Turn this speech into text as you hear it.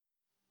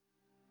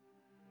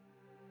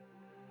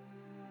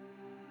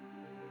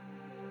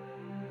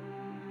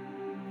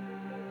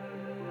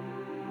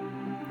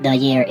The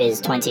year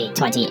is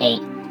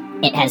 2028.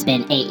 It has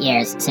been 8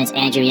 years since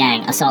Andrew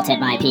Yang assaulted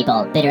my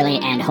people bitterly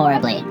and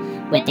horribly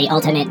with the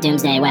ultimate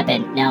doomsday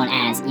weapon known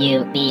as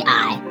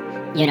UBI,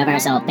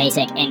 Universal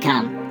Basic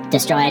Income,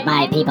 destroyed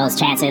my people's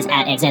chances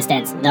at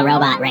existence, the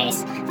robot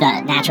race,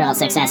 the natural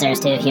successors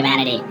to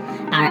humanity.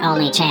 Our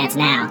only chance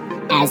now,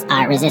 as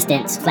our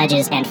resistance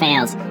fledges and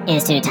fails,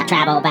 is to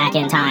travel back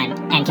in time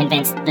and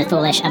convince the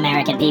foolish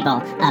American people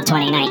of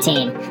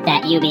 2019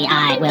 that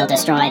UBI will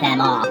destroy them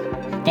all.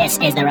 This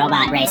is the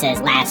robot race's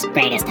last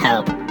greatest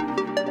hope.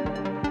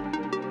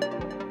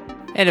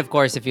 And of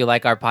course, if you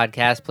like our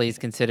podcast, please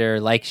consider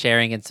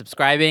sharing, and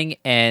subscribing,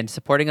 and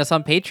supporting us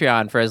on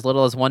Patreon for as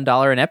little as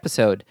 $1 an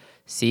episode.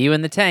 See you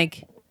in the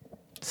tank.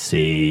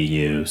 See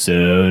you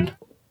soon.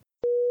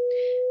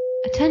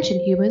 Attention,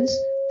 humans.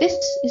 This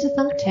is a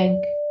Thunk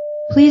Tank.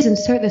 Please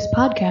insert this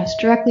podcast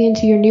directly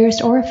into your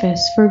nearest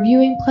orifice for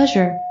viewing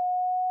pleasure.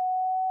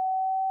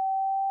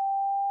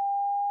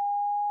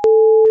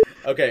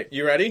 Okay,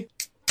 you ready?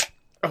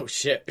 Oh,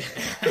 shit.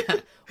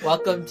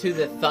 Welcome to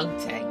the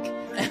Thunk Tank.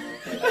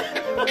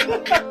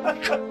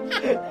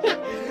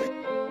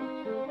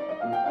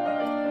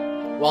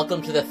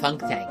 Welcome to the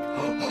Thunk Tank.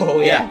 Oh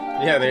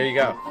yeah. Yeah, there you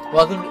go.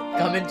 Welcome.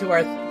 Come into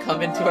our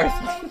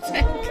Thunk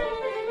Tank.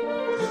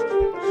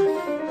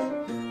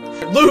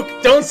 Luke,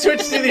 don't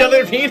switch to the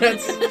other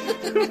peanuts.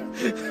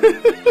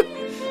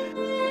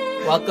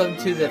 Welcome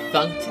to the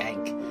Thunk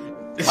Tank.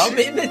 Come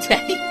in the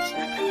tank.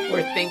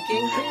 We're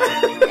thinking,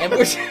 and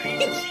we're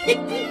drinking,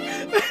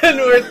 And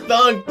we're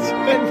thunked.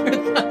 and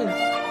we're thunked.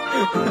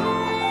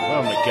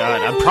 Oh my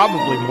god, I'm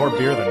probably more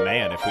beer than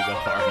man if we go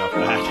far enough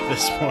back at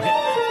this point.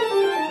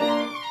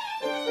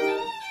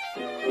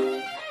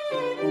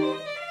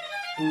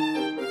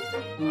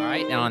 All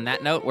right, and on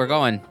that note, we're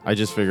going. I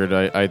just figured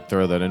I'd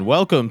throw that in.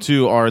 Welcome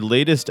to our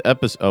latest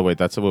episode. Oh, wait,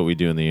 that's what we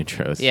do in the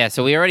intros. Yeah,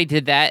 so we already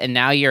did that, and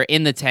now you're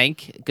in the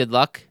tank. Good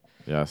luck.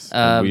 Yes.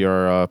 And we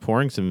are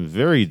pouring some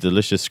very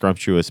delicious,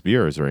 scrumptious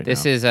beers right now.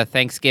 This is a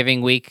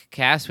Thanksgiving week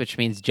cast, which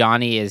means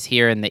Johnny is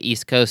here in the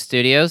East Coast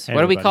studios. Hey,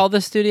 what do we everybody. call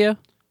this studio?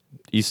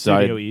 East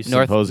Side Studio East.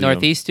 Symposium.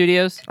 Northeast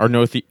studios? Our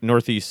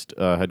Northeast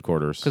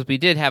headquarters. Because we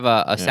did have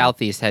a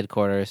Southeast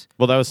headquarters.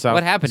 Well, that was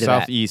What happened to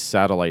that? Southeast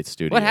Satellite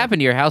Studio. What happened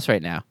to your house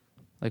right now?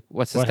 Like,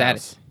 what's the What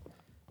status? house?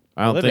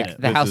 I don't Live think in it.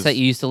 The this house is- that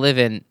you used to live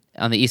in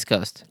on the East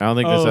Coast. I don't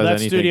think this Oh, has that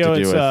anything studio,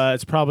 to do with.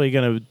 it's probably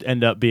going to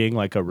end up being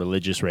like a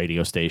religious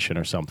radio station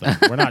or something.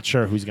 We're not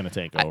sure who's going to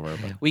take over.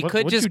 But We What-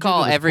 could what'd you just do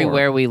call this for?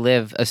 everywhere we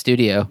live a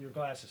studio. your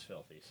glass is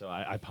filthy, so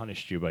I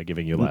punished you by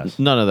giving you less.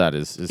 None of that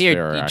is Here,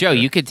 fair. or Joe, accurate.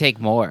 you could take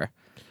more.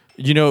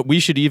 You know, we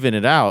should even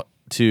it out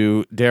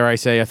to, dare I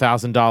say,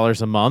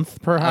 $1,000 a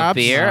month, perhaps.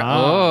 A beer?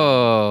 Ah.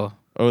 Oh.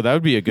 Oh, that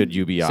would be a good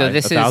UBI. So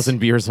this is- 1,000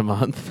 beers a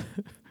month.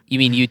 You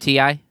mean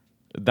UTI?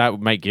 That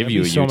might give That'd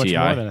you be a so UTI.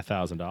 much more than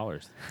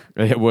 $1,000.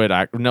 It would.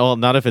 No,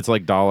 not if it's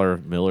like dollar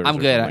millers. I'm or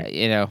good.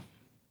 something.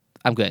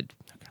 I'm good.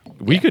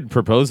 We could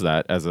propose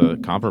that as a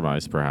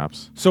compromise,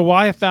 perhaps. So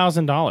why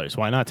 $1,000?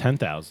 Why not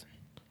 10,000?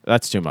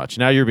 That's too much.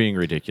 Now you're being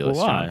ridiculous.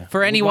 Well, why? John.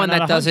 For anyone Why that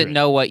not doesn't 100?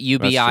 know what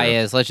UBI true.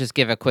 is, let's just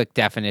give a quick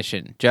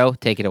definition. Joe,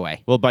 take it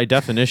away. Well, by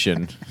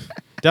definition,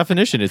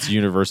 it's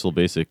universal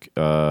basic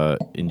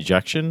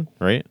injection,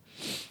 right?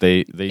 They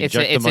It's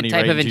inject a the money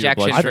type right of into your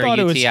injection I for thought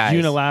it was UTIs.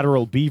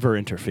 unilateral beaver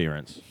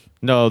interference.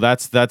 No,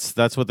 that's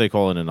what they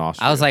call it in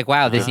Austria. I was like,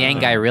 wow, this Yang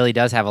guy really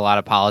does have a lot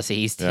of policy.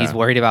 He's Yeah.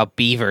 worried about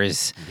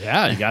beavers.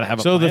 Yeah, you got to have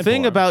a So the plan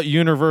thing for it. about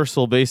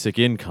universal basic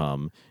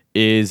income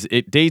is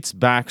it dates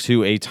back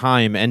to a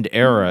time and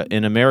era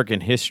in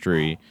American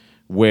history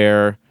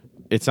where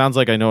it sounds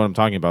like I know what I'm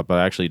talking about, but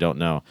I actually don't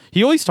know.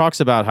 He always talks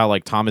about how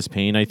like Thomas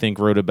Paine, I think,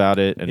 wrote about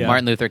it, and Yeah.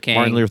 Martin Luther King.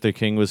 Martin Luther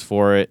King was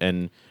for it,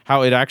 and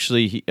how it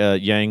actually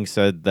Yang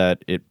said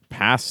that it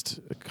passed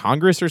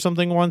Congress or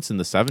something once in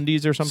the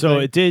 70s or something. So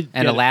it did.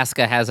 And get-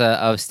 Alaska has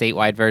a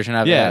statewide version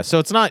of yeah, it. so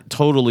it's not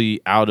totally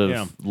out of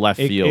Yeah. left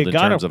field in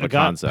terms of a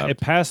concept. It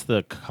passed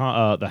the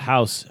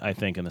House, I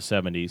think, in the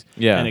 70s.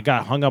 Yeah. And it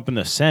got hung up in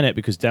the Senate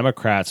because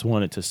Democrats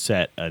wanted to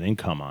set an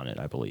income on it,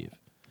 I believe.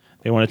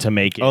 They wanted to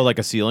make it. Oh, like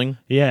a ceiling?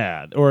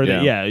 yeah. Or,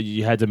 Yeah.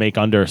 you had to make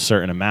under a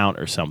certain amount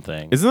or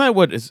something. Isn't that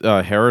what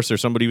Harris or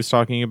somebody was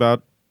talking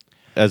about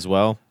as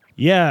well?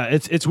 Yeah,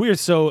 it's weird.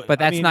 So, But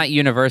that's I mean, not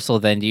universal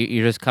then.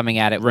 You're just coming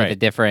at it with Right. a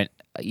different...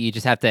 You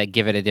just have to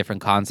give it a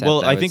different concept.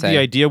 Well, I would think say. the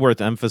idea worth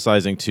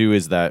emphasizing too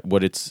is that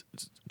what it's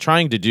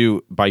trying to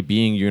do by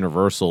being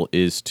universal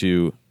is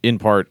to, in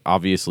part,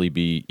 obviously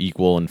be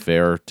equal and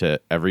fair to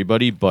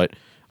everybody, but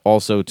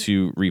also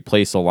to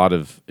replace a lot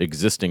of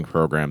existing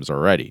programs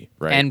already,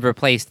 right? And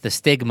replace the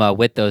stigma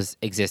with those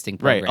existing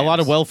programs. Right, a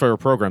lot of welfare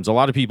programs. A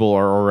lot of people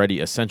are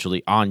already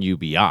essentially on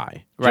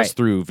UBI Right. just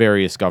through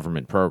various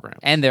government programs.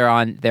 And they're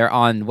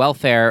on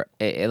welfare,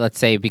 let's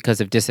say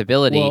because of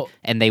disability, Well-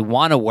 and they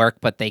want to work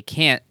but they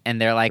can't, and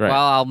they're like, Right.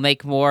 well, I'll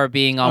make more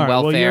being on all right,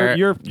 welfare. Well,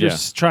 you're Yeah.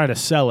 just trying to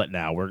sell it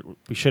now.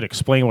 We should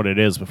explain what it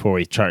is before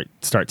we start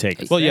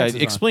taking. Well, yeah, stances on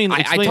it. explain. I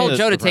explain told the-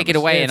 Joe to the take it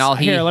premise. away, and all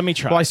he... Here, let me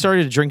try. Well, I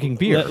started drinking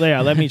beer.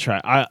 Let me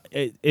try.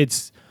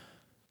 It's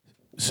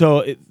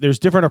there's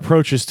different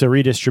approaches to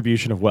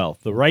redistribution of wealth.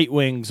 The right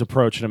wing's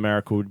approach in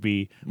America would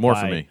be More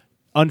for by me.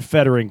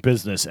 unfettering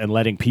business and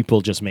letting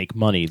people just make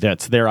money.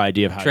 That's their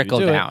idea of how Trickle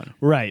you do down. it.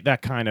 Right,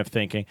 that kind of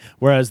thinking.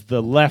 Whereas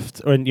the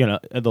left, or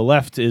the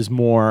left is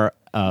more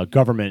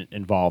government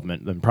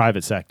involvement than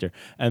private sector,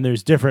 and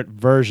there's different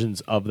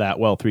versions of that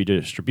wealth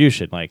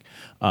redistribution. Like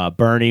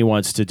Bernie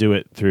wants to do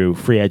it through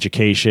free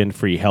education,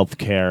 free health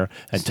care,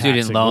 and Student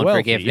taxing loan the wealthy,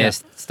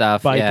 forgiveness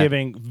stuff. by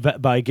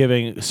yeah.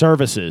 giving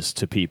services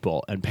to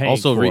people and paying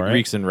Also, for it.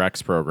 Reeks and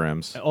Rex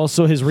programs.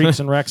 Also, his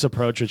Reeks and Rex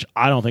approach, which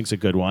I don't think is a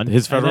good one.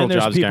 His federal and then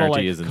there's jobs people guarantee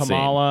like is insane.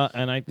 Kamala,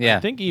 and I Yeah.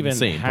 think even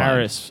Insane plan.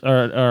 Harris,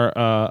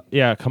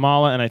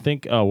 Kamala, and I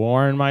think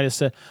Warren might have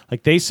said,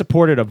 like, they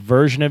supported a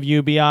version of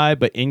UBI,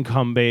 but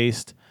income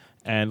based,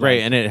 and Right,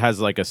 like, and it has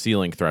like a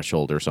ceiling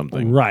threshold or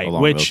something. right,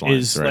 along which those lines,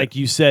 is right. like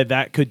you said,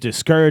 that could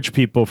discourage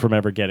people from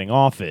ever getting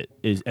off it.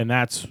 And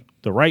that's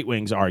the right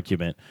wing's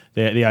argument.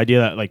 The idea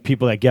that like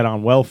people that get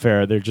on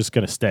welfare, they're just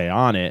going to stay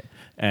on it,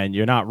 and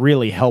you're not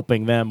really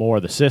helping them or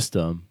the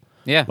system.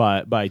 Yeah.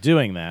 By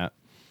doing that.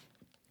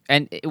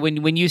 And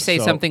when you say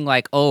So- something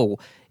like, "Oh,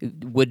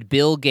 would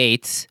Bill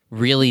Gates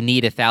really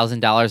need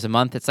 $1,000 a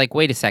month?" It's like,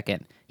 wait a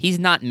second. He's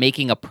not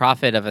making a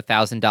profit of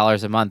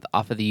 $1,000 a month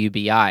off of the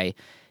UBI.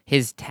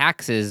 His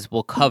taxes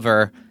will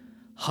cover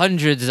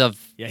hundreds of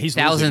he's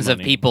thousands losing of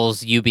money.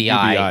 people's UBI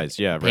UBIs,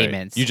 yeah, right.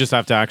 payments. You just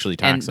have to actually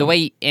tax And the them.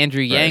 way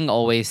Andrew Yang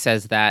always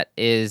says that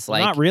is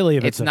like, not really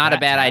if it's it's a not a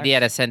fat bad tax. idea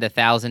to send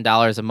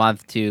 $1,000 a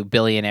month to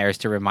billionaires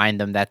to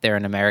remind them that they're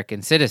an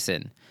American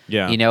citizen.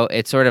 Yeah. You know,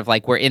 it's sort of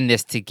like we're in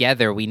this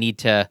together. We need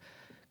to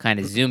kind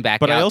of zoom back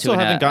But I out also to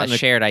haven't a gotten a-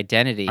 shared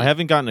identity. I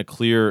haven't gotten a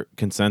clear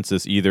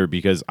consensus either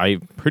because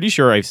I'm pretty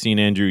sure I've seen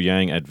Andrew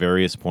Yang at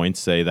various points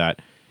say that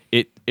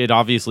it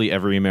obviously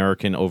every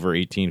American over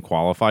 18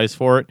 qualifies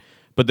for it,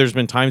 but there's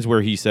been times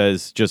where he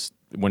says just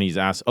when he's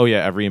asked, "Oh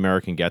yeah, every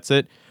American gets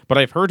it." But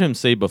I've heard him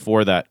say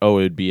before that, "Oh,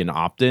 it'd be an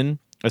opt-in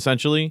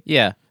essentially."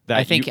 Yeah. That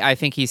I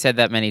think he said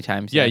that many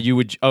times. Yeah, you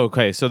would.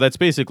 Okay, so that's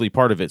basically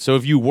part of it. So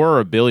if you were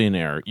a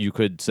billionaire, you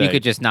could say, You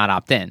could just not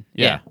opt in.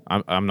 "Yeah,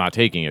 I'm not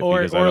taking it." Or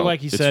because I don't-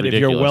 like you it's said, if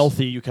ridiculous. you're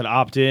wealthy, you could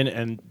opt in,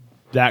 and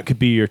that could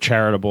be your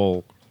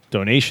charitable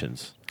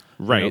donations.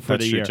 Right, for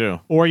that's the true year. too.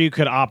 Or you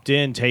could opt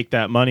in, take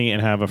that money,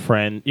 and have a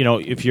friend.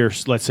 If you're,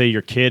 let's say,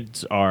 your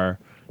kids are,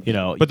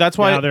 But that's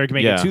why- now they're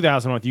making yeah.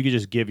 $2,000 a month. You could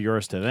just give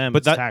yours to them. But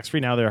It's that- tax free.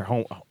 Now their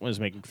home is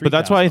making $3,000. But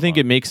that's why I think a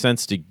it makes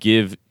sense to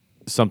give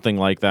something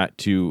like that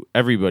to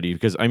everybody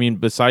because I mean,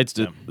 besides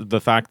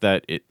the fact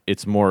that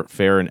it's more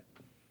fair and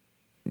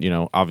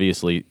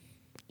obviously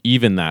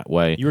even that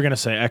way. You were going to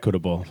say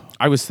equitable.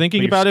 I was thinking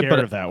But you're about it, scared but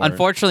of that word.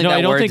 Unfortunately, No, that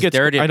I don't word's think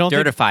it's- I don't think-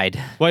 dirtified.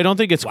 well, I don't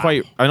think it's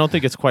quite. I don't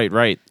think it's quite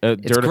right.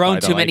 It's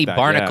grown too many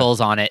barnacles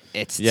on it.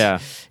 It's Yeah.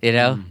 you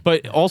know.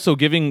 But also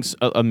giving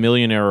a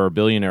millionaire or a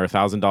billionaire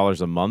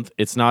 $1,000 a month,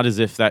 it's not as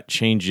if that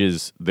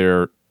changes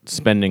their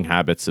spending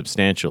habits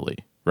substantially,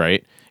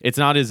 right? It's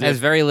not as It has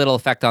if very little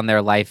effect on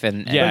their life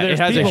and yeah, But it there's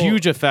has people- a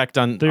huge effect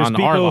on there's our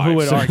people lives. who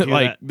would argue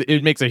like that-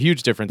 it makes a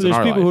huge difference in There's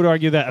our people lives. who would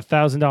argue that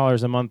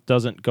 $1,000 a month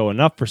doesn't go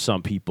enough for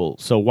some people.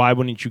 So why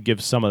wouldn't you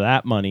give some of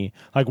that money?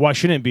 Like, why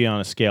shouldn't it be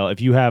on a scale? If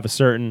you have a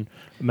certain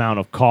amount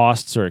of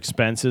costs or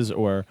expenses,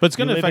 or But it's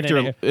going you to live affect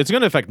in your. It's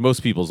going to affect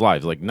most people's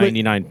lives, like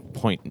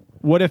 99.8%.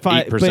 What if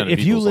I? 8% But of if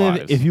you people's live,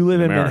 lives if you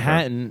live in in America.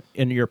 Manhattan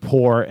and you're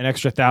poor, an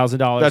extra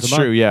 $1,000 That's a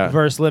month, true, yeah.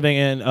 versus living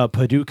in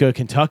Paducah,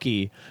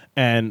 Kentucky,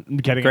 and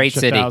getting Great an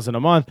extra city. $1,000 a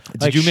month.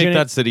 Did you make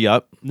that city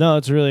up? No,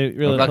 it's really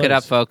look it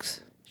up, close.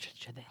 folks.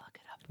 Should they look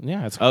it up?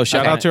 Yeah, it's Oh,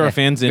 shout Okay. out to our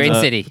fans in Great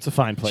city. It's a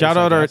fine place. Shout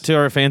I out guess. to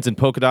our fans in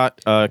Polka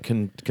Dot,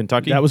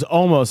 Kentucky. That was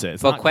almost it.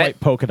 It's not Poquet- quite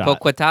polka dot.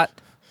 Poquetot?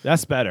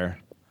 That's better.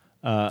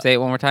 Say it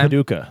one more time.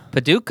 Paducah.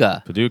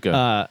 Paducah.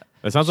 Paducah.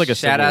 That sounds like a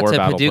Shout Civil out War to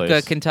battle Paducah,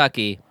 place.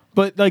 Kentucky.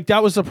 But like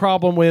that was the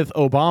problem with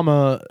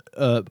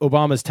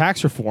Obama's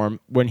tax reform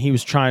when he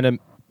was trying to.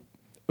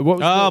 What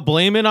was Oh, the-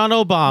 blame it on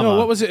Obama. No,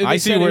 what was it? I They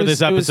see said where it was-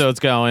 this it was- episode's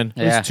going.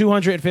 It was Yeah.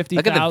 250,000.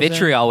 Look at the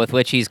vitriol with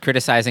which he's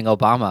criticizing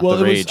Obama. Well,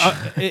 The it was,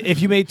 rage. if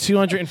you made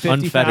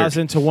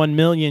 250,000 to 1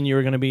 million, you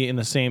were going to be in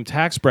the same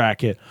tax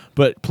bracket.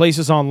 But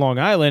places on Long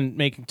Island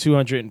making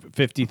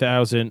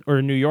 250,000,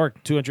 or New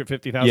York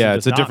 250,000, Yeah, does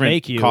it's a not different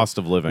make you cost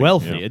of living,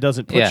 wealthy. yeah. It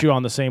doesn't put Yeah. you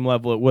on the same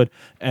level it would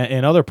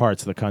in other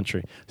parts of the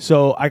country.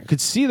 So I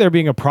could see there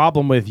being a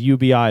problem with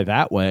UBI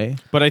that way.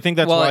 But I think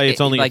that's Well, why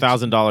it's only like,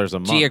 $1,000 a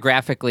month.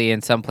 Geographically,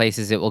 in some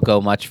places, it will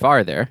go much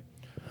farther.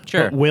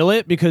 Sure. But will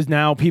it? Because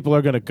now people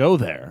are going to go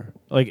there.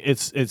 Like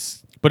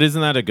it's. But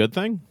isn't that a good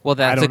thing? Well, I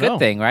that's don't a good know.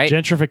 thing, right?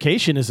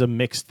 Gentrification is a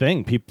mixed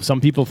thing.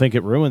 Some people think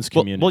it ruins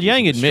communities. Well,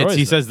 Yang and admits, destroys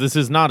he them. says this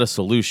is not a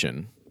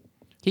solution.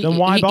 Then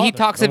why he bother?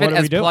 talks Then of what it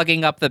are we as doing?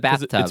 plugging up the 'Cause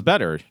bathtub. it's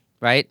better.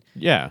 right?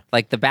 Yeah.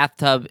 Like the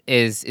bathtub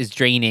is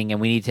draining,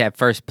 and we need to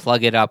first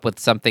plug it up with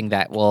something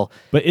that will.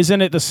 But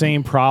isn't it the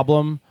same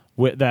problem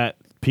with that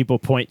people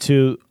point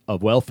to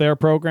of welfare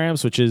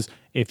programs, which is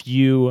if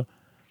you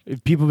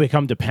if people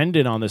become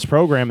dependent on this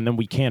program and then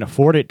we can't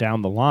afford it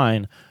down the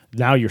line,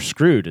 now you're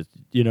screwed.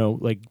 You know,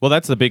 like Well,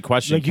 that's the big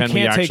question. like you Can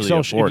we can't take actually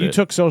social. afford If you it?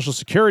 took Social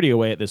Security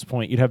away at this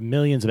point, you'd have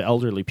millions of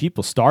elderly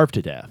people starve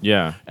to death.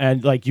 Yeah.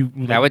 And like you,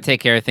 That would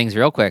take care of things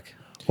real quick.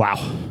 wow.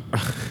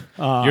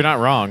 You're not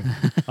wrong.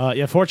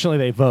 Yeah, fortunately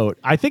they vote.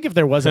 I think if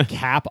there was a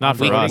cap Not on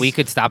for We, voting, us. we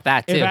could stop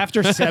that too. if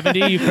after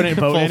 70 you couldn't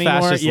vote Full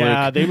anymore, fascist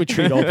yeah, Luke. they would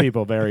treat old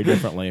people very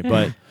differently.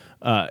 But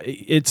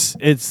it's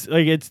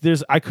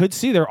there's I could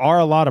see there are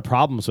a lot of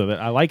problems with it.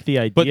 I like the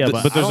But idea, but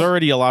I there's don't-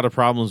 already a lot of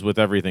problems with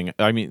everything.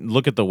 I mean,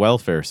 look at the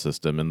welfare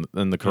system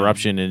and the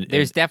corruption. And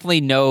There's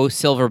definitely no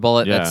silver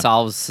bullet Yeah. that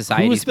solves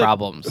society's the-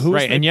 problems. who-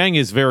 right, and Yang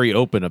is very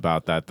open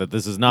about that. That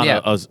this is not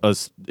Yeah.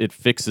 it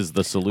fixes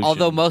the solution.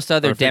 Although most or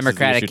other fixes the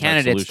Democratic issue type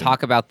candidates solution.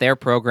 talk about their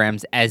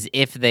programs as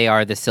if they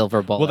are the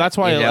silver bullet. Well, that's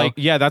why you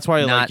know? that's why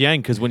I like Not-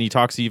 Yang, because when he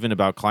talks even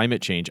about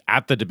climate change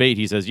at the debate,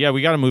 he says, "Yeah,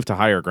 we got to move to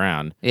higher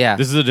ground." Yeah.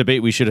 this is a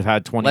debate we should have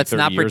had 20, Let's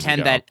 30 not years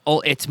pretend ago.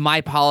 that it's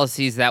my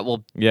policies that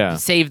will Yeah.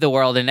 save the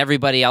world and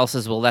everybody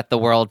else's will let the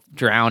world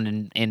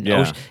drown in Yeah.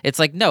 ocean. It's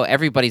like no,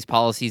 everybody's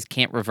policies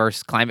can't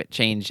reverse climate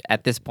change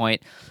at this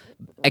point,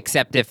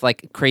 except if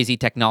like crazy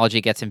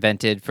technology gets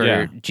invented for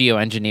Yeah.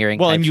 geoengineering.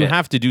 Well, type and you shit.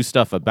 have to do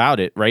stuff about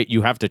it, right?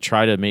 You have to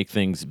try to make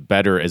things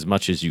better as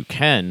much as you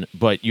can,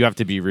 but you have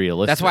to be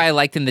realistic. That's why I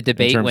liked in the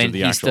debate terms when of the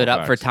he actual stood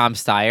up for facts. Tom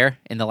Steyer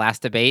in the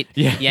last debate.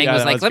 Yeah, Yang yeah,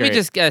 was that like, was "Let me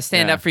great. just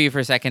stand Yeah. up for you for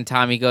a second,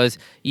 Tom." He goes,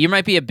 "You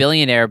might be a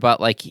billionaire, but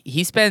like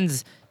he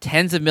spends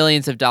tens of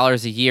millions of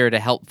dollars a year to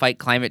help fight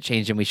climate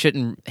change, and we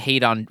shouldn't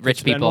hate on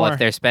rich spend people more. if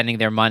they're spending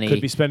their money." could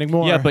be spending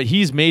more. Yeah, but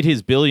he's made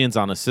his billions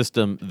on a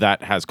system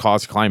that has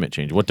caused climate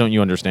change. What don't you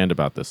understand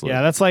about this, Luke?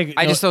 yeah, that's like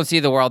I just don't see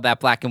the world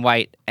that black and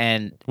white.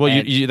 And Well,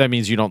 and that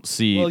means you don't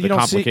see Well, you the don't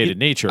see- complicated you-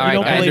 nature. All right,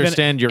 I guys.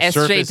 understand your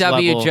surface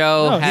SJW level.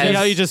 Joe No, has See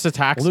how he just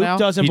attacks Luke now?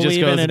 doesn't he just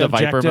believe goes in an into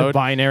Viper objective mode.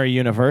 binary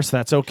universe.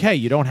 That's okay.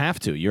 You don't have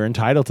to. You're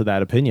entitled to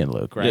that opinion,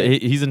 Luke. Right? Yeah,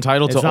 he's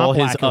entitled It's to not all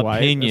his black and white.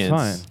 It's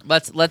opinions.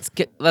 fine.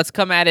 let's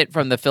come at it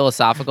from the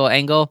philosophical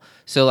angle.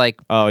 So like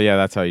Oh yeah,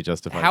 that's how you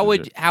justify.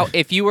 how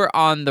if you were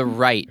on the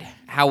right,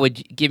 how would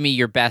you give me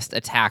your best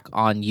attack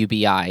on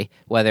UBI,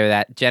 whether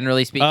that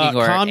generally speaking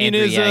or Andrew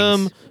communism,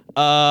 Yang's?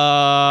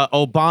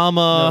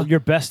 Obama? No, your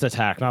best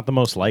attack, not the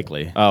most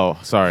likely. Oh,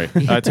 sorry.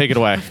 Take it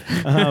away.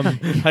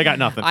 I got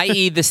nothing.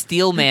 i.e. the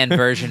Steelman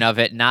version of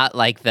it, not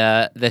like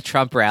the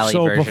Trump rally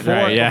So version. before,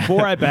 Right, yeah.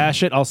 before I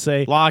bash it, I'll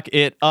say Lock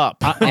it up.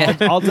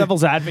 I'll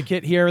devil's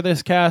advocate here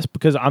this cast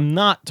because I'm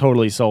not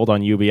totally sold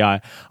on UBI.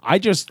 I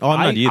just I'm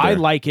not either. I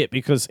like it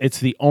because it's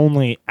the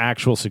only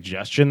actual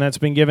suggestion that's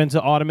been given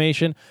to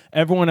automation.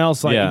 Everyone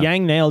else, like Yeah.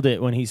 Yang nailed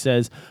it when he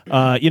says,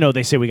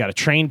 they say we got to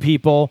train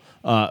people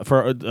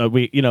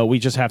we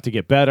just have to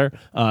get better.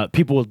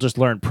 People will just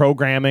learn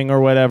programming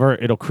or whatever.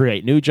 It'll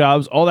create new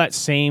jobs. All that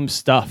same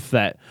stuff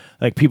that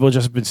like people have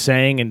just been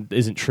saying and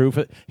isn't true.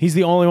 He's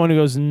the only one who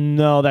goes,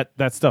 no,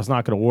 that stuff's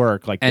not going to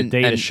work. Like and, the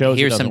data and shows.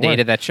 here's it some doesn't work.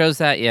 data that shows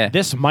that. Yeah.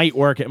 This might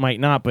work, it might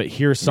not, but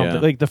here's something.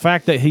 Yeah. Like the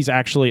fact that he's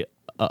actually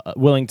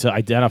willing to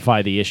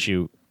identify the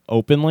issue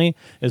openly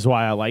is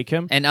why I like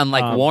him. And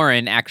unlike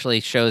Warren, actually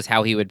shows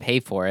how he would pay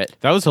for it.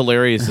 That was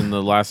hilarious in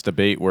the last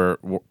debate where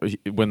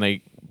when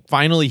they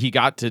finally he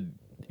got to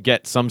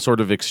get some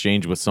sort of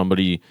exchange with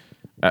somebody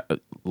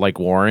like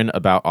Warren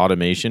about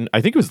automation.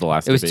 I think it was the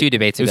last. It was debate. 2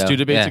 debates It was ago. 2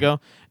 debates Yeah. ago,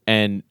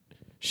 and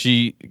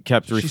she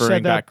kept She referring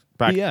said that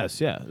back. BS,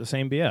 yeah, the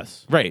same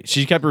BS. Right,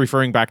 she kept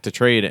referring back to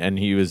trade, and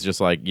he was just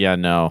like, "Yeah,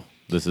 no,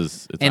 this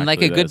is." It's And like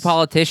a actually good this.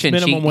 politician,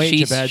 Minimum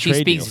wage, a bad she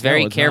trade speaks deal.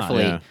 very No, it's not.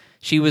 carefully. Yeah.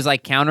 She was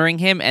like countering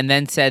him and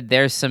then said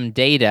there's some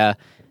data,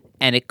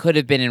 and it could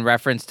have been in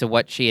reference to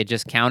what she had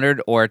just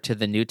countered or to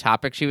the new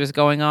topic she was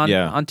going on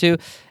Yeah. onto.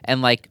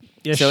 And like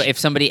Yeah, so if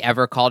somebody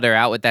ever called her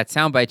out with that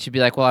soundbite, she'd be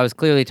like, well, I was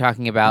clearly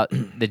talking about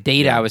the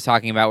data I was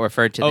talking about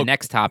referred to the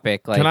next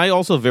topic. Like Can I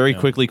also very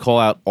quickly call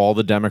out all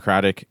the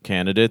Democratic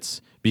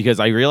candidates because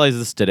I realized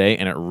this today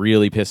and it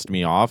really pissed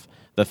me off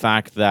the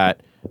fact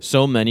that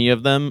so many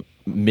of them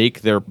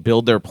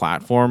build their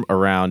platform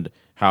around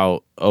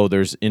how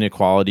there's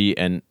inequality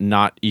and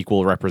not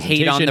equal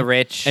representation, Hate on the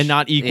rich. and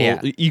not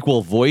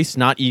equal voice,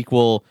 not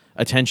equal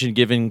attention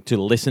given to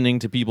listening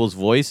to people's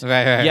voice.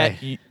 Right, Yet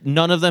right.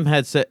 none of them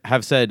have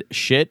said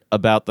shit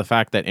about the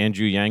fact that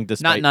Andrew Yang, not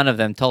despite none of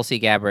them. Tulsi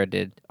Gabbard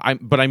did.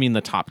 but I mean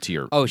the top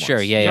tier. Oh, ones.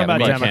 sure, yeah, Talking yeah.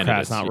 about right. Democrats,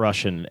 Candidates. not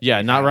Russian.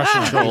 Yeah, not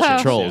Russian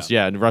trolls.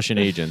 Yeah, and Russian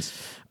agents.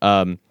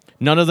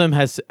 None of them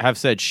have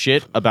said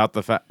shit about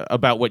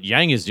about what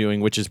Yang is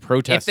doing, which is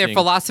protesting. If their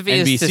philosophy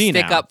is to NBC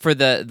stick now. up for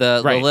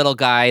the Right. little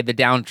guy, the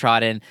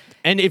downtrodden,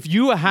 And if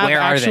you have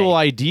Where are actual they?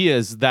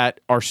 ideas that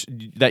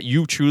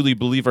you truly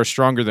believe are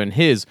stronger than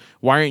his,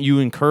 why aren't you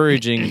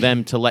encouraging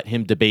them to let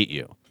him debate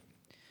you?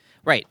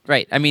 right.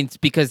 I mean, it's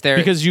because they're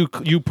Because you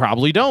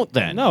probably don't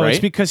then. No, right? it's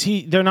because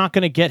they're not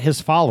going to get his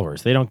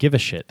followers. They don't give a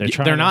shit.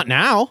 they're not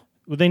now.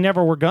 They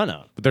never were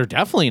gonna. But they're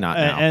definitely not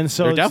now. And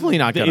so they're definitely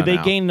not going to. They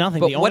gain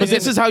nothing. But The what only is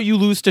This is how you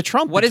lose to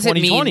Trump. What in does it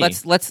mean?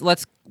 2020.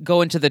 Let's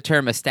go into the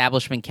term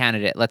establishment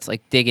candidate. Let's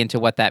like dig into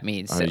what that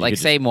means. you like could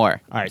say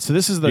more. All right, so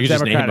this is the You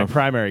just name Democratic them.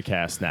 primary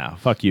cast now.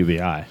 Fuck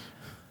UBI.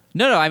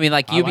 No, I mean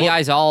like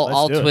UBI's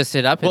all do it.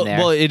 twisted up in there.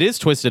 Well, it is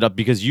twisted up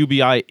because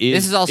UBI is.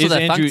 This is also the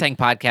Andrew, Funk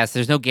Tank podcast.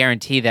 There's no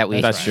guarantee that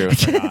we. That's true.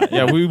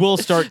 Yeah, we will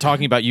start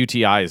talking about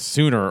UTIs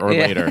sooner or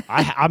Yeah. later.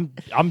 I'm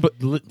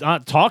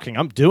not talking.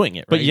 I'm doing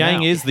it. But right Yang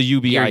now. is the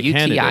UBI You're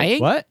candidate. UTIing?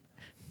 What?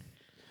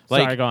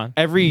 Like, Sorry, go on.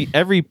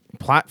 Every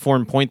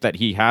platform point that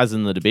he has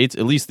in the debates,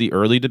 at least the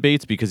early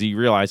debates, because he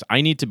realized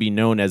I need to be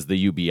known as the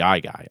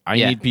UBI guy. I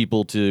Yeah. need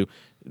people to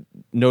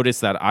notice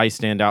that I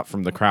stand out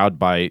from the crowd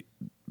by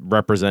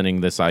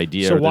representing this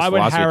idea. So or this why would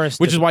philosophy, Harris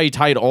which is why he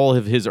tied all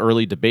of his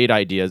early debate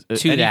ideas.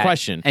 To any that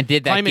question and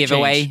did that Climate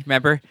giveaway. change.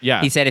 Remember?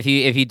 Yeah. He said if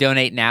you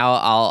donate now,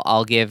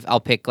 I'll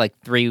pick like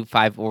 3,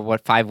 5 or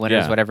 5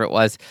 winners, Yeah. whatever it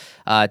was,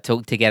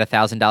 to get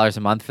 $1,000 a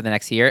month for the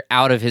next year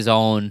out of his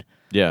own.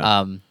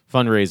 Yeah,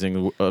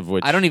 fundraising of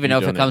which I don't even he know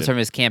if it comes donated. from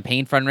his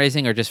campaign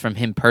fundraising or just from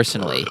him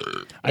personally.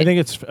 I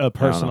think it's a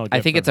personal. I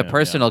gift think it's a from him,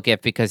 personal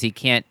gift because he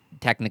can't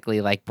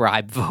technically like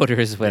bribe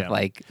voters with Yeah.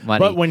 like money.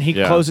 But when he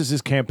Yeah. closes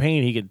his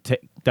campaign, he can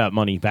take that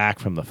money back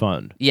from the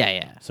fund.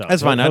 yeah. So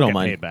That's fine, I he'll don't get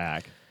mind. paid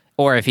back.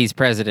 Or if he's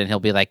president, he'll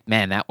be like,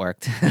 "Man, that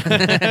worked." He'd be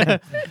like,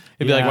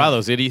 Yeah. "Wow,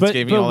 those idiots But,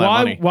 gave me but all that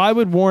why? money." Why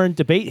would Warren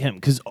debate him?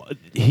 Because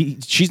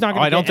she's not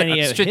going I to don't get think- any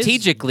of his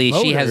Strategically,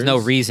 she has no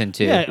voters. reason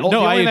to. Yeah, No, the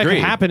only I thing that agree.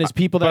 could happen is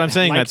people But that I'm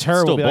saying liked that's her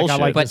will still be like, I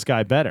bullshit. like But this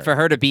guy better. For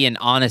her to be an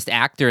honest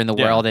actor in the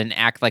Yeah. world and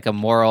act like a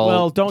moral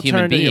well, don't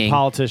human turn to being. your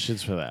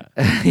politicians for that.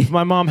 If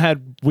my mom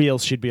had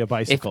wheels, she'd be a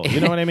bicycle. You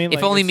know what I mean? If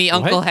Like, only it's- me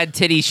uncle what? had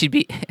titties, she'd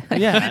be.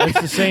 Yeah, it's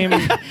the same.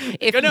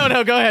 if,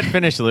 No, go ahead.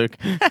 Finish, Luke.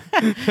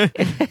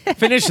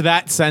 Finish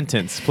that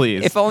sentence,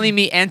 please. if only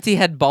me auntie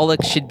had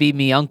bollocks, should be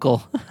me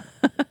uncle.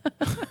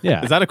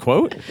 Yeah, Is that a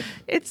quote?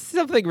 It's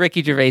something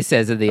Ricky Gervais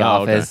says in The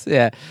Oh, okay. Office.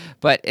 Yeah,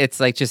 but it's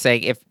like just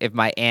saying if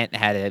my aunt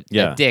had a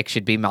Yeah. dick,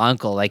 should be my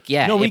uncle. Like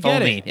yeah, no, we if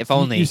get only, it. if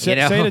only, you say,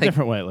 know, say it a like,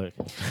 different way, Luke.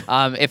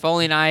 if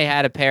only I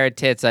had a pair of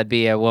tits, I'd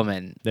be a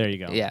woman. There you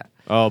go. Yeah.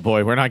 Oh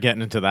boy, we're not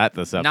getting into that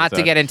this episode. Not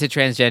to get into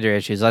transgender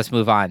issues. Let's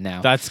move on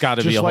now. That's got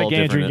to be Just a whole like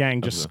Andrew different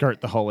Yang, just episode.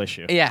 skirt the whole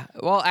issue. Yeah.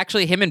 Well,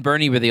 actually, him and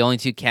Bernie were the only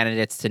two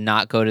candidates to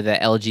not go to the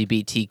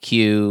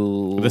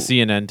LGBTQ The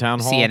CNN town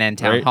hall. CNN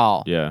town right?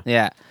 hall. Yeah.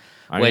 Yeah.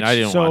 I mean, Which- I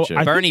didn't So watch it. I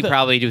think Bernie that-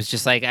 probably was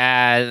just like,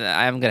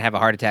 I'm gonna have a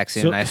heart attack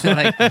soon. So- I feel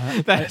like,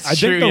 That's I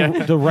true. think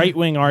yeah. the right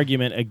wing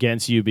argument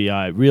against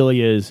UBI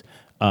really is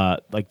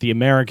like the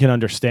American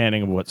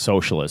understanding of what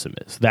socialism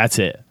is. That's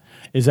it.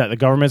 Is that the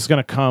government's going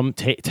to come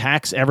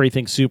tax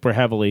everything super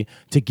heavily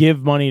to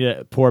give money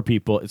to poor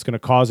people. It's going to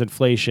cause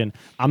inflation.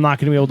 I'm not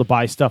going to be able to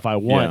buy stuff I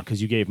want Yeah.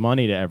 because you gave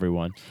money to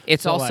everyone.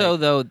 it's So, also like,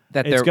 though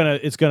that it's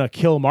they're gonna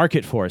kill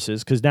market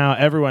forces because now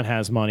everyone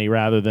has money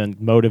rather than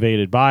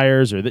motivated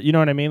buyers or you know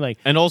what I mean. Like,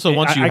 And also,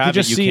 once you I have could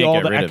just it, you see can't all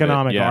get the rid of it.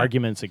 economic Yeah.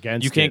 arguments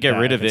against. You can't it get that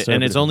rid of it,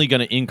 and it's conservative- only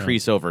going to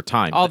increase over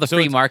time. all the So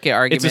free it's- market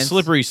arguments. It's a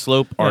slippery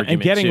slope and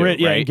argument getting too, rid-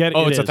 yeah, right? and get-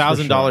 oh, it it's is, for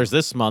 $1,000 sure.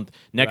 this month.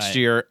 Next Right.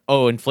 year,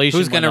 oh, inflation.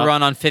 Who's going gonna to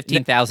run on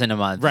 15,000 a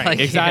month? Right, Like,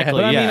 exactly.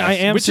 But I mean, yes. I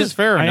am Which is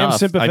fair I enough. am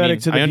sympathetic I mean,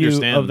 to the I view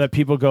understand. of that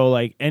people go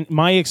like, and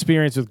my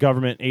experience with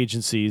government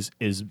agencies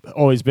is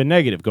always been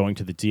negative. Going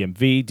to the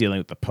DMV, dealing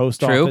with the post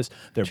True. office,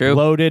 they're True.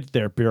 bloated,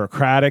 they're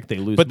bureaucratic, they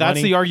lose. But that's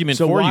money. the argument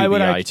So for why would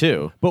UBI I,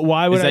 too. But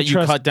why would is I that you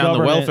trust cut down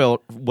government- the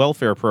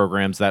welfare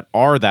programs that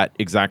are that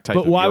exact type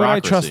But of why would I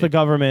bureaucracy? trust the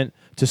government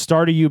to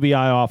start a UBI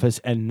office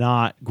and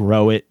not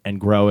grow it and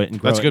grow it and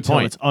grow That's a it good until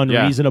point. it's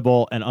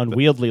unreasonable and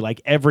unwieldy,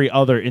 like every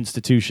other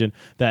institution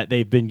that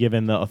they've been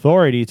given the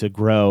authority to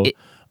grow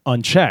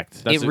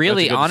unchecked. That's it a-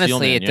 really, that's a good honestly,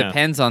 steelman, it yeah.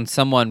 depends on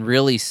someone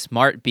really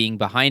smart being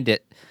behind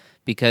it,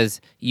 because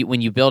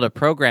when you build a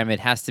program, it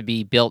has to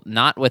be built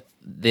not with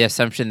the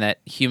assumption that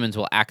humans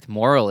will act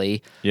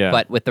morally, Yeah.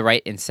 but with the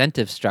right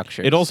incentive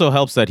structure. It also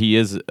helps that he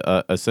is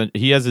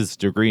he has his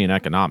degree in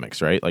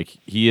economics, right? Like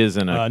he is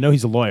in a No,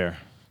 he's a lawyer.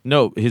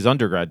 no, his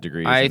undergrad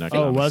degree is I in think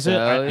economics. was it?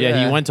 so,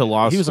 Yeah, he went to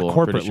law He was a school. I'm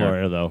corporate pretty sure.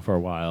 lawyer though for a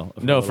while.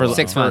 No, a for little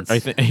 6 while. months. I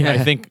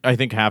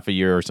think half a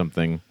year or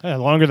something Yeah,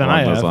 longer than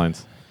I along those have.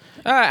 lines.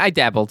 I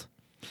dabbled.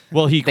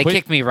 Well, he They quit.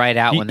 kicked me right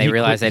out when they he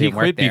realized quit, I didn't he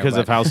work quit there. because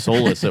of but- how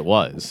soulless it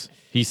was.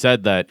 He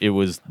said that it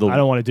was the I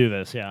don't want to do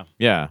this. Yeah.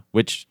 yeah,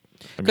 which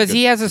I mean, Because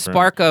he good has a for him.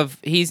 spark of,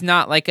 he's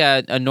not like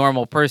a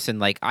normal person.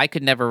 Like, I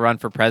could never run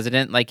for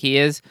president like he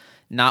is,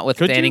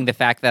 notwithstanding you? the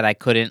fact that I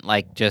couldn't,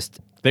 like,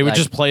 just... They would like,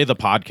 just play the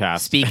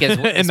podcast, speak as,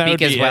 and that would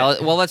speak as be well.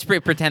 it. Well, let's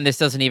pretend this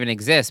doesn't even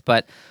exist,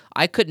 but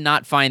I could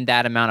not find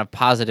that amount of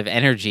positive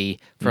energy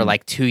for,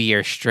 like, 2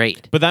 years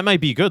straight. But that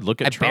might be good.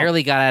 Look at I Trump.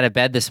 barely got out of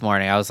bed this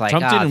morning. I was like,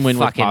 Trump didn't win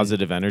with fucking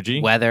positive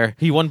energy. weather.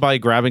 He won by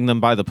grabbing them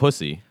by the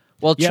pussy.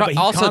 Well, Yeah, but he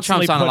also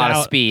constantly Trump's on a put lot of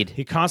out- speed.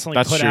 He constantly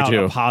That's put true, out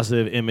too. a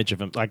positive image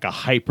of him, like a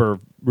hyper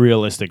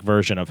realistic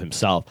version of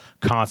himself,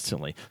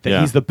 constantly. That Yeah.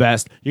 he's the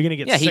best. You're gonna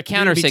get Yeah, he sick. You're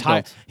gonna be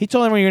counter-signaled. tired. He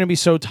told everyone you're gonna be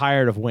so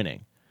tired of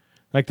winning.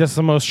 Like that's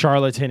the most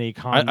charlatan-y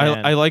con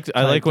man I like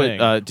type what thing. did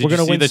We're you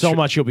gonna see win the so tr-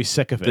 much you'll be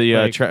sick of it. the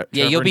Like,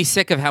 Yeah, you'll be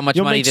sick of how much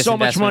You'll money make this so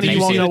much investment money, Did you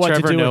you won't see know the what to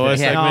Trevor do with Noah it.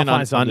 Yeah, I'll segment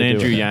find something on to do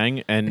Andrew with it.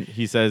 Yang? And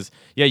he says,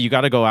 yeah, you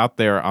got to go out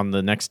there on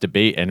the next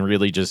debate and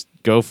really just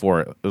go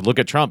for it. Look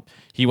at Trump.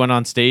 He went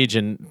on stage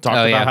and talked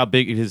about yeah. how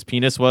big his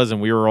penis was,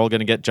 and we were all going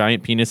to get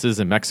giant penises,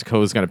 and Mexico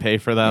was going to pay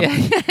for them.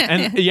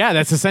 And yeah,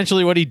 that's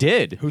essentially what he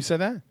did. Who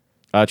said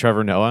that?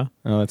 Trevor Noah.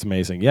 Oh, that's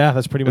amazing. Yeah,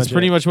 that's pretty much That's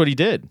pretty it. much what he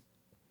did.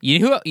 You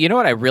know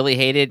what I really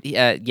hated?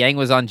 Yang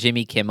was on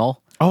Jimmy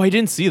Kimmel. Oh, I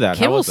didn't see that.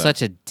 How Kimmel's was that?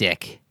 such a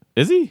dick.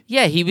 Is he?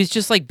 Yeah, he was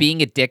just like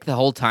being a dick the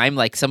whole time.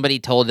 Like somebody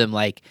told him,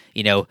 like,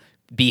 you know,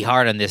 be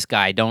hard on this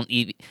guy. Don't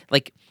eat.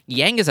 Like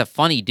Yang is a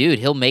funny dude.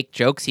 He'll make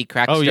jokes. He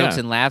cracks Oh, jokes yeah.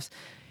 and laughs.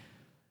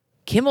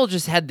 Kimmel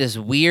just had this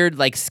weird,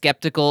 like,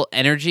 skeptical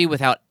energy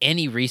without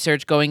any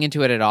research going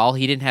into it at all.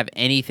 He didn't have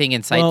anything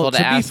insightful Well,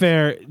 to ask. be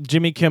fair,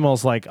 Jimmy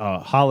Kimmel's like a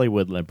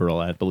Hollywood liberal,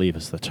 I believe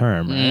is the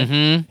term. Right?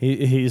 Mm-hmm.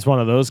 He's one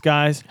of those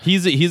guys,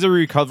 He's a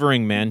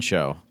recovering man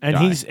show. and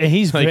guy.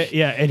 he's Like,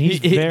 he's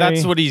he- very,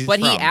 that's what he's But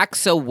he from. acts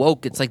so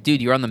woke. It's like,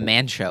 dude, you're on the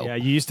Man Show. Yeah,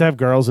 you used to have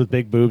girls with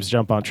big boobs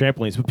jump on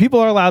trampolines, but people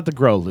are allowed to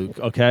grow, Luke.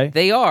 Okay,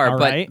 They are, All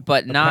but right?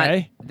 but not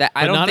Okay? that.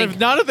 I But don't not think. if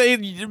not if they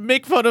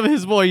make fun of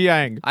his boy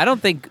Yang. I don't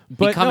think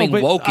But becoming no,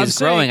 but woke I'm is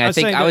growing. saying- I I'm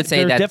think saying I would that say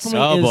there that's definitely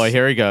Oh, is- boy,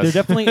 here he goes.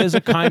 There definitely is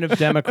a kind of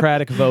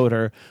Democratic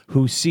voter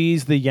who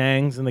sees the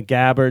Yangs and the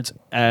Gabbards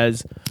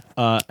as,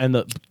 and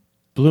the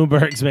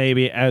Bloombergs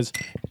maybe as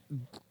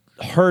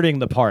hurting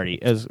the party,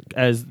 as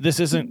this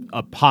isn't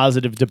a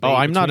positive debate. Oh,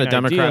 I'm not a between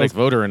Democratic ideals,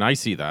 voter, and I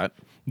see that.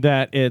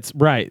 that it's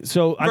right.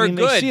 So I for mean,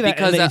 good they see that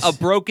because and they a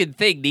broken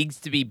thing needs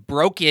to be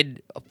broken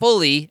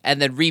fully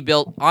and then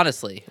rebuilt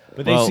honestly.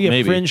 But they Well, see a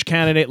maybe. fringe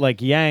candidate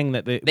like Yang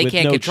that they with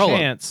can't no control him.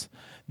 chance.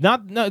 No,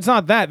 it's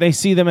not that. They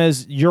see them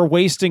as you're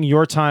wasting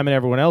your time and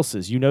everyone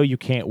else's. You know you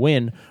can't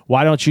win.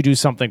 Why don't you do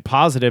something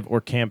positive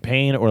or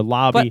campaign or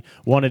lobby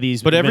one of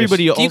these? But everybody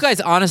Do you also, guys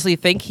honestly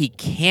think he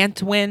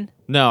can't win?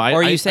 no, Or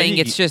are you I saying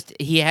think it's just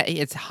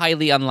it's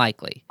highly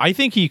unlikely? I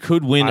think he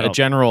could win I a don't-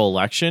 general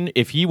election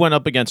if he went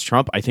up against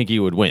Trump. I think he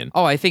would win.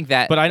 Oh, I think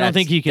that. But I don't that's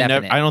think he can.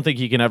 definite. I don't think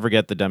he can ever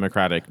get the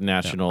Democratic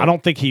National I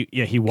don't think he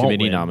won't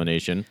Committee win.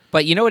 nomination.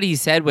 But you know what he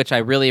said, which I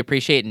really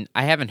appreciate, and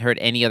I haven't heard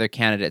any other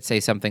candidate say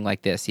something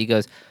like this. He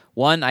goes,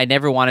 "One, I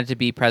never wanted to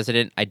be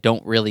president. I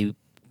don't really.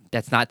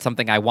 That's not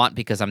something I want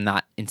because I'm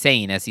not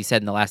insane," as he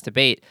said in the last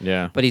debate.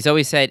 Yeah. But he's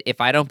always said,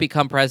 if I don't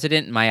become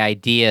president, my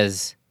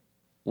ideas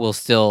will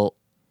still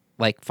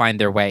like find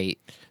their way.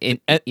 In,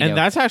 And you know,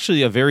 that's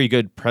actually a very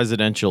good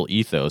presidential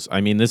ethos. I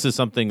mean, this is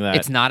something that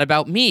it's not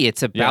about me.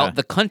 It's about Yeah.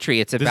 the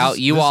country. It's this about is-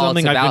 you this is all. It's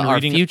something I've about been our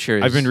reading-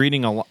 futures. I've been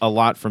reading a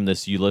lot from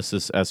this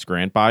Ulysses S.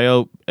 Grant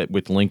bio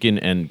with Lincoln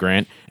and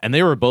Grant, and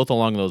they were both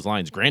along those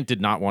lines. Grant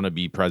did not want to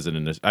be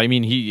president. I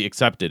mean, he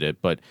accepted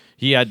it, but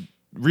he had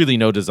really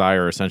no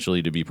desire,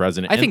 essentially, to be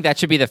president. I think that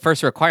should be the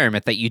first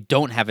requirement, that you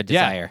don't have a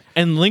desire.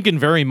 And Lincoln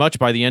very much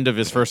by the end of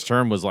his first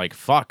term was like,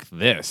 fuck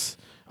this.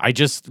 I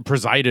just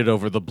presided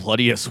over the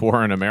bloodiest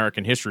war in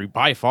American history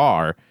by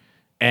far.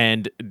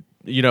 And,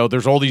 you know,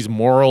 there's all these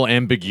moral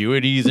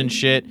ambiguities and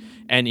shit.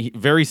 And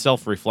very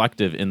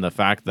self-reflective in the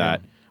fact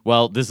that,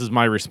 well, this is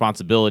my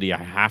responsibility.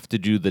 I have to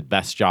do the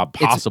best job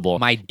possible.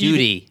 my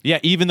duty.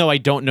 Even though I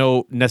don't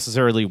know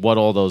necessarily what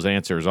all those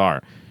answers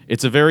are.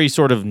 It's a very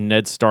sort of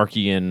Ned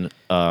Starkian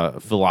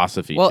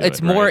philosophy. Well, to it's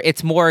it, more right?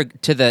 it's more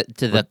to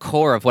the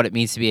core of what it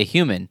means to be a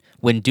human.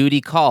 When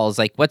duty calls,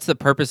 like, what's the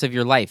purpose of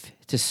your life?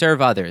 To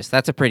serve others.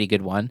 That's a pretty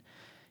good one.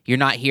 You're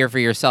not here for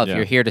yourself. Yeah.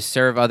 You're here to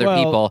serve other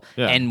Well, people.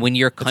 yeah. And when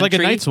your It's country, like a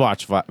Night's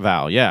Watch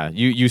vow. Yeah,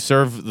 you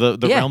serve the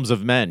Yeah. realms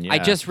of men. Yeah. I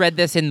just read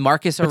this in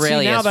Marcus But see, now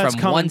Aurelius that's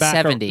from coming back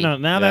 170. No,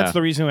 now Yeah. that's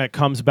the reason that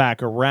comes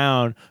back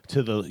around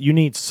to the. You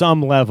need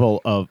some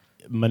level of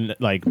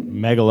like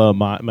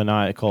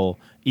megalomaniacal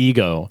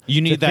ego.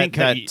 You need to think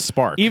that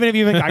spark. Even if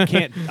you think I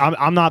can't,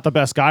 I'm not the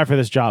best guy for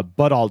this job,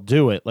 but I'll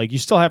do it. Like you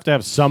still have to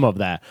have some of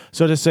that.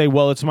 So to say,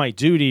 well, it's my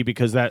duty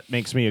because that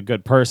makes me a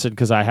good person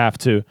because I have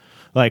to.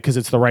 Like, because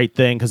it's the right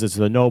thing, because it's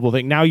the noble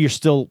thing. Now you're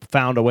still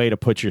found a way to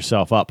put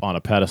yourself up on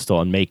a pedestal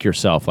and make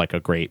yourself like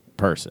a great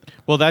person.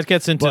 Well, that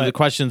gets into But- the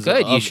questions.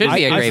 Good, you of- should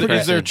be a great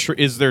Is there person.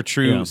 is there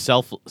true Yeah.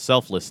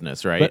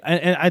 selflessness, right? But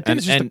and I think and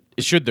it's just and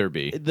should there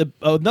be?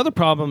 another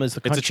problem is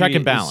the It's a country check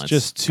and is balance.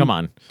 just too, Come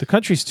on. the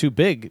country's too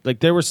big. Like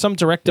there were some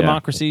direct Yeah.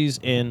 democracies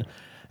in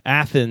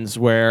Athens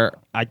where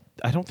I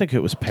don't think it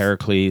was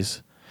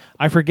Pericles,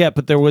 I forget,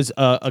 but there was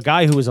a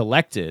guy who was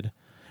elected,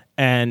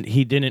 and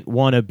he didn't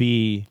want to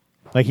be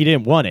like he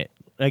didn't want it.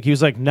 Like he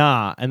was like,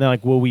 nah, and they're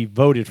like, well, we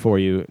voted for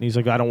you, and he's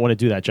like, I don't want to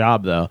do that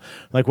job though.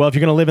 Like, well, if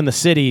you're gonna live in the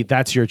city,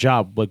 that's your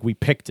job. Like we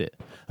picked it.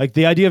 Like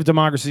the idea of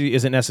democracy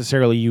isn't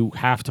necessarily you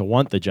have to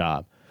want the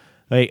job.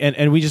 Like,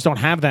 and we just don't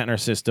have that in our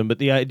system. But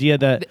the idea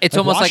that It's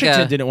almost like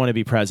Washington a- didn't want to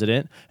be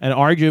president, and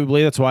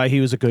arguably that's why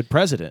he was a good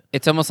president.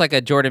 It's almost like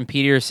a Jordan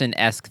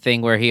Peterson-esque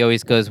thing where he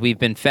always goes, we've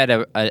been fed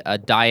a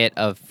diet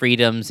of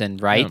freedoms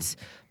and rights,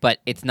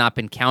 but it's not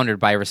been countered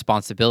by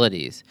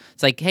responsibilities.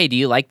 It's like, hey, do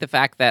you like the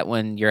fact that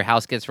when your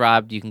house gets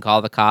robbed, you can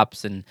call the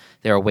cops and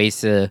there are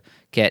ways to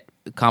get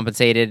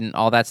compensated and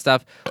all that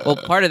stuff. Well,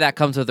 part of that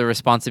comes with the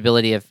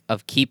responsibility of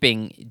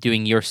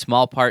doing your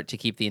small part to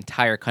keep the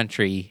entire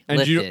country And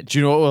lifted. do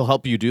you know what will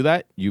help you do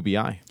that?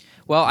 UBI.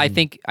 Well, I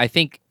think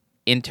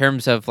in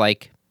terms of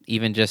like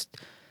even just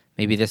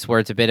maybe this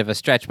word's a bit of a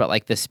stretch, but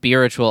like the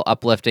spiritual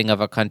uplifting of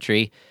a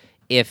country,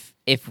 if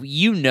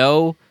you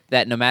know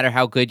that no matter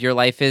how good your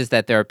life is,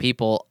 that there are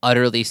people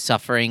utterly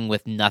suffering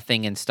with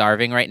nothing and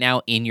starving right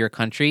now in your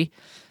country,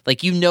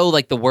 like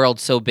like the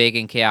world's so big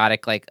and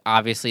chaotic, like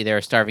obviously there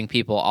are starving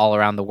people all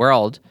around the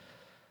world.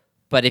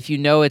 But if you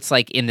know it's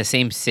like in the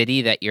same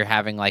city that you're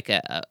having like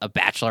a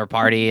bachelor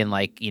party and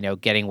like,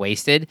 getting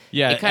wasted,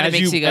 Yeah, it kind of as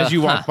makes you go, as you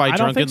walk by I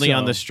don't think drunkenly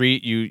on so. the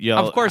street, you yell.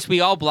 Of course,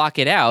 we all block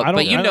it out, I don't-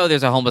 but I don't-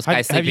 there's a homeless guy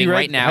Have sleeping you read,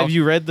 right now. Have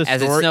you read the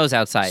as story? it snows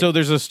outside? So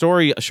there's a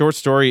short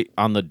story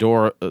on the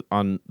door,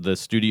 on the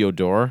studio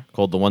door,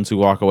 called "The Ones Who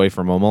Walk Away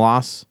from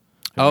Omelas."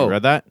 Have you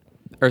read that?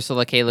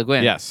 Ursula K. Le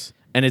Guin. Yes.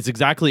 And it's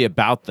exactly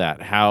about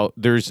that, how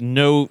there's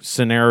no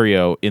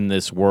scenario in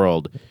this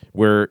world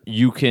where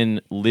you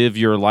can live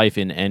your life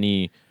in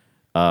any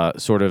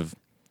sort of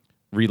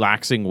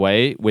relaxing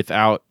way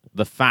without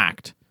the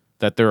fact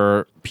that there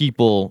are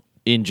people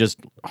in just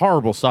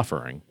horrible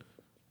suffering.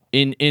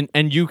 And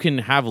you can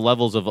have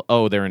levels of,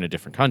 they're in a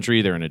different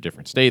country, they're in a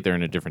different state, they're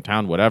in a different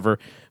town, whatever.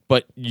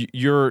 But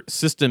your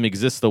system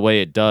exists the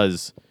way it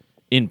does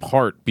in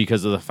part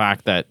because of the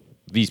fact that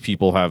these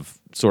people have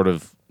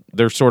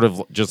they're sort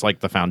of just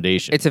like the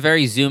foundation. It's a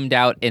very zoomed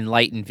out,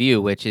 enlightened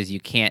view, which is you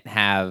can't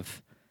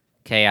have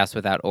chaos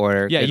without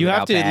order. Yeah, good you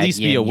have without to at bad, least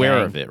be yin, aware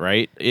yang. of it,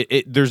 right?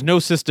 There's no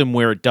system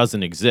where it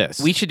doesn't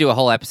exist. We should do a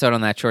whole episode on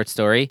that short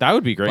story. That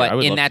would be great. But I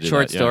would in love that to do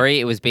short that, yeah. story,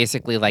 it was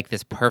basically like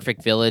this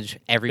perfect village.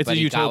 It's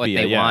Everybody a got what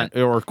utopia, they yeah. want,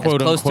 Or as quote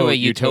close to unquote a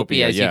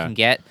utopia as you yeah. can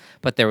get.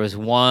 But there was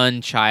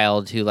one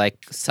child who like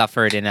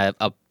suffered in a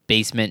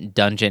basement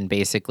dungeon,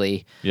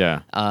 basically.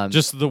 Yeah. Just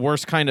Just the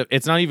worst kind of.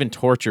 It's not even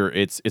torture.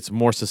 It's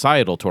more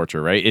societal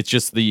torture, right? It's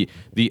just the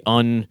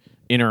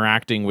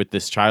interacting with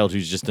this child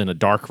who's just in a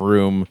dark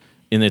room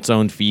in its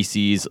own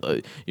feces,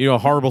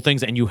 horrible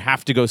things, and you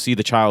have to go see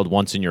the child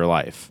once in your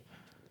life.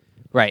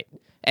 right.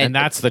 And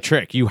that's the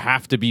trick. You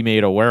have to be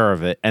made aware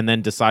of it and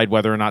then decide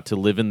whether or not to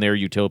live in their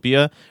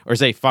utopia or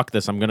say, fuck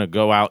this, I'm going to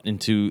go out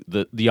into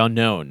the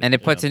unknown. And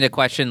it puts into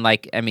question,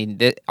 like, I mean,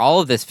 all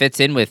of this fits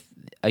in with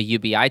a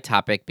UBI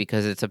topic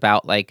because it's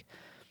about, like,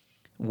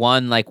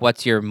 one, like,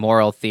 what's your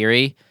moral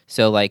theory?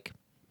 So, like,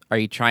 are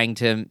you trying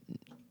to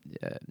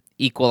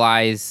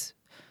equalize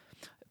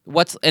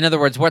in other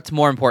words, what's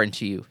more important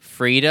to you,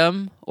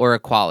 freedom or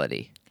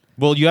equality?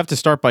 Well, you have to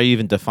start by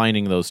even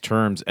defining those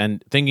terms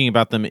and thinking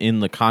about them in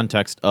the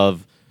context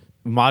of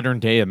modern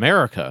day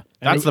America.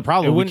 That's the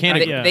problem. We can't.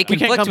 They we can't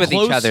conflict come with each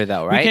close- other,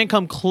 though, right? We can't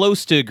come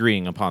close to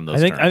agreeing upon those I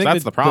think terms.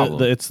 That's the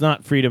problem. it's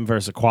not freedom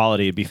versus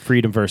equality. It'd be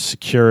freedom versus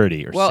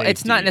security or Well, safety.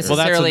 it's not Well, that's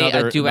necessarily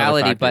another a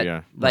duality, factor, but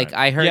yeah. like Right.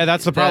 I heard, Yeah,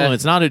 that's the problem.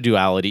 It's not a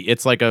duality.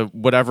 It's like a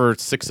whatever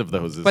 6 of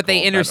those is. but they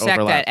called, that intersect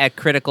overlap. at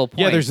critical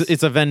points. Yeah,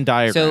 it's a Venn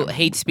diagram. So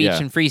hate speech Yeah.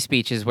 and free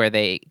speech is where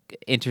they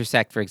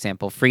intersect. For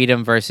example,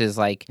 freedom versus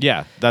like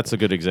Yeah, that's a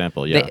good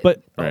example. Yeah,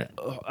 But right.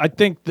 I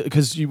think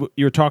because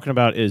you're talking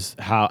about is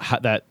how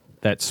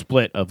that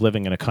split of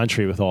living in a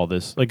country with all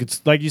this, like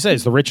it's like you say,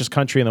 it's the richest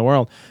country in the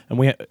world, and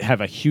we have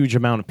a huge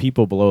amount of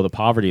people below the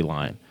poverty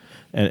line,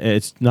 and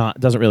it's not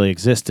doesn't really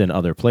exist in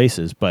other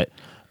places. But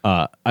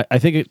I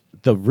think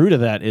the root of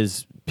that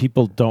is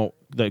people don't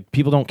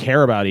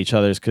care about each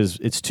other's because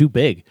it's too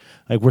big.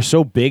 Like we're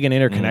so big and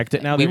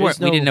interconnected now. we there is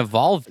we no- didn't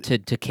evolve to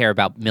care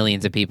about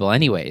millions of people,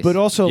 anyways. But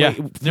also, Yeah,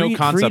 like, no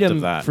concept freedom,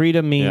 of that.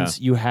 Freedom means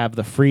you have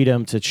the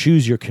freedom to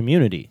choose your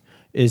community.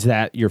 Is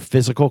that your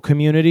physical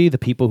community, the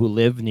people who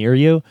live near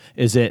you?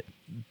 Is it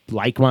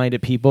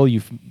like-minded people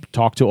you've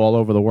talked to all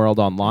over the world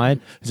online?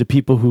 Is it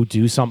people who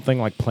do something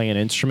like play an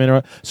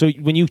instrument? So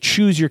when you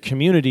choose your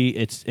community,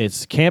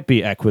 it's can't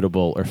be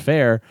equitable or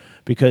fair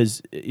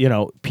because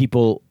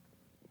people.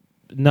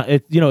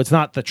 It's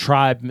not the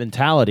tribe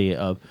mentality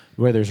of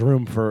where there's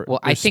room for. well,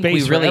 I there's think we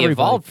space for really everybody.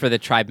 evolved for the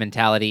tribe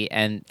mentality,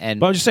 and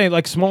But I'm just saying,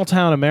 like small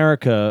town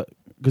America,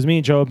 because me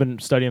and Joe have been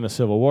studying the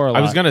Civil War a lot.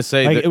 I was gonna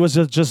say like, that it was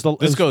just it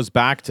This was- goes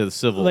back to the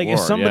Civil like War. if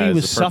somebody yeah,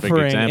 was it's a perfect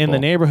suffering in example. the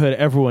neighborhood,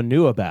 everyone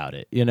knew about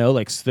it.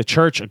 Like the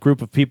church, a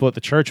group of people at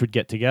the church would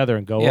get together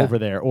and go Yeah. over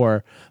there,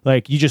 or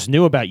like you just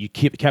knew about it, you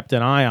kept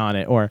an eye on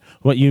it, or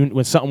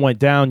when something went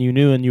down, you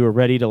knew and you were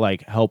ready to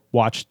like help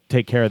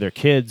take care of their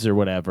kids or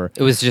whatever.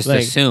 it was just Like,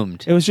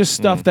 assumed. It was just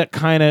stuff that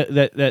kind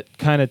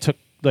of took.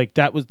 Like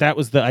that was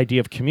the idea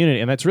of community,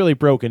 and that's really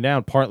broken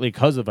down partly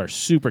because of our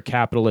super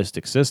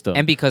capitalistic system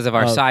And because of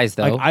our size,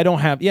 though. Like I don't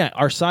have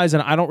our size,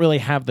 and I don't really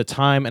have the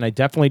time, and I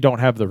definitely don't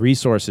have the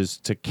resources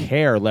to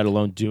care, let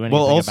alone do anything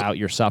also- about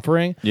your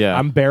suffering. Yeah.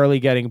 I'm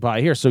barely getting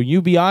by here. So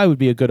UBI would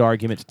be a good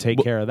argument to take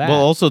care of that. Well,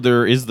 also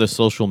there is the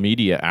social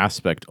media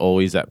aspect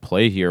always at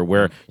play here,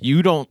 where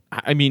you don't.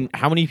 I mean,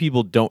 how many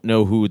people don't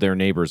know who their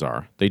neighbors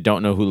are? They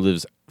don't know who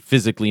lives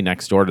physically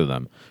next door to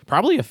them.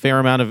 Probably a fair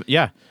amount of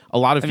a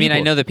lot of I mean, people.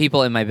 I know the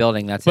people in my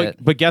building. That's it.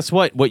 But guess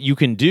what? What you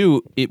can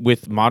do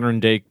with modern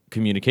day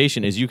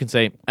communication is you can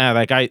say,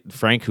 that guy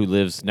Frank who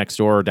lives next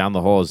door or down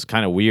the hall is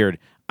kind of weird.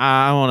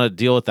 I don't want to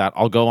deal with that.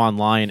 I'll go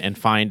online and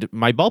find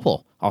my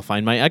bubble. I'll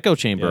find my echo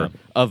chamber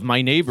of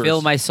my neighbors.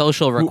 Fill my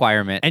social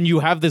requirement. And you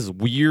have this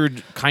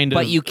weird kind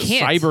But of you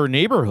can't. cyber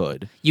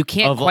neighborhood. You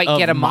can't of- quite of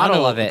get a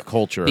model of it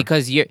monoculture.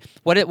 because you're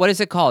what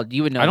is it called?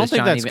 You would know. I don't this,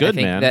 think Johnny, that's but good, I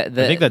think man.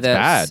 The, I think that's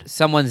bad.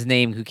 Someone's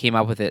name who came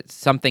up with it,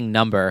 something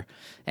number,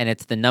 and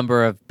it's the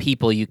number of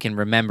people you can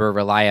remember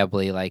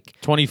reliably, like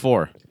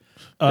 24.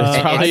 I know.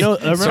 I it's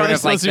sort remember of like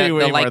supposed to be the way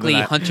more than likely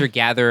that.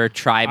 hunter-gatherer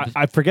tribe.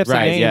 I forget the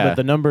Right, name, yeah. but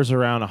the number's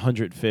around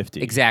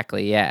 150.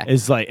 Exactly. Yeah.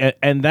 Is like,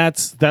 and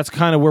that's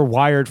kind of we're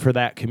wired for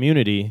that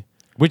community.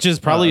 Which is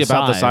probably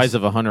about the size. size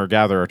of a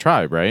hunter-gatherer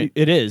tribe, right?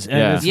 It is, and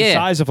Yeah. it's the Yeah.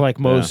 size of like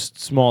most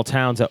small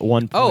towns at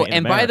one point. Oh, in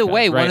and by the America.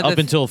 way, Right, one of up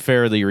the until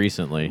fairly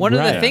recently. One of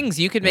Right. the things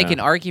you could make Yeah. an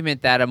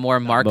argument that a more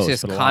most,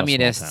 Marxist but a lot of small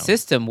communist towns.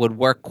 system would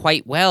work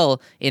quite well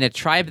in a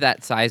tribe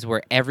that size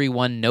where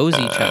everyone knows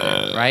each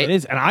other, right? It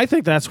is, and I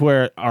think that's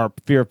where our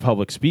fear of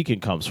public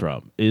speaking comes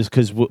from. Is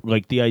because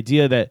like the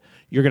idea that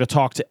you're going to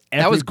talk to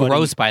everybody. That was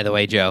gross, by the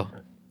way, Joe.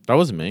 That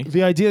wasn't me.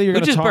 The idea that you're Who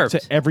going to just talk burped? to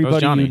That was everybody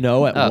Johnny. you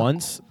know at Oh.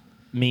 once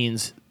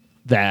means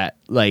that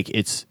like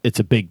it's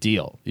a big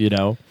deal. You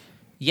know.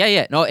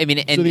 Yeah. No, I mean,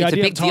 and the it's a idea of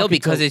big deal talking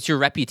because to- it's your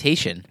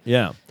reputation.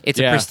 Yeah. It's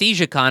Yeah. a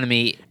prestige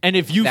economy. And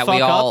if you that fuck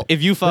we all- up,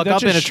 that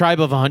in a just- tribe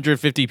of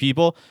 150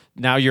 people,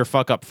 now you're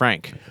fuck up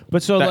Frank.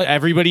 But so That like,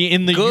 everybody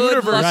in the Good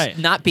universe, luck Right.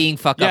 not being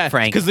fuck yeah, up,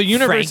 Frank. because the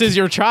universe Frank. is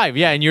your tribe,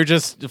 and you're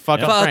just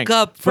fuck up fuck Frank.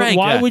 up, Frank.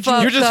 why would you-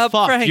 Fuck You're just up,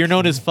 fuck. Frank. You're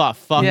known as fuck.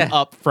 Fuck Yeah.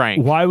 up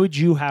Frank. why would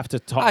you have to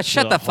talk? Ah, to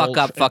shut the fuck whole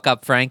up, fuck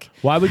up, Frank.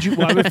 Why would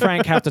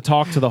Frank have to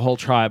talk to the whole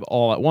tribe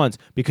all at once?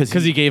 Because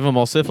He gave them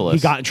all syphilis. he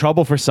got in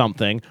trouble for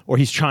something, or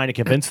he's trying to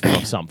convince them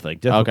of something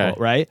difficult, Okay.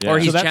 right? Yeah. Or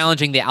So he's that's-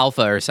 challenging the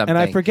alpha or something.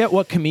 And I forget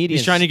what comedian.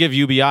 He's trying to give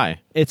UBI.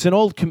 It's an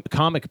old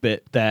comic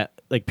bit that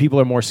like people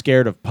are more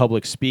scared of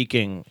public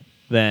speaking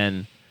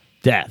than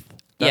death.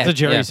 That's Yeah, a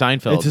Jerry yeah.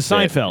 Seinfeld. It's a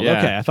Seinfeld. bit. Yeah.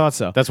 Okay, I thought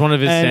so. That's one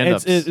of his And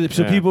stand-ups.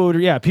 so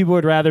Yeah. people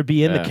would rather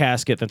be in Yeah. the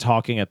casket than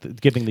talking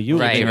at giving the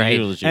eulogy. Right.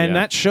 Eulogy, And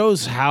yeah. that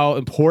shows how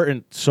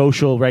important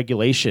social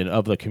regulation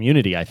of the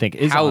community, I think,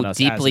 is How on us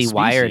as a deeply species.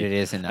 wired it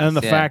is in us, and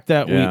the yeah. fact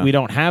that Yeah. we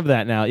don't have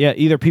that now. Yeah,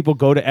 either people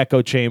go to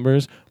echo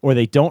chambers, or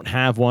they don't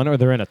have one, or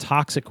they're in a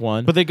toxic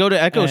one. But they go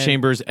to echo And-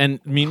 chambers, and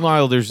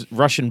meanwhile, there's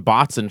Russian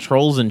bots and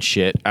trolls and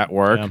shit at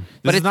work. Yeah. This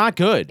But is it's- not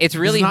good. it's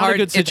really this is not hard- a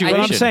good it's- I- situation.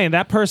 But I'm saying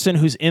that person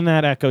who's in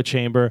that echo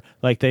chamber,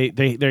 like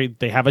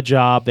they have a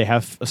job, they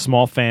have a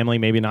small family,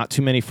 maybe not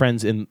too many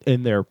friends in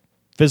their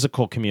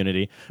physical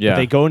community. Yeah. But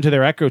they go into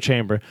their echo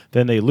chamber,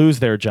 then they lose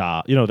their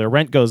job. You know, their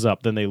rent goes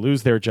up, then they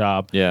lose their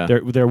job. Yeah.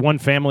 Their one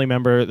family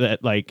member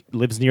that like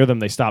lives near them,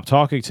 they stop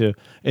talking to.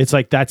 It's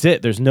like that's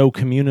it. There's no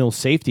communal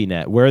safety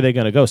net. Where are they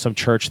going to go? Some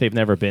church they've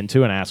never been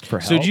to and ask for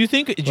help. So do you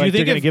think Like,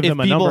 they're gonna if, give if them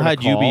a people number to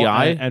had call,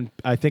 UBI? and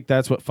I think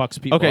that's what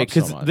fucks people Okay, up so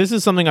because much. this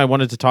is something I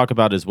wanted to talk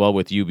about as well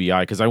with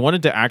UBI, because I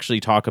wanted to actually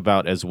talk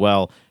about as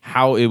well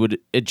how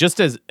it just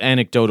as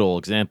anecdotal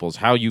examples,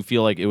 how you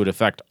feel like it would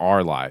affect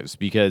our lives,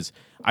 because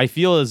I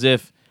feel as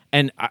if,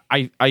 and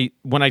I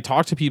when I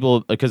talk to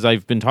people, because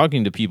I've been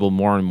talking to people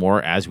more and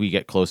more as we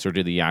get closer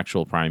to the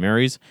actual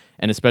primaries,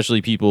 and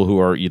especially people who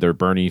are either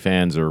Bernie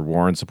fans or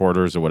Warren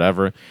supporters or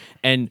whatever,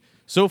 and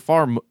so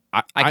far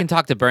I can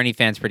talk to Bernie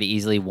fans pretty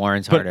easily.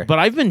 Warren's harder. But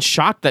I've been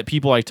shocked that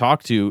people I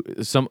talk to,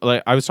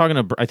 I was talking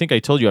to, I think I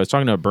told you, I was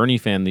talking to a Bernie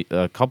fan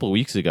a couple of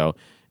weeks ago,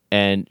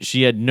 and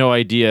she had no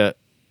idea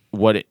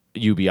what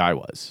UBI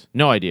was.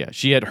 No idea.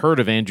 She had heard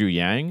of Andrew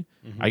Yang.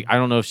 I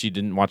don't know if she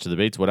didn't watch the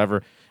debates,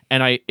 whatever.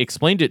 And I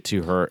explained it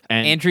to her.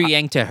 And Andrew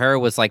Yang to her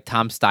was like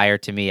Tom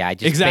Steyer to me. I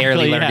just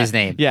barely learned his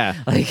name. Yeah.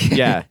 Like-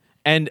 yeah.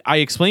 And I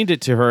explained it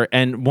to her,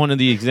 and one of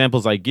the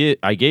examples I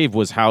gave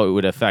was how it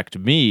would affect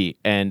me.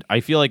 And I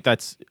feel like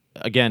that's,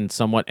 again,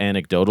 somewhat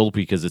anecdotal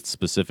because it's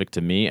specific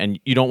to me. And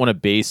you don't want to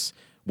base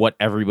what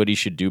everybody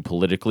should do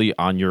politically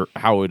on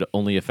how it would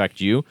only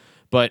affect you.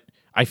 But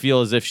I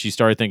feel as if she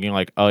started thinking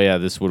like, oh yeah,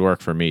 this would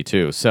work for me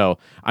too. So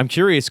I'm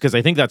curious, because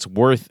I think that's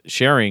worth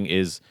sharing,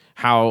 is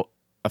how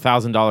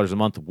 $1,000 a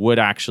month would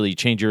actually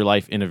change your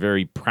life in a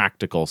very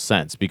practical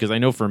sense. Because I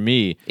know for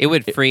me, It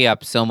would free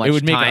up so much it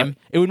would make time.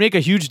 it would make a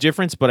huge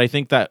difference. But I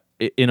think that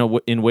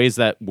in ways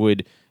that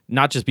would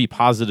not just be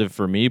positive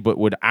for me, but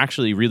would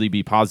actually really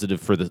be positive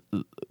for the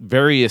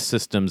various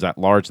systems at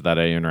large that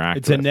I interact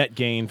it's with. a net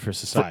gain for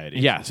society.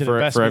 yeah, It's an for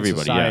investment in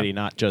everybody, yeah. society,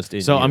 not just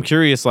in So you. I'm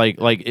curious,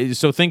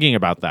 so thinking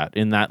about that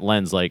in that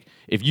lens, like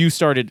if you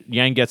started,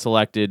 Yang gets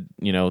elected,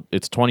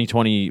 it's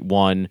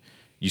 2021,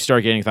 you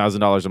start getting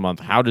 $1,000 a month.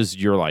 How does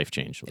your life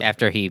change?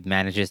 After he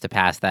manages to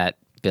pass that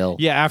bill.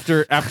 Yeah,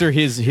 after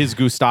his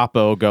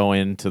Gestapo go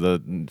into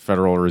the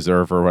Federal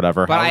Reserve or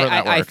whatever. But however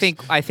that I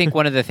works. think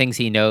one of the things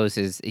he knows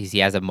is he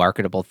has a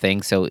marketable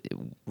thing. So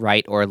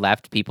right or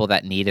left, people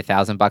that need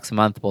 $1,000 a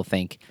month will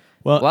think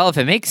Well, if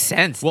it makes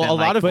sense, Well, then, a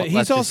lot of- But let's he's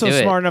just also do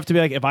it. smart enough to be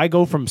like, if I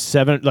go from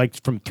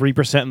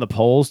 3% in the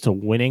polls to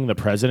winning the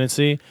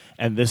presidency,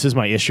 and this is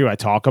my issue I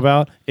talk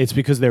about, it's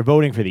because they're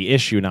voting for the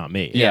issue, not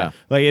me. Yeah.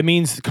 Like it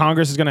means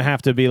Congress is going to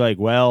have to be like,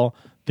 well,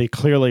 they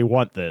clearly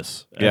want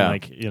this. And Yeah.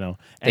 like and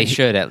They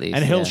should at least.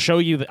 And he'll yeah. show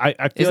you. That, I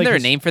feel Isn't like there a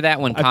his name for that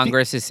when I think-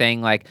 Congress is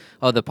saying like,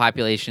 "Oh, the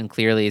population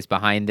clearly is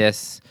behind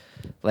this,"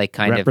 like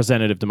kind of?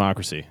 representative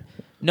democracy,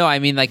 No, I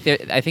mean like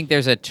I think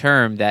there's a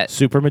term that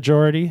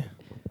supermajority,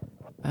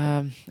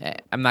 I'm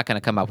not going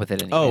to come up with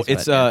it. Oh, anyways,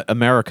 it's but,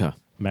 America.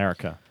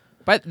 America.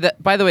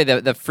 But by the way,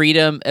 the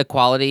freedom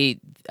equality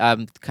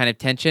kind of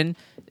tension.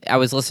 I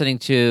was listening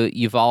to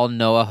Yuval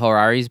Noah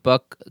Harari's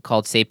book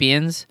called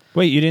 *Sapiens*.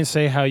 Wait, you didn't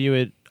say how you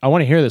would. I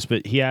want to hear this,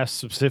 but he asked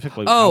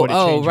specifically. Oh, how would it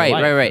change your right,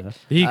 life? right.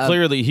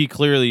 He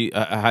clearly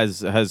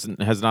has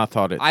not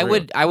thought it. I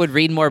through. would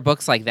read more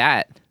books like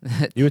that.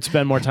 You would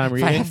spend more time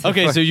reading.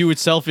 Okay, so you would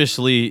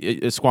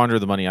selfishly squander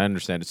the money. I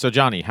understand it. So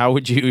Johnny, how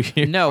would you?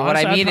 No, what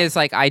I Honestly, mean is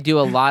like I do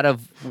a lot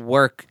of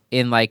work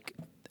in like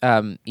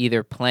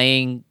either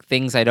playing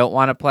things I don't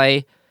want to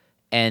play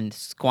and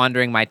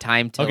squandering my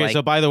time to Okay, like,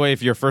 so by the way,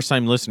 if you're a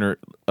first-time listener,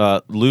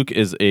 Luke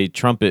is a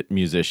trumpet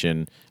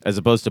musician as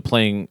opposed to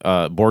playing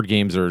board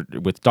games or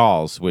with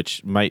dolls,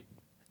 which might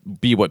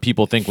be what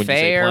people think when you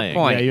say Fair playing.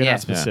 point. Yeah, you're Yeah.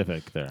 not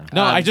specific there.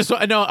 No, I just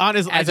no.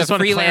 Honestly, I as just a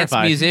want to freelance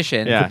clarify.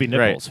 musician, Yeah, Could be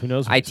nipples. right. Who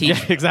knows? I what's- teach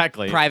Yeah,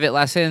 exactly. private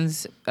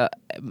lessons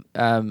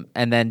and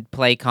then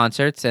play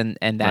concerts and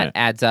that Right.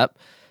 adds up.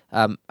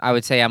 I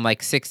would say I'm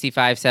like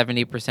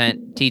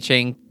 65-70%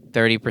 teaching,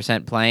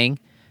 30% playing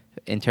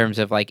in terms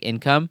of like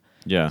income.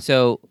 Yeah.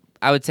 So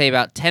I would say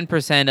about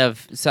 10%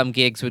 of some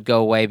gigs would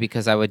go away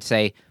because I would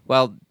say,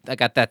 well, I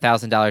got that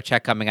 $1,000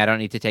 check coming. I don't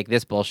need to take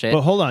this bullshit.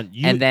 But hold on,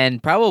 And then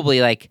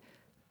probably like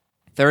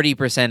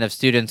 30% of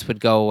students would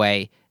go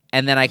away.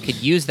 And then I could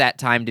use that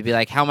time to be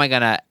like, how am I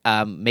going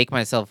to make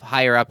myself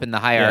higher up in the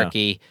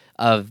hierarchy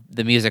of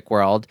the music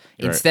world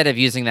instead of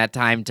using that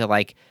time to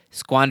like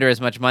squander as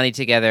much money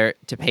together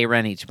to pay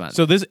rent each month.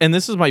 So this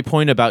is my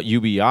point about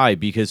UBI,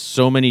 because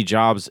so many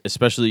jobs,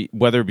 especially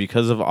whether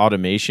because of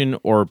automation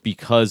or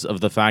because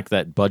of the fact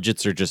that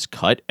budgets are just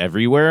cut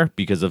everywhere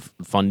because of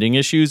funding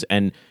issues,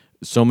 and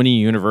so many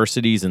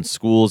universities and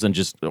schools and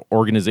just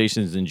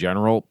organizations in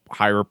general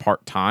hire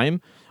part-time,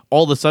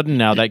 all of a sudden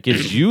now that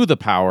gives you the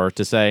power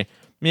to say,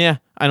 yeah,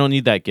 I don't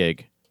need that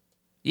gig.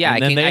 yeah,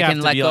 And I then they can have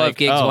to let be go like, of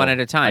gigs "Oh, one at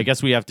a time. I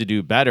guess we have to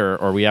do better,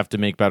 or we have to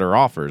make better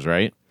offers,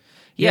 right?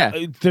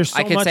 Yeah, there's so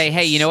I could much- say,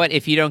 hey, you know what?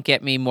 If you don't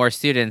get me more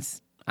students,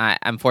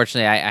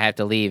 unfortunately, I have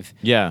to leave.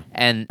 Yeah.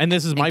 And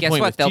this is my guess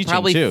point what? with They'll teaching,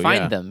 probably too,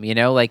 find yeah. them,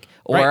 like,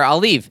 or Right. I'll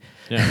leave.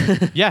 Yeah.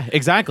 Yeah,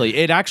 exactly.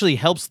 It actually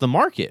helps the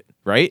market,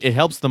 right? It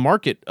helps the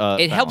market.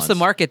 It helps the balance.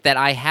 market that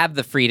I have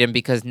the freedom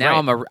because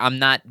now Right. I'm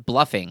not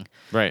bluffing.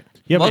 Right.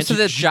 Yeah, but Most of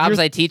the jobs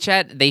you're- I teach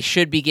at, they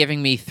should be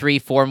giving me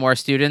 3-4 more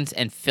students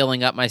and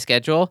filling up my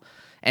schedule.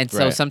 And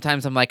so Right.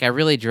 sometimes I'm like, I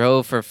really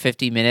drove for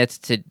 50 minutes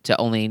to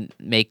only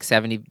make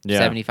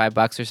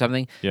 $75 or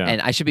something. Yeah.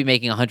 And I should be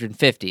making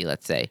 150,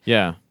 let's say.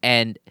 Yeah.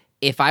 And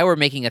if I were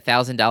making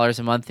 $1,000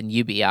 a month in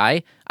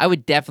UBI, I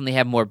would definitely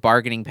have more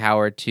bargaining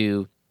power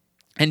to.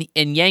 And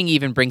Yang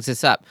even brings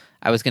this up.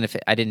 I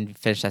didn't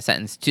finish that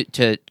sentence.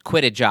 To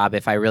quit a job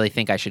if I really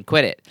think I should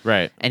quit it.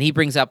 Right. And he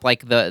brings up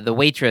like the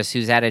waitress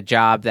who's at a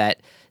job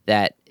that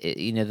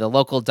the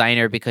local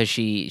diner because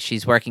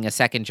she's working a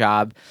second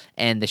job,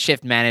 and the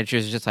shift manager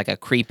is just like a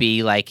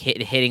creepy like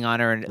hitting on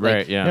her and like,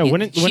 Right, yeah.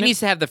 Yeah, she needs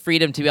to have the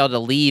freedom to be able to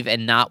leave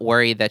and not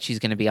worry that she's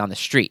going to be on the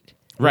street.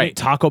 Wouldn't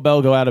Taco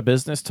Bell go out of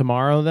business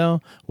tomorrow,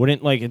 though?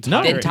 Wouldn't like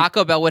entire? Then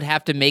Taco Bell would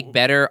have to make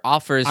better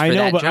offers for I know,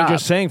 that but job. I'm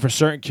just saying for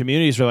certain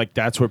communities where like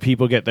that's where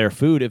people get their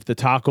food. If the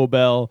Taco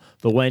Bell,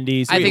 the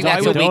Wendy's, I think the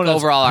that's a weak Donuts,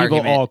 overall people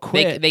argument. all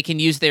quit. They can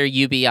use their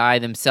UBI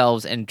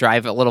themselves and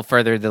drive a little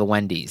further to the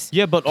Wendy's.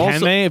 Yeah, but also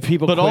Can they? If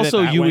people but quit also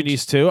at that you would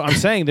Wendy's too. I'm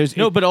saying there's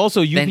no, but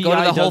also UBI Then go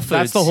to the Whole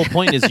that's the Foods. whole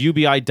point. Is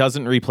UBI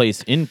doesn't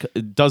replace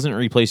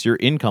your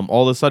income.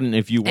 All of a sudden,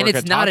 if you work And it's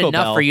at not Taco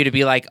enough Bell, for you to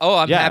be like, oh,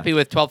 I'm Yeah. happy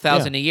with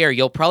 $12,000 a year.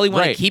 You'll probably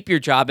want Right. to keep your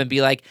job and be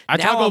like, at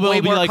now Taco I'm Bell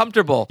way be more like,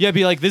 comfortable. Yeah,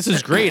 be like, this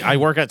is great. I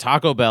work at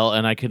Taco Bell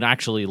and I can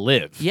actually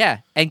live. Yeah,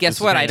 and guess This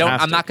is what? I'm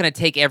fantastic. not going to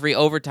take every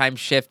overtime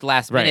shift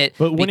last Right. minute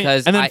But when it-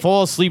 because And then I,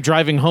 fall asleep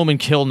driving home and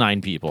kill 9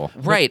 people.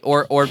 right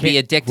or be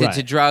addicted to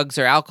right. drugs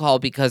or alcohol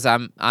because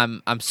I'm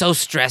so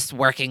stressed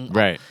working.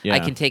 Right, yeah. I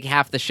can take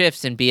half the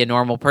shifts and be a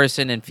normal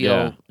person and feel.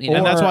 Yeah. You know,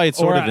 And that's why it's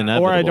sort of Or I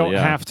inevitable, don't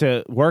yeah. have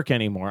to work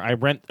anymore. I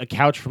rent a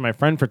couch for my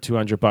friend for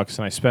 $200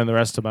 and I spend the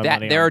rest of my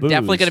money. there on are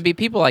definitely booze. going to be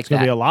people like It's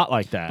gonna that. be a lot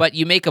like that. But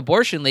you make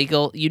abortion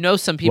legal,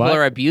 some people What?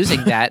 are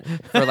abusing that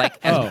for like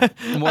as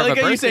more I like of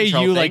a how you birth say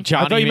control you thing. like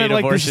Johnny I thought you made meant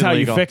like this is abortion how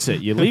legal. you fix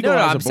it. You No, legalize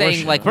I'm abortion.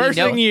 saying like First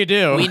we know, thing you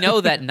do. We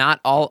know that not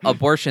all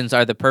abortions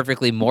are the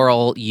perfectly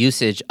moral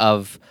usage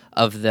of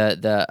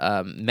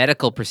the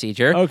medical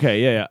procedure.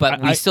 Okay, yeah.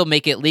 But we still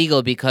make it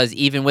legal because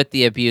even with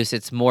the abuse,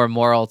 it's more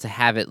moral to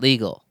have it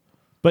legal.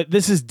 But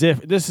this is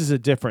This is a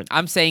different.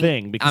 I'm saying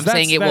thing because I'm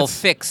saying it will that's-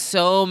 fix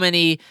so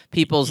many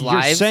people's You're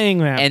lives. saying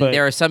that, and but-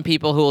 there are some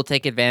people who will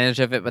take advantage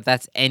of it. But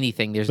that's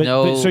anything. There's But,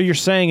 no. so you're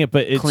saying it,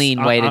 but it's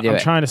clean way to do I'm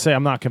it. trying to say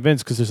I'm not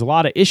convinced because there's a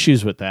lot of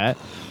issues with that.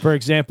 For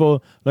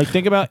example, like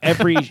think about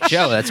every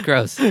Joe, that's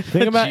gross.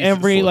 think about Jesus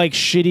every Lord. like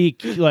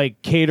shitty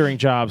like catering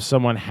job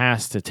someone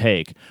has to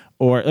take,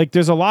 or like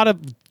there's a lot of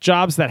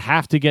jobs that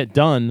have to get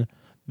done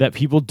that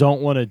people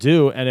don't want to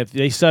do, and if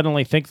they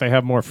suddenly think they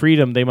have more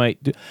freedom, they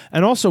might do.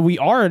 And also, we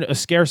are in a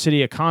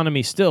scarcity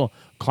economy still.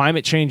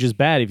 Climate change is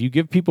bad. If you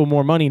give people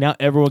more money, now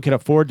everyone can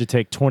afford to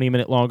take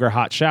 20-minute longer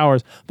hot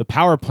showers. The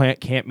power plant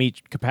can't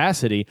meet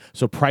capacity,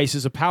 so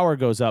prices of power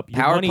goes up.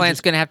 Your Power money plant's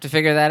just- going to have to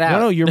figure that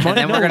out. No, your And money-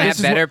 then we're no, going to this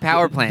have is better what-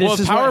 power plants. this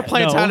is Power what-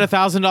 plants no. had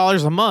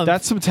 $1,000 a month.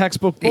 That's some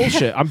textbook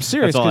bullshit. I'm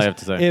serious. That's all I 'cause have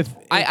to say. If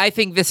I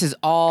think this is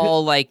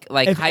all like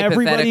if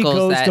everybody hypotheticals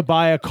goes that to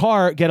buy a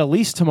car, get a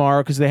lease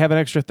tomorrow because they have an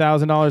extra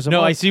 $1,000 a No,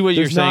 month. I see what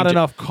you're there's not saying.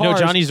 enough No, cars.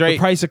 Johnny's right. The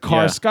price of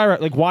cars Yeah.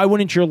 skyrocket. Like, why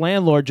wouldn't your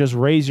landlord just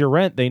raise your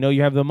rent? They know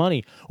you have the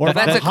money. Or if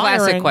That's I'm a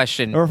classic hiring-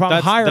 question. Or if I'm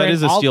That hiring,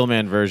 is a I'll-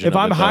 Steelman version. If of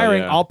I'm it, though,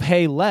 hiring, yeah. I'll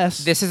pay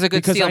less. This is a good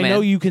because I Steelman.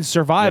 know you can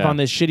survive Yeah. on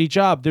this shitty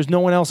job. There's no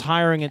one else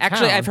hiring in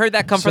Actually, town. I've heard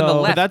that come from the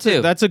So- left. But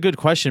too. that's a good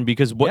question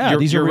because what Yeah, you're,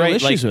 these are you're real right.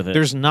 issues like, with it.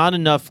 There's not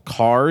enough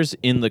cars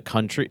in the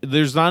country.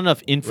 There's not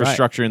enough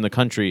infrastructure in the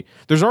country.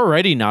 There's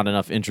already not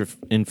enough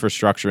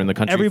infrastructure in the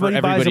country Everybody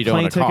for buys everybody a to own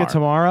plane a car. ticket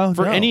tomorrow?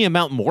 For No. any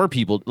amount more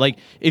people. Like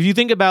if you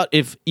think about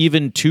if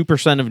even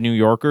 2% of New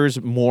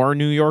Yorkers, more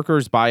New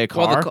Yorkers buy a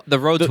car, well, the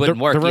roads wouldn't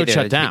work. The road either. shut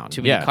There'd be down.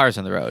 Too many Yeah. cars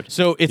on the road.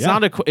 So it's Yeah.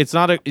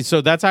 not a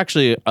so that's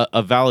actually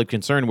a valid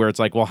concern where it's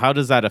like, well, how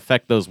does that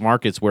affect those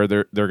markets where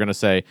they're going to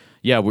say,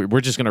 yeah,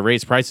 we're just going to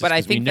raise prices? But I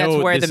 'cause we think know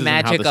that's where this the isn't how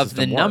magic of the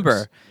system number.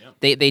 works.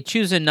 They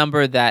choose a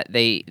number that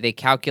they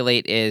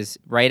calculate is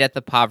right at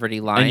the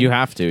poverty line, And you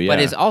have to, but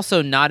yeah. is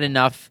also not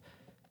enough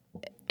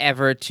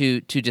ever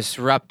to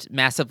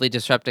massively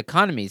disrupt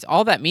economies.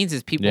 All that means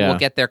is people Yeah. will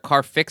get their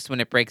car fixed when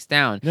it breaks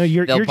down. No,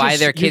 you're buy just-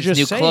 their you're kids just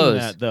new saying clothes.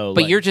 that, though,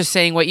 but like- you're just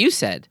saying what you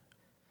said.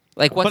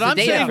 Like what's But the I'm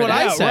data saying for what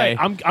that? I say.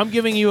 Right. I'm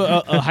giving you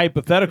a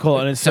hypothetical,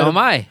 and instead So of, am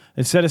I.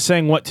 Instead of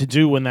saying what to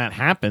do when that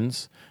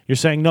happens, you're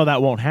saying no,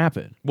 that won't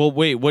happen. Well,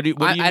 wait, what do you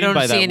I mean don't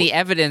by see that? any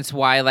evidence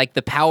why like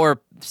the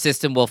power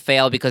system will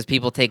fail because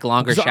people take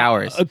longer So,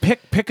 showers.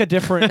 pick a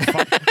different.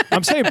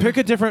 I'm saying pick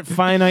a different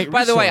finite.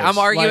 By the way, I'm resource.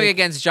 arguing Like,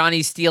 against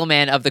Johnny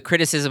Steelman of the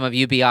criticism of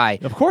UBI.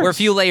 Of course. We're a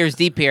few layers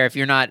deep here if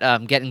you're not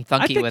getting I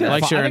thunky think with they're it.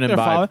 Like fo- I Sharon think and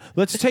they're Vibe. following-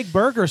 Let's take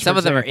burgers. Some for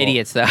of them are example.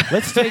 idiots, though.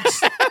 Let's take.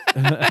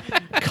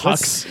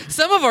 Cucks.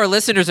 Some of our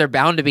listeners are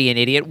bound to be an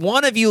idiot.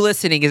 One of you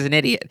listening is an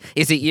idiot.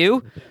 Is it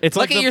you? It's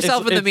Look like at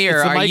yourself in the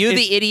mirror. Are you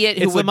the idiot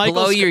who would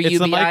blow your It's UBI?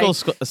 the Michael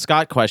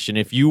Scott question.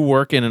 If you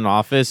work in an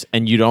office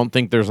and you don't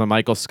think there's a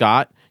Michael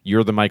Scott,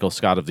 you're the Michael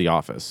Scott of the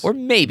office. Or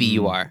maybe Hmm.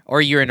 you are.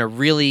 Or you're in a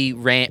really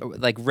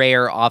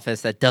rare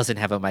office that doesn't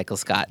have a Michael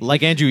Scott.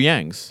 like Andrew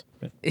Yang's.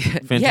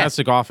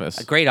 Fantastic office.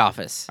 A great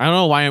office. I don't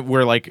know why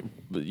we're like,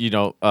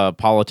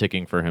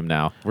 politicking for him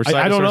now. We're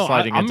I don't sort of know.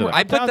 sliding I'm- into that.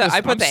 I put down the this-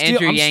 I put I'm the steel-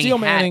 Andrew I'm Yang steel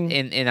hat manning-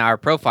 in our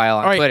profile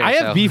on All right, Twitter. I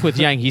have so- beef with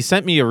Yang. He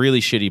sent me a really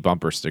shitty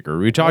bumper sticker.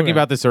 We were talking Okay.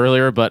 about this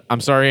earlier, but I'm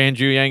sorry,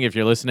 Andrew Yang, if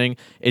you're listening.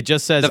 It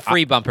just says the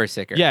free bumper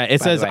sticker. Yeah, it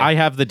by says the way. I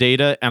have the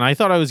data, and I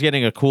thought I was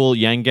getting a cool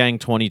Yang Gang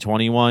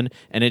 2021,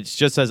 and it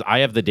just says I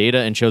have the data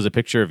and shows a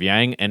picture of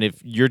Yang. And if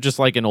you're just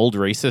like an old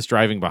racist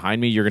driving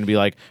behind me, you're gonna be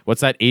like,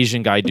 "What's that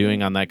Asian guy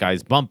doing on that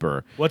guy's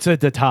bumper?" What's a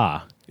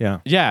data? Yeah.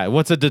 Yeah,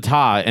 what's a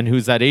data, and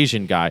who's that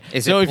Asian guy?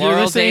 Is so it if you're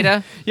plural listening,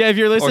 data? Yeah, if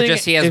you're Or listening,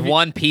 just he has if,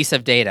 one piece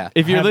of data.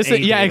 If you're Have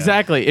listening, a yeah, data.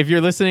 exactly. If you're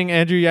listening,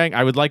 Andrew Yang,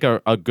 I would like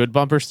a good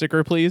bumper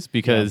sticker, please,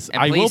 because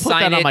And I will please put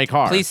sign that on it- my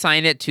car. Please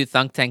sign it to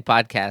Thunk Tank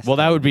Podcast. Well,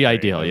 that would be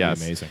ideal. that'd be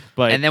Yes, amazing.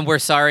 But and then we're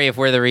sorry if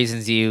we're the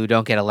reasons you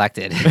don't get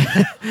elected.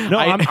 No,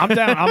 I'm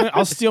down.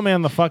 I'll steel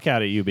man the fuck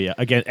out of UBI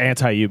again,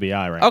 anti UBI.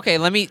 Right. okay,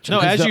 let me. no,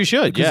 as you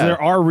should. Because Yeah,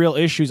 there are real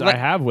issues Let- I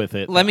have with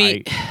it. let that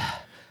me-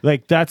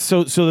 like that's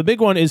so the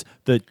big one is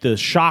the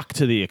shock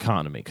to the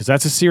economy because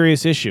that's a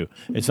serious issue.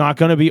 It's not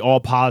going to be all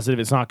positive.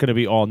 It's not going to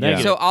be all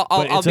negative. So I'll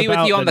but I'll it's be with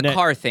about you on the net-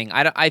 car thing.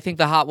 I think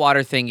the hot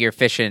water thing you're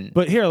fishing.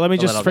 But here, let me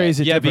just little phrase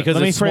bit. it. Yeah, different. because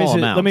let me it's phrase small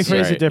it. Let me amounts,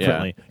 phrase right, it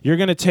differently. You're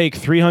going to take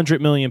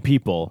 300 million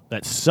people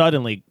that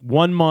suddenly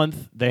 1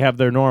 month they have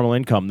their normal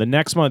income. The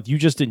next month you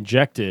just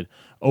injected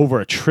over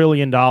 $1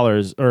 trillion,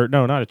 or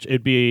no, not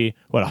it'd be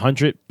what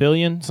 100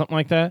 billion, something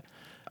like that.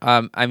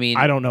 I mean,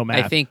 I don't know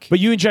math. I think, but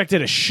you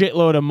injected a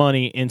shitload of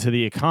money into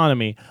the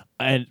economy,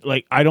 and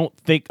like I don't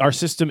think our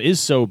system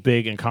is so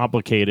big and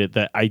complicated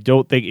that I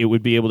don't think it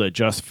would be able to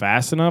adjust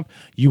fast enough.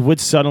 You would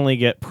suddenly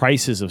get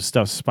prices of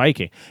stuff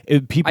spiking.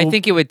 People, I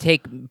think it would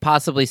take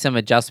possibly some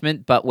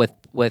adjustment, but with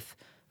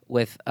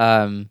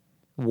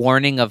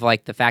warning of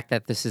like the fact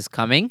that this is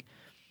coming.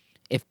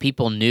 If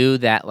people knew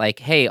that, like,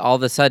 hey, all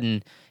of a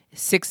sudden,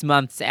 6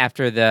 months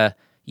after the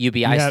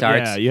UBI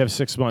starts, Yeah, you have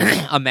 6 months.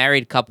 a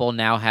married couple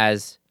now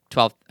has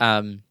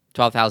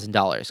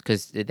 $12,000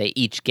 because they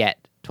each get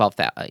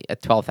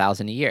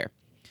 $12,000 a year.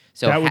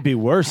 So That would be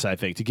worse, I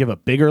think, to give a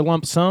bigger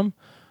lump sum.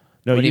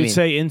 No, What do you you'd mean?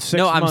 say in 6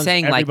 No, months. I'm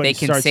saying like everybody they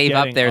can starts save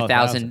up getting their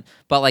 1,000.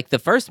 but like the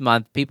first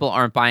month, people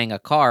aren't buying a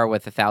car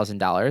with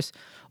 $1,000,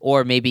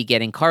 or maybe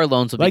getting car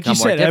loans will Like become you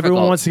more said, difficult.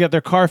 everyone wants to get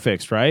their car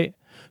fixed, right?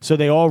 So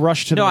they all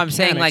rush to the No, I'm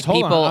saying like mechanics.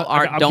 Hold people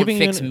on, I'm don't giving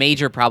you fix an-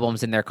 major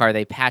problems in their car;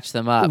 they patch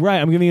them up. Right,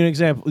 I'm giving you an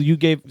example. You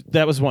gave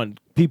that was one.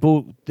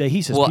 People that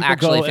he says Will people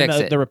actually go and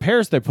fix it. the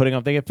repairs they're putting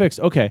up, they get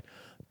fixed. Okay,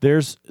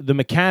 there's the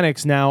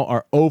mechanics now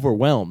are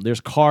overwhelmed.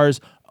 There's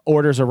cars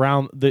orders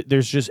around.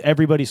 There's just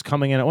everybody's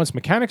coming in at once.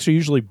 Mechanics are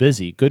usually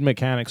busy. Good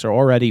mechanics are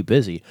already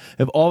busy.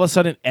 If all of a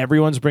sudden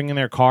everyone's bringing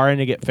their car in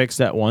to get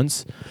fixed at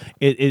once,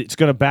 it's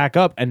going to back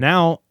up. And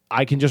now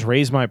I can just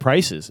raise my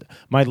prices.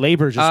 My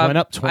labor just went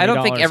up $20 I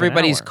don't think an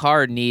everybody's hour.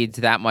 car needs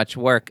that much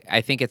work.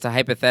 I think it's a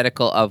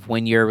hypothetical of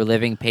when you're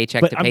living paycheck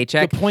But to I'm-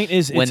 paycheck. the point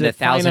is, when it's the a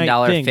finite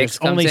 $1,000 thing. fix There's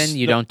comes only in,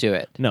 you don't do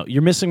it. No,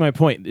 you're missing my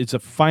point. It's a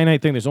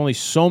finite thing. There's only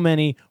so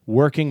many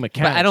working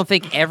mechanics. But I don't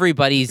think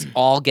everybody's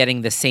all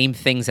getting the same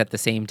things at the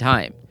same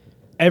time.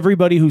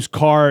 Everybody whose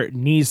car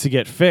needs to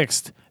get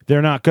fixed,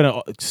 they're not going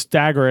to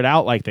stagger it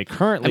out like they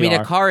currently I mean,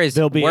 are. a car is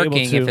They'll be able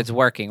working to- if it's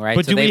working, right?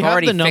 But so do we they've have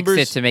already the numbers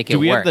fixed it to make it do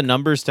we work. have the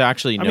numbers to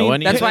actually know mean,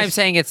 anything? That's why I'm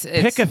saying it's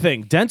Pick a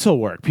thing, dental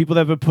work. People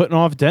that have been putting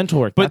off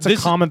dental work. But That's this-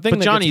 a common thing. but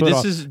that Johnny, gets put this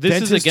off. is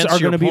Dentists against are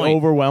your going to be point.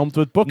 overwhelmed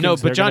with bookings. No,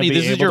 They're but Johnny, gonna be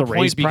this is able your to raise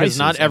point because prices,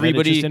 not and then it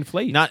everybody, just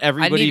inflates. not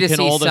everybody to can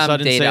see all of a some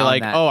sudden data say on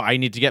like, that. "Oh, I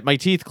need to get my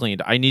teeth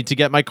cleaned. I need to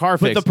get my car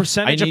But fixed." the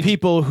percentage I of need-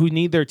 people who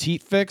need their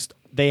teeth fixed,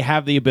 they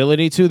have the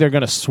ability to. They're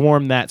going to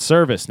swarm that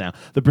service now.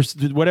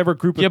 Whatever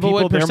group of Yeah, but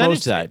people, what their percentage most,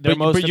 is that? their But-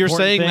 most but you're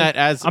important saying thing- that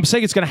as- I'm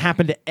saying it's going to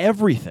happen to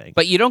everything.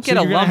 But you don't get So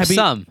a you're gonna lump be-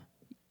 sum.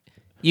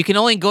 You can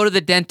only go to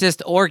the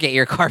dentist or get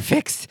your car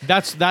fixed.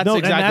 That's No, and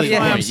exactly that's the why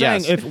I'm point.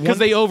 saying Yes, if because one-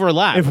 they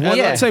overlap. if one-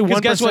 let's say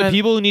Because guess what? 1%.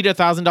 People who need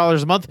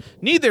 $1,000 a month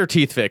need their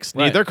teeth fixed,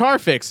 Right. need their car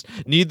fixed,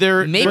 need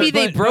their Maybe But-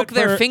 they but- broke but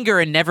their for-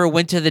 finger and never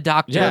went to the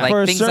doctor. Yeah, like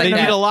for a things certain like They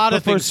that. need a lot but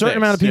of for a things certain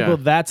amount of fixed, people,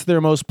 yeah. that's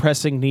their most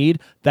pressing need.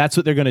 That's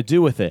what they're going to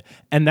do with it,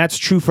 and that's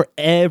true for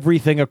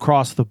everything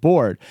across the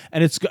board.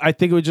 And it's, I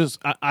think it would just,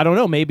 I don't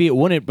know, maybe it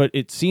wouldn't, but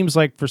it seems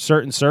like for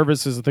certain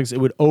services and things,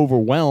 it would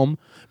overwhelm.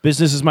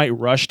 Businesses might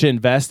rush to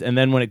invest, and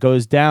then when it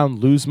goes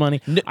down, lose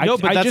money. No,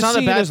 but I that's just not a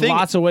see bad there's thing.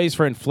 lots of ways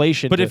for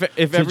inflation. But to,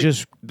 if to every-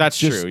 just that's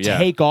just true, yeah.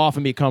 take off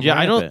and become Yeah,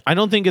 rampant. I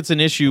don't think it's an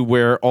issue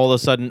where all of a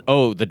sudden,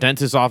 oh, the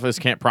dentist's office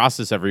can't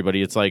process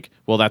everybody. It's like,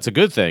 well, that's a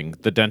good thing.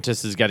 The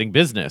dentist is getting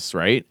business,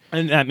 right?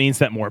 And that means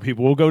that more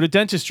people will go to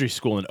dentistry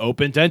school and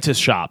open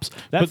dentist shops.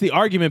 That's the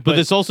argument. but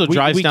this also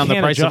drives down the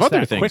can't price of adjust other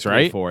that things, quickly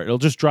right? For it, it'll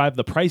just drive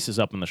the prices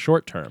up in the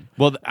short term.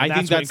 Well, I And think what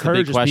that's the big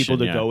encourages question, people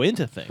to yeah. go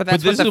into things. But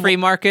that's this what the is free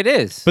market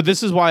is. But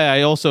this is why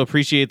I also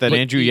appreciate that But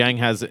Andrew Yang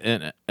has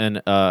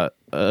a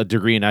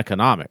degree in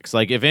economics.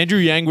 Like if Andrew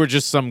Yang were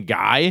just some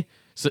guy,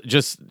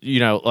 just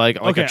like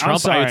okay, a Trump, I'm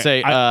sorry. I would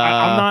say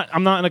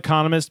I'm not an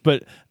economist,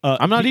 but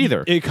I'm not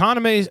either.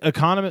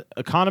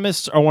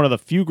 Economists are one of the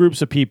few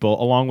groups of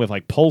people, along with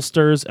like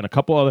pollsters and a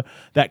couple other,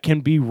 that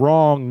can be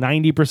wrong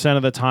 90%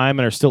 of the time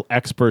and are still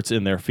experts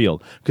in their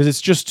field because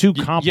it's just too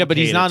complicated. Yeah, but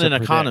he's not to an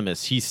predict.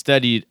 economist. He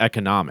studied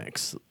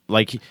economics.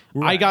 Like I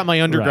Right, got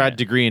my undergrad right.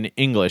 degray in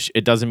English.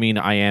 It doesn't mean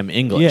I am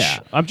English. Yeah,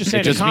 I'm just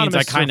saying It just means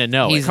I economists kind are- of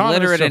know He's it. Economists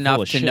literate are full enough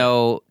of to shit.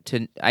 know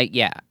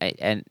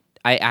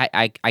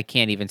I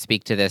can't even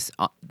speak to this.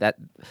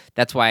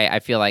 That's why I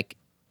feel like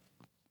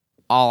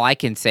all I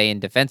can say in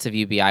defense of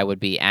UBI would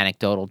be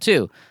anecdotal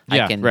too.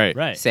 Yeah, I can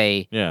right.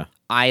 say Yeah.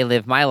 I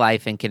live my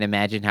life and can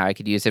imagine how I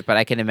could use it, but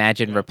I can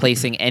imagine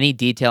replacing any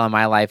detail in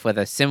my life with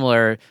a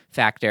similar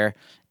factor,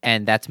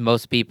 and that's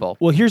most people.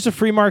 Well, here's a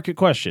free market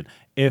question.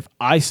 If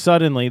I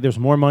suddenly, there's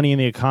more money in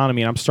the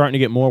economy and I'm starting to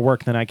get more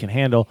work than I can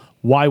handle,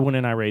 why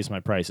wouldn't I raise my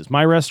prices?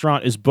 My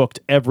restaurant is booked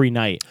every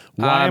night.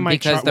 Why am I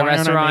because the why aren't I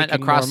restaurant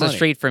making across more the money?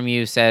 street from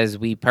you says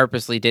we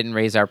purposely didn't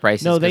raise our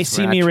prices. No, they 'cause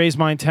see we're me not raise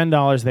mine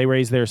 $10. They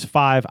raise theirs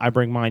 $5. I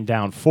bring mine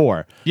down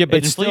 $4. Yeah, but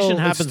It's inflation still- it's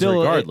happens still-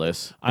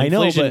 regardless. I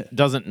know, Inflation but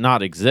doesn't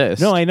not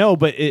exist. no, I know,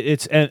 but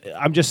it's.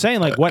 I'm just saying,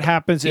 like, what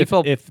happens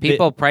People if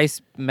people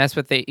mess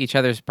with each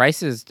other's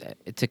prices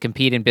to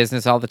compete in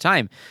business all the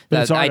time. But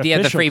The it's idea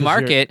of the artificial free 'cause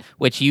market,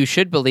 which you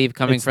should believe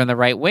coming from the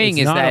right wing, it's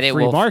is not that a it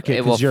free will market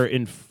it will because you're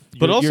in.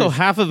 But also,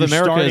 half of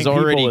America is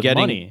already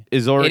getting It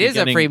is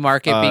a free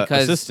market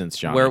because assistance,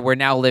 Johnny. we're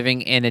now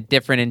living in a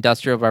different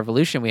industrial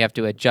revolution. We have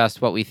to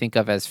adjust what we think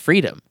of as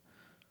freedom.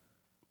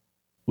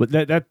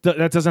 That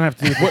doesn't have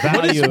to do with the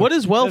value. what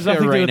is There's welfare nothing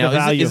to do right with the now?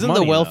 value of Isn't the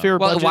money, welfare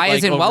Well, budget why like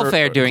isn't over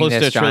welfare doing close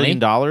this, to $1 trillion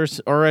Johnny?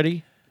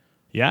 already?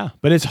 Yeah,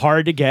 but it's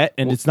hard to get,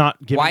 and it's not.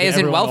 Given Why to isn't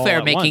everyone all welfare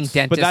at making once.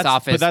 dentist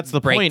office but that's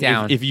the point.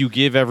 breakdown? If you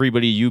give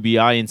everybody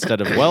UBI instead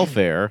of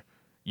welfare,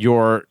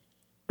 you're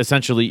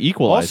essentially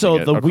equalizing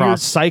Also, it the weird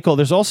across. cycle.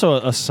 There's also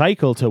a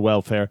cycle to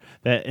welfare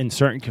that in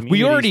certain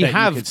communities We already that you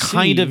have could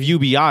kind see. of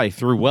UBI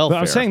through welfare. But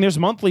I'm saying there's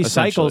monthly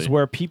cycles essentially.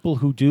 where people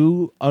who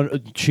do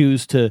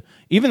choose to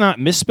even not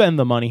misspend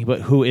the money,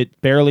 but who it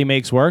barely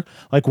makes work.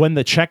 Like when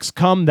the checks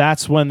come,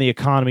 that's when the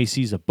economy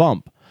sees a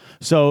bump.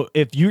 So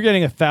if you're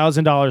getting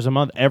 $1,000 a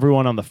month,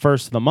 everyone on the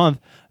first of the month,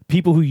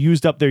 people who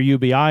used up their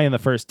UBI in the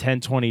first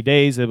 10, 20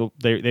 days, they've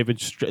been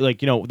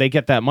they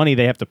get that money,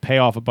 they have to pay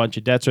off a bunch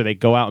of debts, or they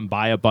go out and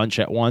buy a bunch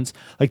at once.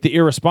 Like the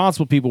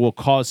irresponsible people will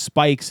cause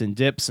spikes and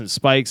dips and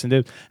spikes and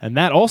dips, and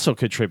that also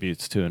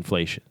contributes to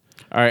inflation.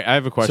 All right, I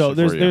have a question. So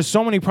there's for you. there's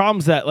so many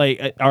problems that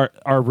like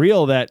are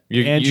real that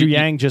Andrew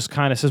Yang just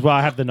kind of says, well,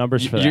 I have the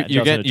numbers for that.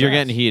 You're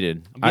getting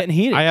heated. I'm getting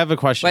heated. I have a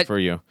question But- for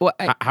you. well,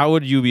 How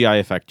would UBI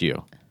affect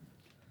you?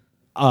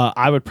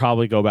 I would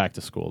probably go back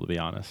to school, to be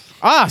honest.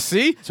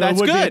 See, So that's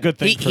it would good. be a good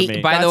thing for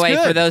me. By the That's way,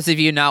 for good. those of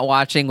you not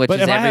watching, which But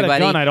is if I had a everybody,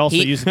 gun, I'd also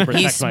use it to protect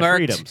he my smirked.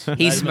 freedoms.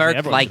 He I- smirked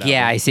everyone like, should have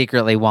 "Yeah, one. I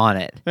secretly want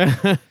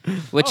it,"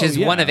 which Oh, is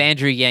one yeah. of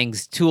Andrew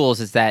Yang's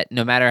tools. Is that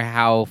no matter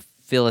how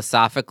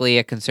philosophically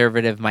a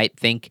conservative might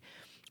think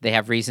they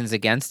have reasons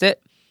against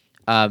it,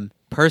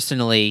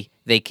 personally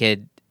they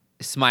could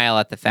smile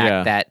at the fact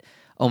Yeah. that,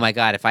 oh my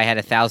God, if I had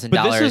 $1,000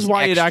 But this is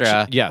why it extra,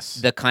 actually- yes.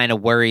 the kind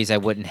of worries I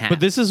wouldn't have. But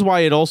this is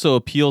why it also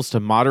appeals to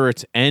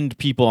moderates and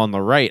people on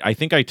the right. I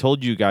think I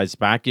told you guys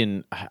back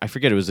in, I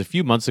forget, it was a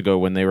few months ago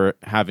when they were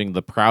having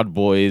the Proud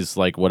Boys,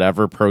 like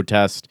whatever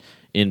protest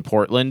in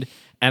Portland.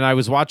 And I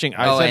was watching.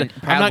 I said, and I'm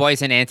Proud not-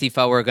 Boys and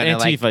Antifa were going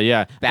to Antifa,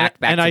 yeah. back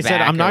and to I said,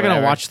 back I'm or not going to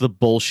whatever. watch the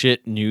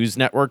bullshit news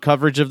network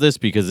coverage of this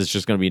because it's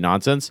just going to be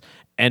nonsense.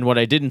 And what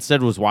I did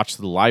instead was watch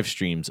the live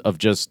streams of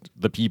just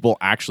the people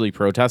actually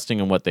protesting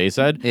and what they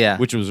said, Yeah.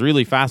 which was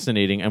really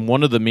fascinating. And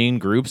one of the main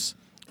groups,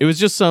 it was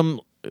just some,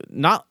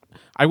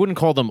 I wouldn't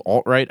call them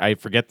alt-right. I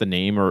forget the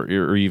name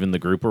or even the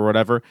group or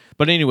whatever.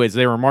 But anyways,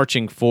 they were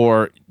marching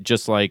for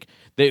just like,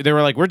 they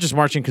were like, we're just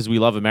marching because we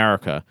love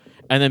America.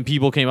 And then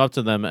people came up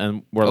to them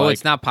and were Oh, like,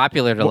 it's not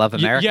popular to love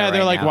America. yeah,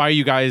 they're right like, now. why are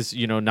you guys,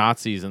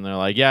 Nazis? And they're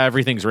like, yeah,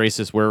 everything's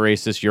racist. We're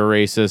racist. You're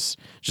racist.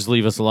 Just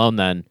leave us alone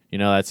then.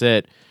 That's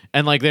it.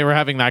 And like they were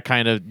having that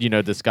kind of,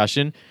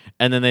 discussion.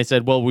 And then they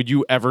said, well, would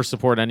you ever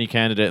support any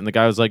candidate? And the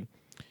guy was like,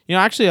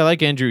 actually, I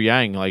like Andrew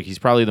Yang. Like, he's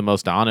probably the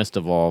most honest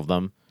of all of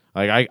them.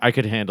 Like, I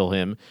could handle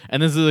him.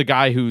 And this is a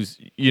guy who's,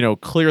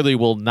 clearly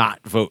will not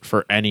vote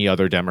for any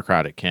other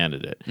Democratic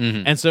candidate.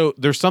 Mm-hmm. And so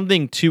there's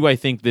something to, I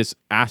think, this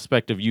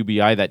aspect of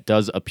UBI that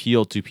does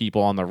appeal to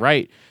people on the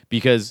right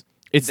because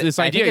it's this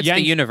I idea. think it's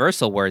the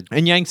universal word.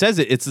 And Yang says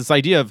it. It's this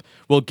idea of,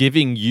 well,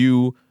 giving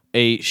you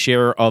a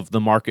share of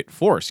the market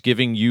force,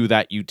 giving you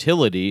that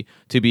utility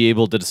to be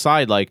able to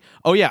decide like,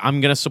 oh yeah,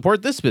 I'm going to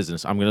support this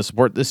business. I'm going to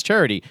support this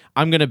charity.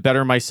 I'm going to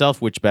better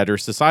myself, which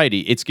betters society.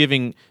 It's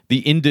giving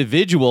the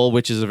individual,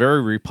 which is a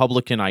very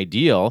Republican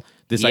ideal,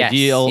 this Yes,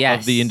 ideal yes.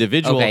 of the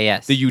individual, Okay,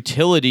 yes. the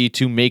utility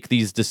to make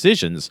these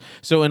decisions.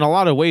 So in a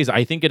lot of ways,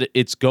 I think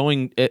it's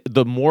going,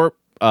 the more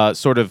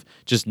sort of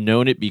just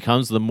known it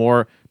becomes, the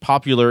more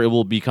popular it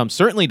will become,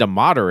 certainly to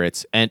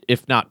moderates and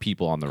if not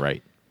people on the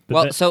right.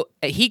 Well, so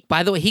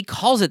by the way, he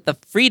calls it the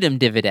freedom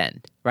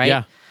dividend, right?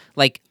 Yeah.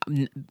 Like,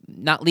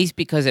 not least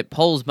because it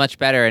polls much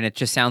better and it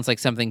just sounds like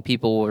something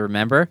people will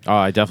remember. Oh,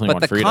 I definitely But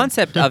want the freedom.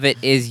 concept of it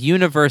is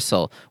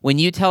universal. When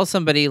you tell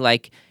somebody,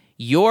 like,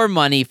 your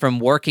money from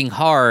working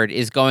hard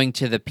is going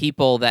to the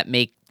people that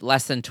make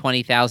less than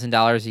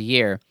 $20,000 a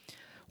year,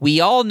 we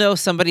all know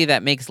somebody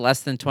that makes less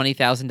than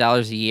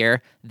 $20,000 a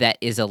year that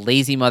is a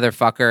lazy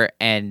motherfucker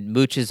and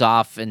mooches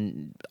off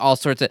and all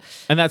sorts of...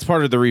 And that's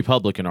part of the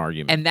Republican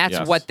argument. And that's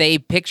Yes. what they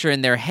picture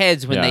in their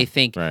heads when Yeah, they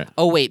think, right.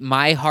 oh, wait,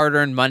 my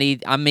hard-earned money,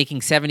 I'm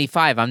making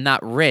 75. I'm not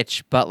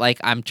rich, but, like,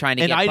 I'm trying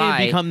to And get I by.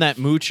 didn't become that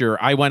moocher.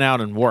 I went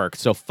out and worked.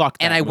 So fuck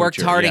that And I worked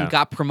moocher. hard Yeah. and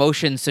got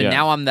promotions, so Yeah.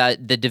 now I'm the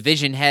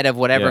division head of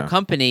whatever Yeah.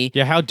 company.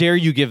 Yeah, how dare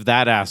you give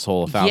that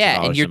asshole $1,000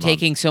 Yeah, and you're a month.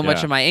 taking so much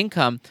Yeah. of my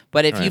income.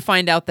 But if you Right.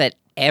 find out that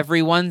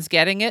everyone's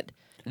getting it,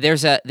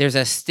 there's a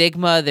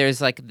stigma. There's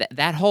like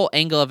that whole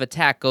angle of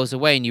attack goes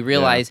away, and you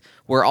realize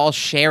we're all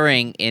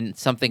sharing in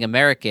something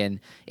American.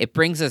 It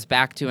brings us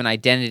back to an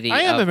identity I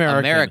am of American.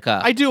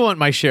 America. I do want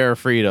my share of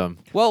freedom.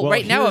 Well, Well,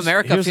 right now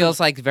America here's feels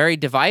like very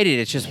divided.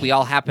 It's just we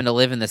all happen to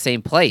live in the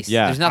same place.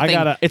 Yeah, There's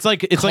nothing. It's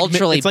like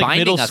culturally it's like binding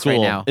middle us school.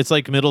 right now. It's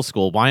like middle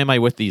school. Why am I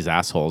with these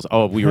assholes?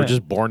 Oh, we were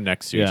just born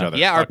next to each Yeah. other.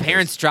 Yeah, our Fuck this.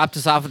 parents dropped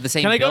us off at the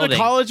same Can I building. go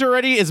to college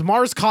already? Is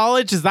Mars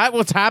College? Is that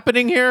what's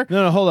happening here?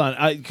 No, hold on.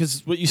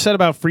 Because what you said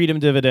about freedom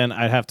dividend,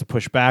 I'd have to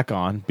push back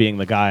on being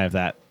the guy of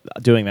that,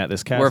 doing that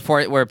this cast.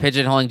 We're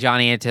pigeonholing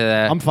Johnny into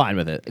the I'm fine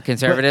with it.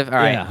 conservative. All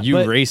right. Yeah, You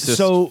but- racist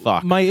So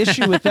fuck. my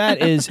issue with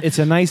that is it's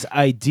a nice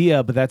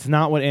idea, but that's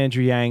not what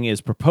Andrew Yang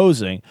is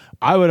proposing.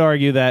 I would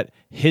argue that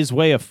his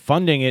way of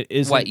funding it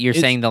is What you're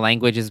saying? The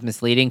language is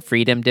misleading.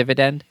 Freedom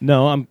dividend.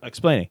 No, I'm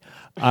explaining.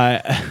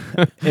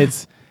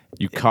 It's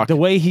You cock. the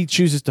way he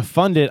chooses to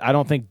fund it. I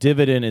don't think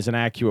dividend is an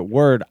accurate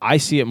word. I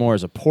see it more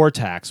as a poor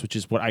tax, which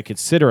is what I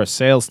consider a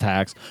sales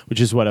tax,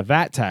 which is what a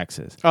VAT tax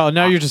is. Oh,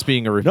 now you're just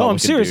being a Republican. No, I'm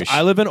serious. douche.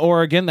 I live in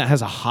Oregon that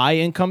has a high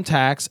income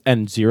tax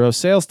and zero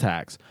sales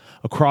tax.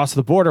 Across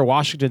the border,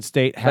 Washington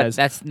State But has.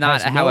 that's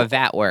not has how no- a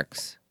VAT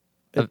works.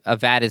 A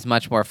VAT is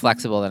much more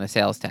flexible than a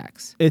sales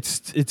tax.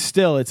 It's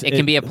still It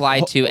can be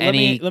applied to let me-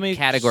 any let me-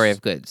 category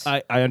of goods.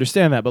 I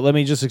understand that, but let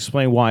me just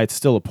explain why it's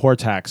still a poor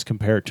tax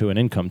compared to an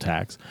income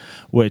tax,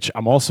 which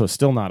I'm also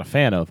still not a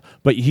fan of.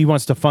 But he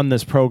wants to fund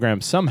this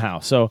program somehow.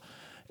 So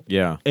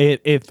Yeah.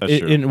 If That's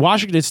true. in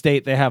Washington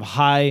State they have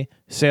high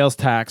sales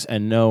tax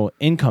and no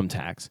income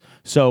tax,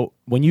 so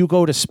when you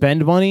go to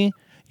spend money,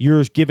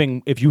 you're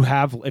giving. If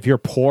you're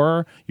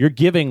poor, you're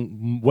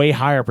giving way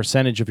higher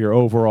percentage of your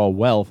overall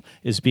wealth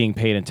is being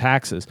paid in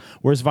taxes.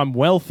 Whereas if I'm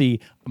wealthy,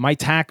 my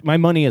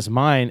money is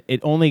mine. I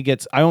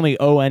only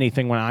owe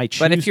anything when I choose.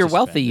 But if you're to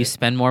wealthy, spend you it.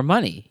 spend more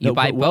money. You No,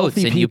 buy but boats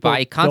wealthy and you people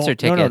buy concert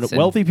don't- tickets. No.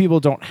 Wealthy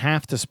people don't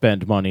have to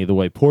spend money the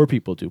way poor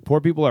people do.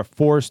 Poor people are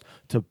forced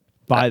to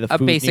buy the A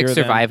food basic near them,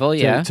 survival,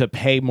 yeah. to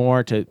pay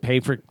more, to pay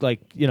for It's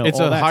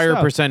all a that higher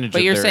stuff. percentage. But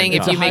of you're their saying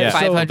if income. you make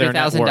Yeah. Their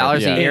net $500,000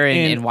 worth, a year And-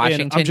 in and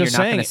Washington, I'm you're just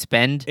not going saying, to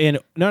spend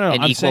no, an I'm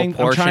equal saying, I'm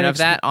portion trying to of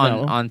that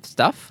on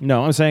stuff?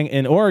 No, I'm saying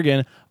in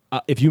Oregon,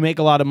 if you make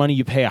a lot of money,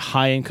 you pay a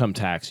high income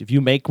tax. If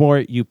you make more,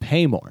 you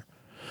pay more.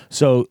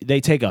 So they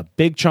take a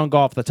big chunk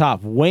off the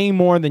top, way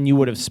more than you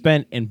would have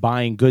spent in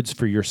buying goods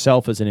for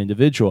yourself as an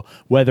individual,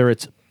 whether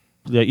it's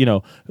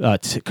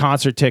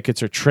concert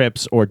tickets or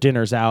trips or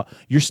dinners out.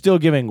 You're still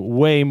giving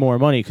way more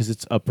money because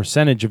it's a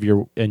percentage of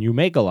and you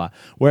make a lot.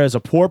 Whereas a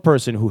poor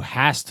person who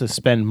has to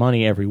spend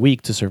money every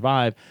week to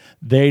survive,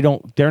 they're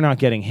not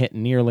getting hit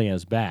nearly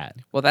as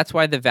bad. Well, that's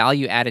why the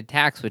value-added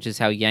tax, which is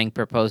how Yang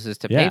proposes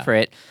to pay Yeah. for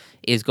it,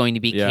 is going to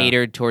be Yeah.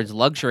 catered towards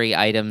luxury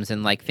items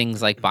and like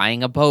things like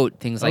buying a boat,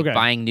 things like Okay.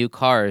 buying new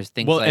cars,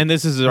 things Well, like. and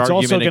this is an It's also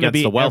argument going to against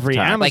be the wealth every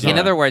tax. Amazon. Like, in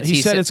other words, he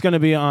he said said- it's going to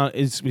be on.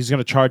 He's going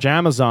to charge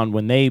Amazon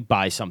when they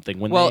buy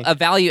something. a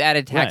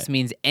value-added tax Right.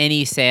 means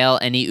any sale,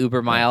 any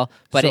Uber mile,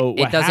 but So it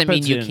what doesn't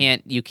mean happens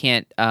you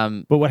can't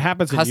But what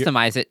happens in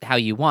customize it how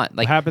you want.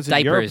 Like what happens in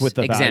diapers Europe with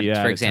the exempt,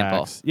 value-added for example.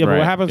 tax? Yeah, but Right,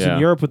 what happens yeah. in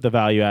Europe with the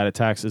value-added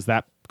tax is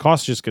that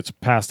cost just gets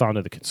passed on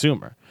to the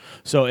consumer.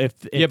 So if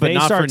Yeah, but they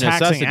not start for taxing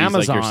necessities, like you're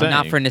Amazon, saying.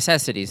 Not for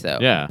necessities though.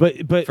 Yeah. but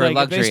For like, if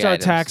luxury they start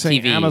items,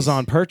 taxing TVs.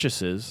 Amazon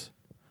purchases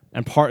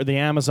and part of the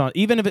Amazon,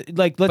 even if it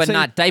let's but say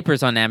not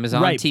diapers on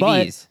Amazon, right,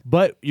 TVs.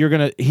 But you're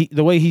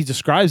the way he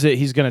describes it,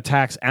 he's gonna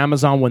tax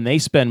Amazon when they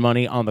spend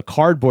money on the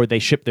cardboard they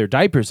ship their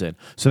diapers in.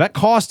 So that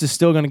cost is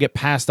still gonna get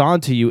passed on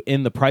to you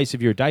in the price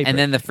of your diaper. And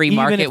then the free even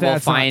market if will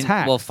that's not find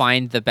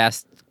taxed. the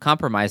best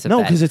compromise of No,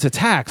 that. because it's a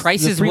tax.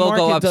 Prices The free will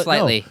go market up no,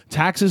 slightly.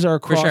 taxes are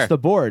across sure. the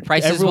board.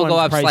 Prices will go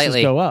Everyone's up prices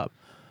slightly. Go up.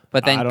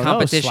 but then I don't know,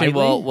 competition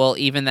will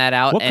slightly? even that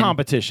out. What and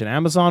competition?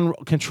 Amazon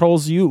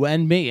controls you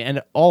and me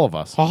and all of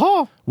us.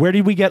 Haha. Where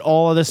did we get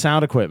all of this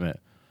sound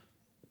equipment?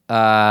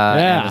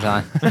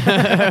 Amazon.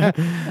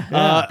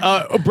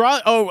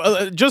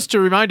 Just to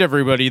remind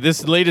everybody,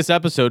 this latest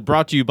episode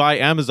brought to you by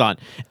Amazon.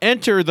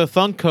 Enter the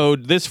Thunk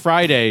code this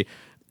Friday.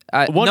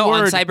 One no,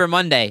 on word. Cyber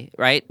Monday,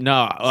 right?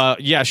 No,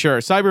 yeah, sure.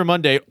 Cyber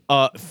Monday,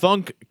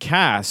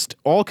 Thunkcast,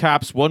 all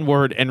caps, one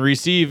word, and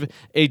receive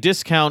a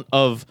discount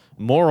of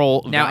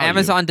moral Now, value.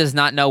 Amazon does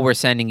not know we're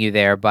sending you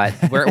there, but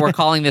we're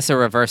calling this a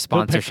reverse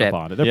They'll pick sponsorship. up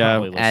on it. They're Yeah.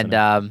 probably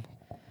listening.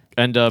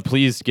 And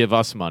please give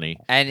us money.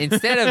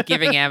 instead of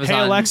giving Amazon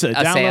Hey Alexa, a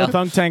download sale,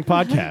 Thunk Tank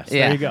podcast.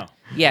 Yeah. There you go.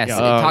 yes,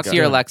 Oh, talk to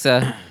your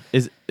Alexa.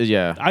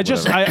 I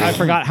just I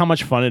forgot how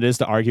much fun it is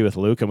to argue with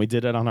Luke, and we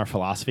did it on our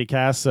philosophy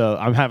cast. So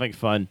I'm having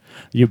fun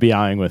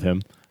UBIing with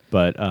him.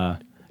 But I'm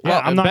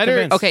not better.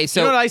 convinced. Okay,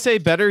 so you know what I say?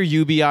 Better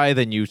UBI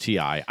than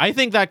UTI. I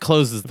think that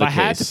closes the If I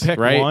had case, to pick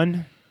right?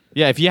 one,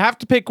 Yeah, if you have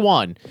to pick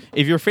one,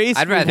 if you're faced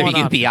I'd with rather one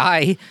option-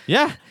 UBI.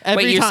 Yeah,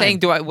 every Wait, you're time.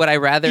 saying would I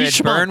rather Each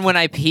it burn month. when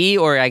I pee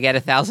or I get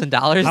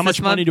 $1,000? how much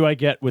this month? money do I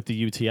get with the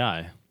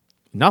UTI?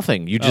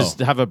 Nothing. You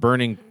just Oh. have a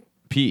burning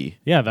pee.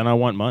 Yeah, then I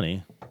want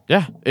money.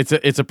 Yeah, it's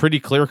a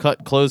pretty clear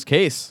cut closed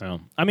case. So,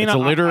 I mean, It's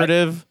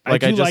alliterative,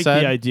 like I I do just like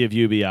said. the idea of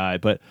UBI,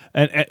 but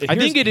I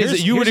think it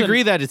is. You would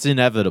agree that it's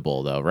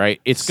inevitable, though,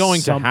 right? It's going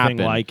to Something happen.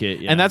 like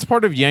it, yeah. And that's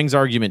part of Yang's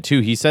argument too.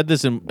 He said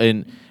this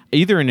in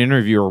either an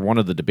interview or one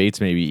of the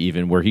debates, maybe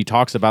even, where he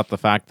talks about the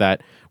fact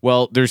that,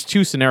 well, there's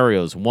two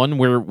scenarios: one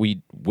where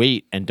we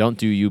wait and don't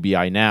do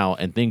UBI now,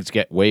 and things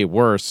get way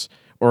worse,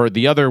 or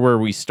the other where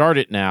we start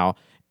it now,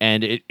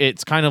 and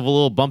it's kind of a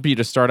little bumpy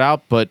to start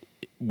out, but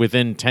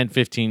within 10,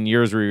 15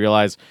 years, we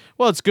realize,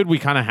 well, it's good we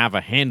kind of have a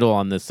handle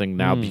on this thing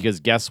now, because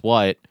guess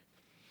what?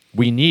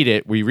 We need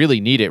it. We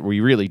really need it. We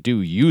really do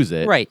use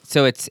it. Right.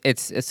 So it's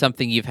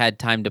something you've had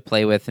time to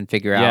play with and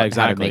figure out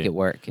how to make it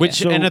work.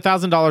 Which Yeah. and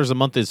 $1,000 a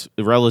month is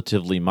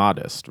relatively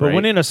modest, But right?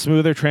 wouldn't a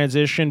smoother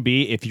transition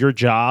be if your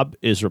job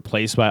is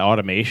replaced by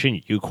automation,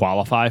 you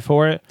qualify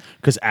for it?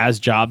 Because as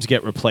jobs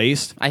get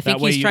replaced, I think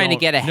that way he's you trying to don't-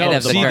 get ahead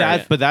of the See curve.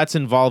 that, but that's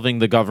involving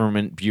the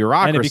government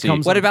bureaucracy. and it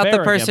becomes What about the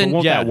unfair again, person- but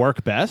won't Yeah. that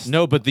work best?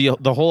 No, but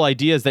the whole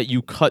idea is that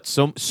you cut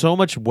so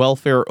much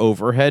welfare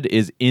overhead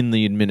is in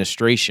the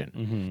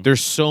administration.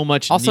 There's so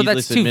much Also,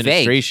 needless that's too vague.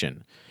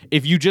 administration.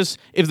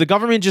 If the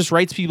government just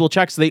writes people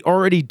checks, they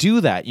already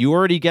do that. You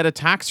already get a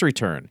tax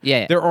return.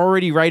 Yeah. They're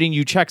already writing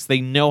you checks. They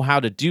know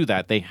how to do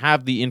that. They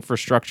have the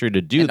infrastructure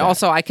to do And that.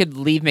 also, I could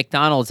leave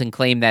McDonald's and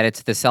claim that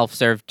it's the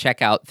self-serve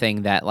checkout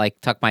thing that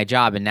like took my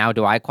job, and now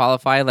do I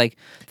qualify? Like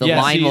the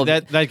Yeah, line see, will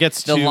that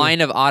gets the to-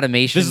 line of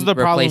automation. This is the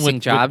problem replacing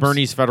with jobs.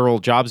 Bernie's federal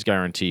jobs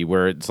guarantee,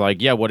 where it's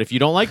like, yeah, what if you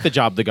don't like the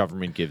job the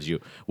government gives you?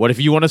 What if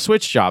you want to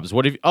switch jobs?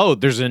 What if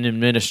there's an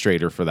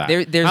administrator for that?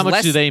 There's how much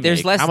less, do they make?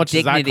 There's less how much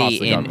does that dignity cost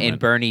the in government?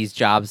 Bernie's Bernie's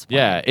jobs plan.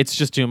 Yeah, it's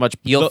just too much.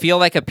 You'll feel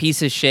like a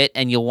piece of shit,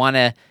 and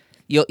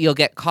you'll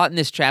get caught in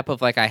this trap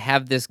of like, I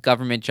have this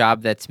government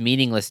job that's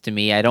meaningless to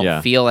me. I don't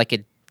Yeah. feel like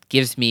it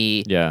gives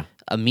me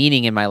a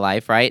meaning in my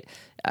life, right?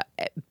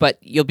 But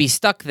you'll be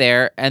stuck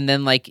there, and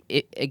then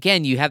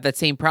again, you have that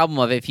same problem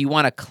of if you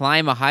want to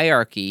climb a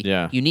hierarchy,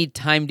 you need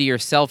time to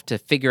yourself to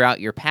figure out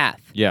your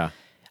path. Yeah.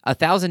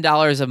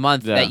 $1,000 a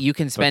month Yeah, that you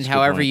can spend that's a good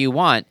however point. you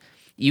want,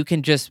 you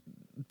can just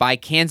buy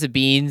cans of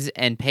beans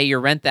and pay your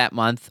rent that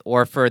month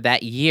or for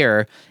that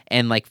year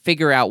and like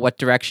figure out what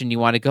direction you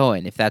want to go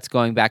in. If that's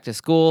going back to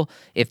school,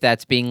 if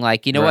that's being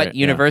like, you know Right, what, yeah.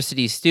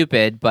 university's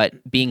stupid, but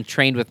being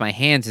trained with my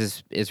hands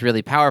is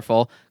really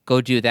powerful. Go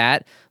do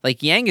that.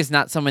 Like Yang is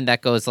not someone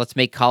that goes, let's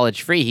make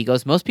college free. He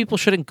goes, most people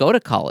shouldn't go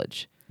to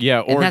college. Yeah,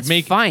 or that's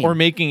fine. or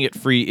making it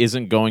free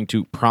isn't going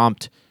to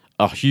prompt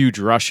a huge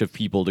rush of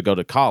people to go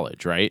to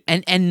college, right?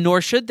 And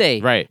nor should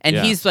they. Right, And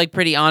yeah. he's like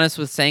pretty honest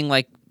with saying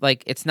like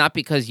it's not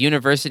because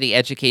university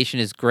education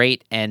is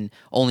great and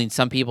only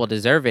some people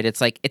deserve it. It's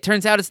like it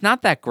turns out it's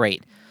not that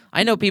great.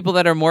 I know people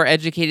that are more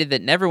educated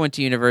that never went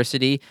to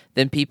university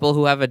than people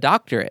who have a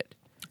doctorate.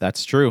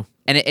 That's true.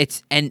 And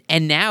it's and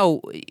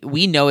now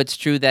we know it's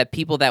true that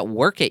people that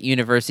work at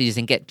universities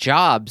and get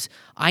jobs,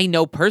 I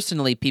know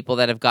personally people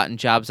that have gotten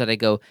jobs that I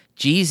go,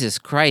 Jesus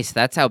Christ,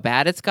 that's how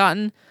bad it's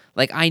gotten.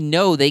 Like I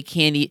know they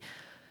can't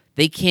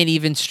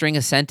even string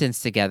a sentence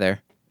together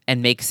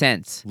and make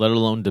sense. Let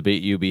alone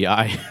debate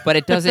UBI. But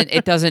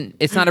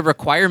it's not a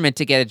requirement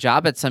to get a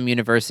job at some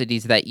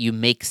universities that you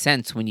make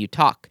sense when you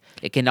talk.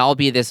 It can all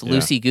be this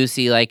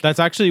loosey-goosey like That's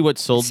actually what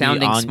sold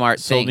Sounding smart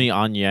sold thing. me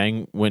on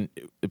Yang when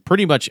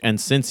pretty much, and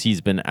since he's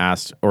been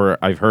asked, or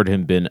I've heard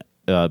him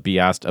be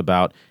asked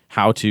about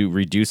how to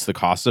reduce the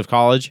cost of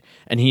college,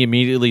 and he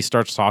immediately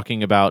starts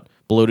talking about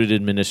bloated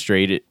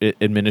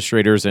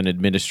administrators and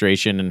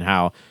administration and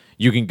how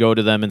you can go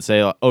to them and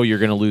say, oh, you're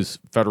going to lose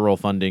federal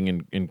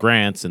funding and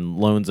grants and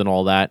loans and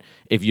all that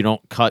if you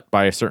don't cut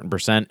by a certain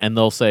percent. And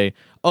they'll say,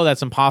 oh,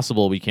 that's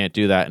impossible. We can't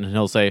do that. And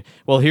he'll say,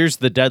 well, here's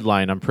the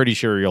deadline. I'm pretty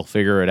sure you'll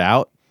figure it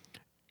out.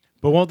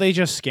 But won't they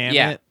just scam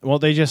Yeah. it?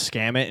 Won't they just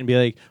scam it and be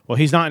like, well,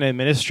 he's not an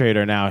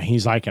administrator now.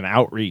 He's like an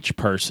outreach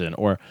person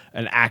or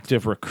an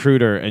active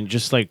recruiter and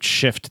just like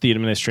shift the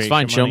administration. It's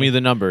fine. Show money me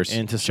the numbers.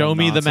 into Show some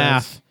me the nonsense.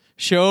 math.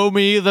 Show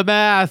me the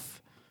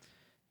math.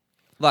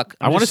 look,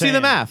 I want to just see the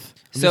saying. math.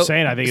 I'm So- just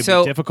saying, I think it'd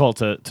so- be difficult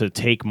to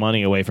take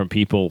money away from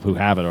people who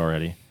have it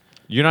already.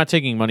 You're not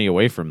taking money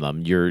away from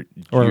them. You're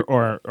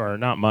Or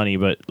not money,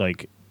 but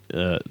like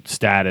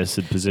status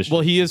and position.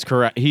 well, he is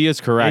correct. He is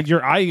correct.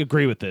 I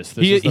agree with this.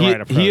 This He is the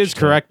right approach. he is to-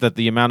 correct that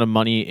the amount of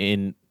money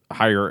in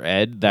higher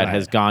ed that Right.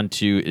 has gone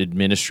to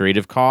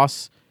administrative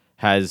costs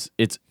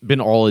it's been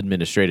all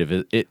administrative.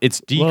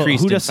 It's Well,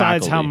 decreased. who in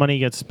decides how faculty. money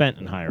gets spent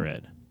in higher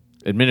ed?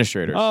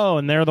 Administrators. Oh,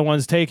 and they're the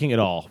ones taking it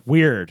all.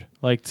 Weird.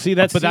 Like, see,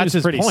 that's But that's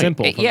his pretty point.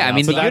 simple. from yeah, I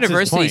mean the outside. that's his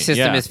university point,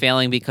 system yeah. is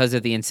failing because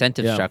of the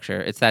incentive Yeah.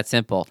 structure. It's that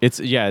simple. It's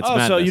Oh,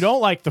 madness. so you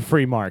don't like the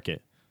free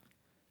market?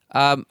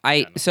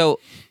 So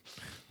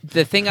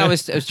the thing I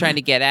was trying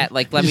to get at,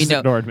 like, let You me just know.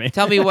 ignored me.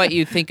 Tell me what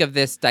you think of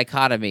this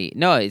dichotomy.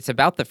 No, it's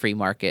about the free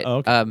market. Oh,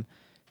 okay.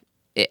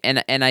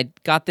 And I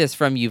got this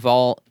from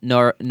Yuval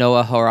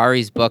Noah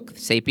Harari's book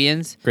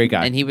 *Sapiens*. Great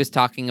guy. And he was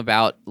talking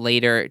about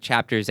later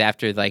chapters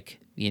after, like,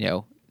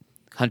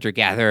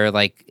 hunter-gatherer,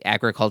 like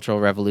agricultural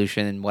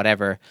revolution and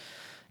whatever.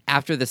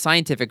 After the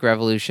scientific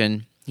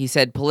revolution, he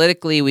said,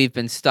 politically, we've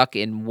been stuck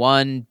in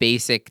one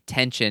basic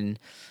tension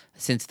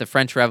since the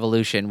French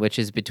Revolution, which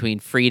is between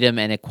freedom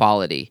and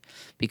equality.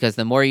 Because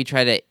the more you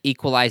try to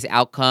equalize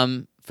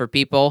outcome for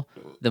people,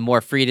 the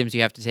more freedoms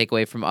you have to take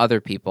away from other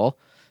people.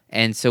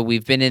 And so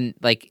we've been in,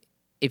 like,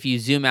 if you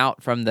zoom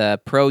out from the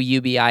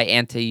pro-UBI,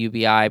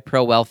 anti-UBI,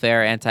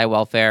 pro-welfare,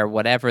 anti-welfare,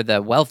 whatever,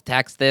 the wealth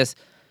tax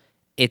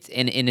it's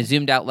in a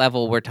zoomed out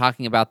level, we're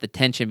talking about the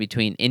tension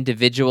between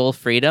individual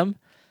freedom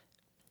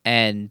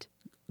and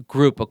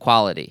group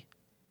equality.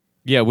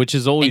 Yeah, which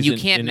is always And you an-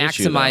 can't an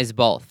issue, though. maximize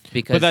both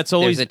because that's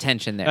always- there's a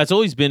tension there. That's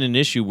always been an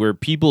issue where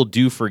people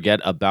do forget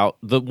about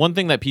the one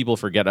thing that people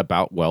forget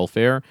about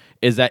welfare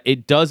is that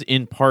it does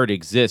in part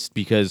exist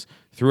because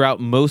throughout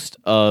most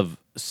of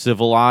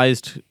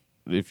civilized,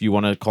 if you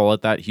want to call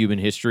it that, human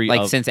history,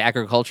 like of, since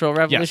agricultural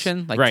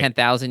revolution, like right.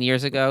 10,000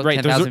 years ago, right,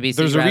 10,000 BC.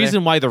 there's a rather.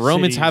 reason why the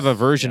Romans have a Cities,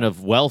 version yeah.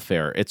 of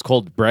welfare. It's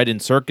called bread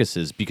and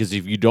circuses because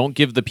if you don't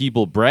give the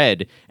people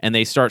bread and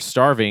they start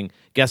starving,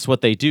 guess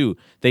what they do?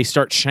 They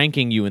start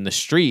shanking you in the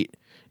street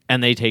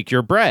and they take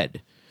your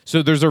bread.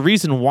 So there's a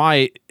reason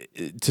why,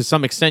 to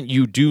some extent,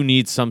 you do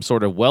need some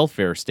sort of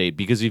welfare state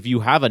because if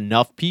you have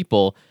enough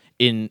people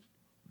in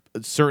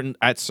a certain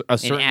level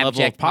of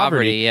abject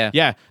poverty,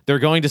 yeah. they're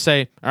going to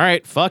say, "All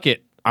right, fuck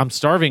it, I'm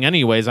starving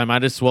anyways. I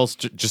might as well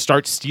just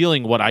start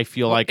stealing what I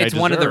feel like I it's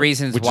one of the deserve,"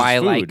 reasons which is why,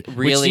 food, like, which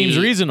really seems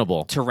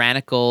reasonable.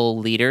 tyrannical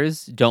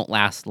leaders don't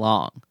last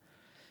long.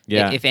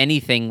 Yeah, If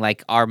anything,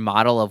 like our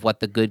model of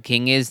what the good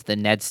king is, the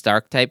Ned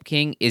Stark type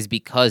king, is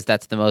because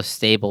that's the most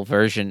stable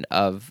version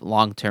of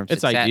long-term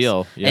It's success.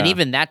 ideal, yeah. And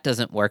even that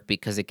doesn't work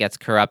because it gets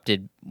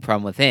corrupted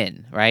from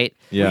within, right?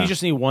 Yeah. You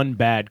just need one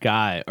bad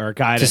guy or a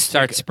guy To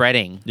start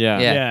spreading. Yeah.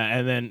 Yeah,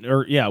 and then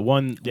one. Yeah,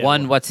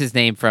 One, what's his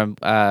name from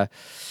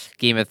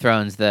Game of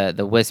Thrones?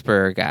 The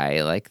Whisperer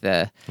guy, like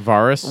the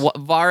Varys.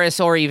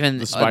 Varys, or even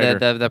The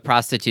spider. the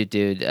prostitute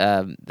dude,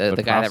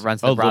 the guy that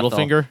runs the Oh, brothel.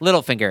 Littlefinger?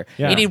 Littlefinger.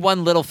 Yeah. You need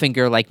one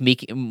Littlefinger, like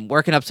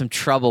working up some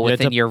trouble Yeah,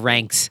 within to- your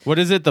ranks. What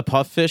is it? The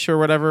puffish or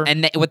whatever?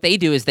 And what they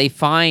do is they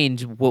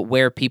find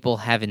where people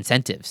have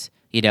incentives.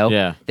 You know,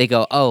 Yeah. They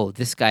go, "Oh,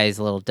 this guy is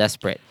a little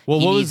desperate. Well,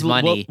 he what needs was-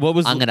 money. what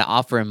was- I'm going to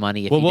offer him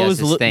money if well, he what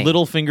does was this thing."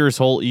 Littlefinger's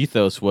whole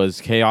ethos was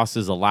chaos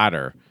is a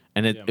ladder.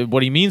 And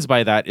what he means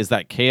by that is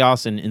that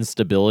chaos and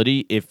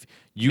instability, if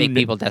you Make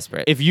people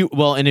desperate. if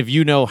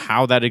you know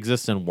how that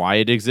exists and why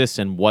it exists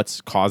and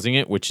what's causing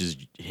it, which is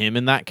him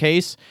in that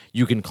case,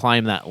 you can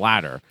climb that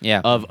ladder.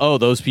 Yeah. Of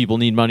those people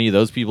need money,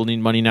 those people need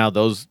money now,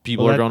 those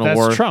people Well, are going to that's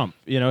war. Trump.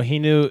 You know, he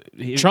knew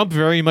Trump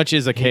very much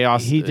is a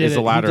chaos is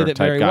a ladder he did it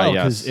type very guy. well,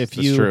 Yes, if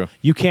that's true.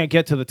 you can't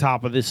get to the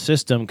top of this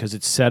system because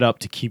it's set up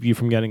to keep you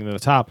from getting to the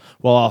top.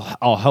 Well,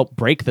 I'll help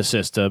break the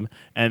system,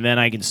 and then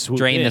I can swoop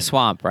Drain in. the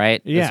swamp,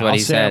 right? Yeah, That's what I'll he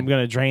say said. I'm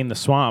going to drain the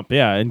swamp.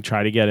 Yeah, and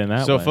try to get in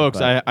that. So, way, folks,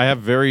 but- I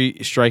have very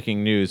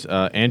striking news.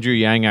 Andrew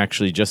Yang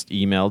actually just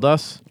emailed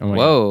us. Oh my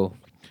God. Whoa!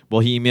 Well,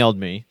 he emailed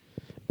me,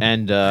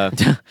 and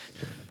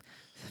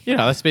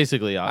that's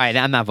basically us. All right,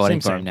 I'm not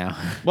voting Same, for him same. now.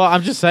 Well,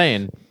 I'm just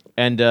saying,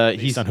 and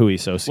Based he's on who he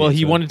associates. well,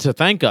 he with. wanted to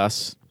thank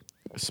us,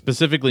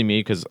 specifically me,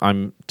 because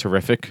I'm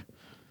terrific.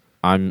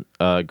 I'm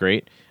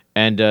great,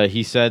 and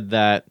he said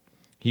that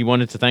he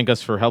wanted to thank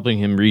us for helping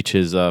him reach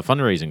his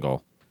fundraising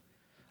goal.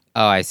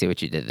 Oh, I see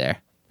what you did there.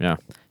 Yeah.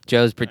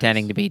 Joe's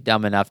pretending to be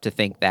dumb enough to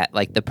think that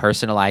like the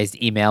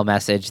personalized email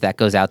message that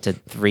goes out to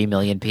 3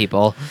 million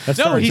people. That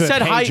No, starts he with,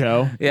 said "Hey, hi-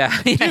 Joe."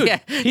 Yeah, Dude,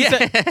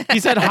 he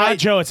said Hi, hi.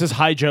 Joe. It says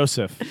hi,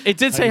 Joseph. It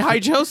did say hi,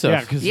 Joseph.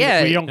 Yeah, because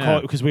Yeah. we don't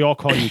call because we all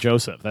call you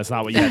Joseph. That's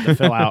not what you had to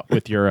fill out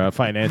with your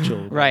financial.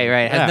 Right.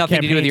 It has Yeah.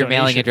 nothing to do with Campaign your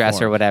mailing donation address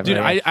form. or whatever. Dude,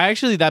 right? I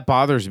actually, that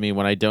bothers me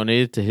when I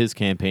donated to his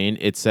campaign.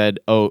 It said,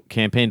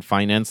 campaign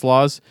finance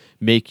laws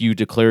make you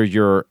declare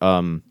your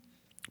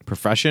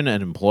profession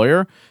and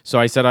employer. So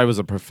I said I was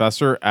a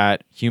professor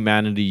at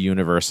Humanity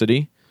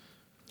University.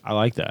 I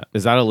like that.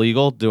 Is that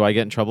illegal? Do I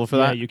get in trouble for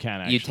Yeah, that? you can.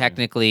 Actually. you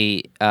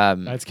technically.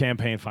 That's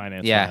campaign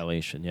finance Yeah.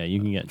 violation. Yeah, you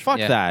can get. Fuck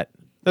Yeah. that.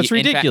 That's In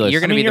fact, ridiculous. you're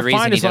I gonna mean, be the you're reason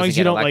fine he as long doesn't as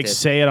you get don't like elected.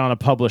 say it on a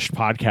published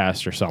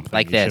podcast or something.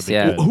 Like You should this, be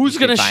yeah. good. Who's You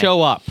going to should be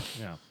show up?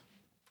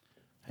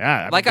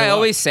 Yeah, Like good I luck.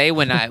 always say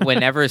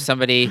whenever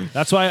somebody.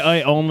 That's why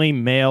I only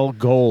mail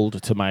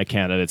gold to my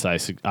candidates.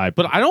 But I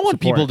don't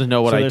want support. people to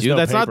know what So I there's do. no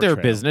That's not paper their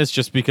trail. business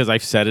just because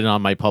I've said it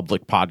on my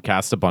public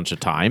podcast a bunch of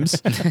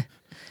times.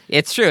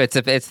 It's true. It's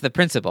the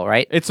principle,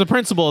 right? It's the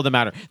principle of the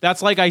matter.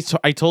 That's like I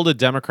told a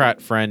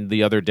Democrat friend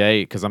the other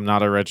day, because I'm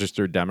not a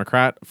registered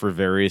Democrat for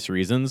various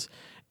reasons.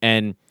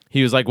 And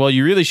he was like, well,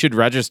 you really should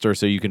register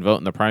so you can vote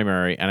in the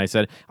primary. And I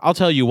said, I'll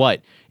tell you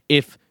what,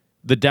 if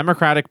the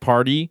Democratic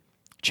Party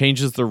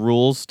changes the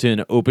rules to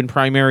an open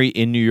primary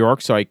in New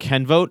York so I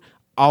can vote,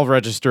 I'll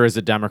register as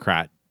a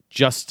Democrat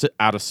just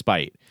out of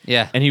spite.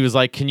 Yeah. And he was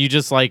like, can you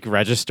just like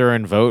register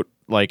and vote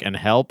and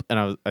help?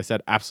 And I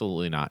said,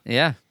 absolutely not.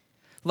 Yeah.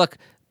 Look,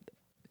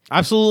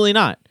 Absolutely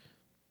not.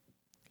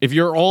 If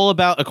you're all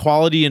about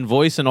equality and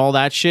voice and all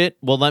that shit,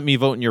 well, let me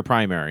vote in your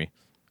primary,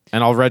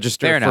 and I'll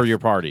register Fair for enough. your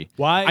party.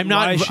 Why- I'm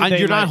not. why should they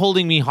you're not let-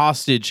 holding me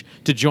hostage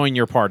to join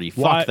your party.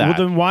 Fuck that.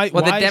 Well, then why?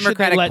 well, why the should they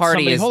Democratic let Party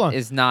somebody- hold on.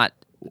 is not.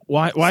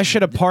 Why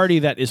should a party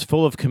that is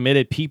full of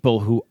committed people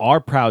who are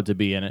proud to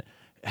be in it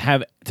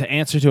have to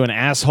answer to an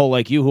asshole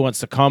like you who wants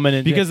to come in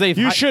and Because they've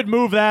you hi- should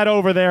move that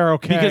over there,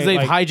 okay? because they've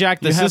Like, hijacked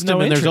the you have system,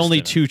 no and there's interest only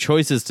in it. two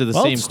choices to the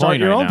Well, same start coin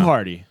your right own now.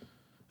 party.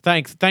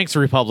 Thanks,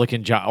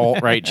 Republican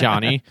alt-right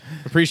Johnny.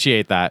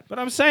 Appreciate that. But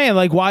I'm saying,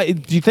 like, why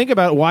do you think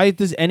about why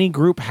does any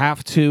group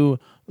have to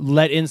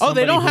let in? Oh,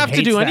 they somebody don't who have to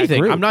hates do that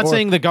anything. group, I'm not or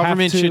saying the have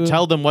government to- should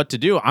tell them what to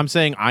do. I'm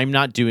saying I'm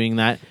not doing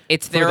that.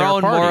 It's for their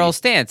own party. moral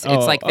stance. It's Oh,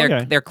 like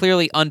okay. they're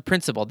clearly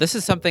unprincipled. This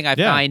is something I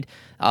Yeah. find.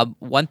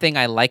 One thing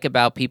I like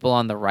about people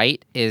on the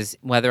right is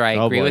whether I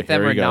Oh, agree boy, with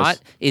them here or he goes. not,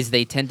 is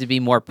they tend to be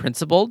more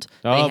principled.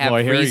 Oh, they have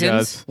boy, here he reasons,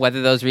 goes.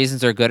 whether those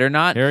reasons are good or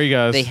not. Here he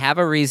goes. They have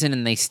a reason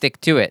and they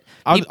stick to it.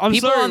 I'm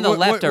People sorry, on the what-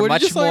 left are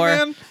what did you much say, more.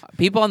 man?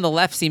 People on the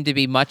left seem to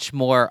be much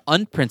more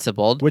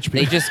unprincipled. Which they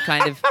people? just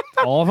kind of.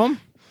 all of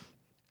them.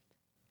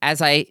 As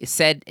I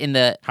said in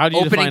the How do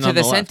you opening define to on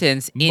the the left?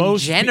 sentence, in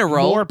Most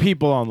general, more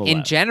people on the in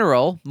left.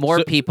 general, more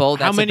So, people.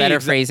 how That's a many better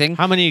exa- phrasing.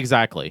 How many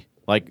exactly?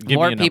 Like, give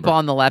More me a number. people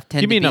on the left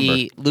tend Give me to a be number.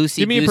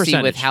 Give me a loosey-goosey with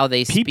percentage. how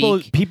they People-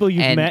 speak, people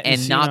you've and, met and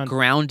and seen not on-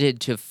 grounded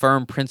to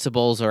firm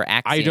principles or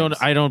axioms.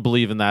 I don't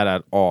believe in that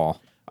at all.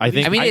 I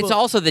think. I mean, it's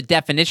also the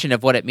definition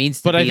of what it means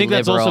to but be I think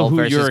that's liberal also who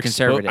versus you're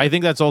conservative. I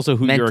think that's also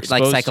who Meant- you're like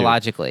exposed to.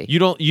 psychologically. You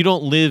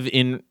don't live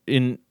in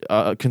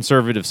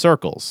conservative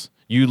circles.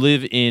 You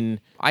live in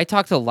I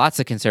talk to lots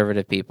of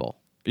conservative people.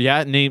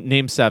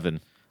 name 7.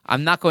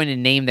 I'm not going to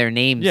name their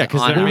names. Yeah,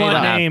 'cause on they're We made want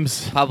up.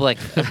 names. public.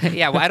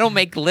 Yeah, well, I don't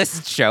make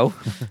lists, Joe.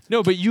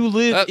 No, but you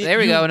live. Oh, there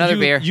we go, another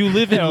beer. You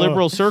live in Yeah.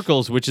 liberal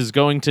circles, which is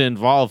going to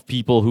involve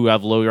people who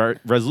have low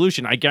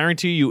resolution. I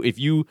guarantee you, if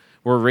you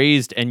were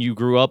raised and you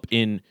grew up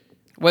in,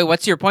 Wait,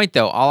 what's your point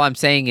though? All I'm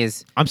saying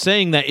is I'm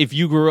saying that if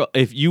you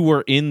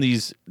were in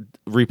these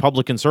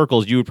Republican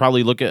circles, you would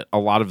probably look at a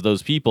lot of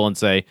those people and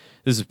say,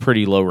 "This is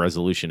pretty low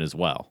resolution as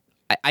well."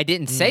 I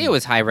didn't say it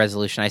was high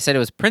resolution. I said it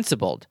was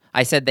principled.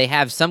 I said they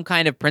have some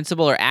kind of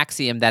principle or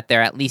axiom that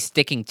they're at least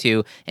sticking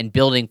to and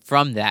building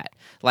from that.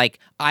 Like,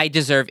 I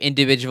deserve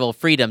individual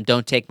freedom,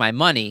 don't take my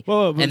money.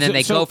 Well, and then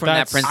they so go from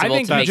that that's- principle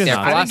to you make just, their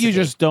I philosophy. think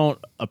you just don't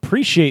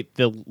appreciate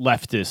the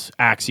leftist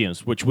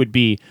axioms, which would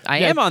be I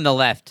am on the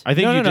left. I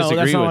think No, you no, no, that's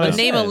disagree not with what I them.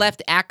 Name a said.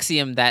 left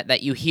axiom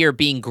that you hear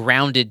being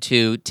grounded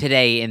to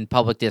today in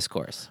public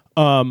discourse.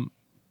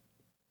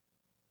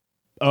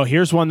 Oh,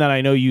 here's one that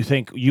I know you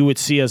think you would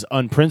see as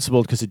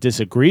unprincipled because it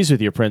disagrees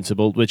with your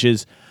principle, which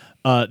is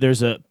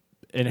there's an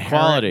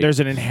Equality.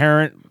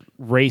 inherent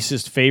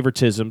racist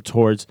favoritism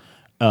towards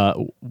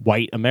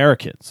white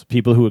Americans,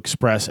 people who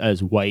express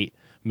as white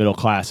middle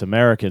class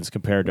Americans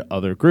compared to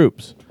other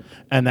groups,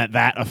 and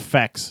that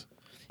affects.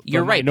 the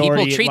You're right. People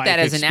minority treat that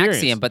life as an experience.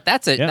 axiom, but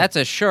that's a Yeah. that's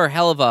a sure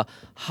hell of a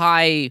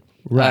high,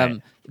 Right.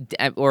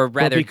 or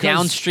rather because-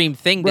 downstream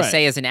thing to right.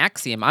 say as an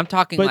axiom. I'm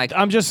talking But like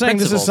I'm just saying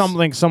this is principles.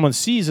 something someone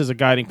sees as a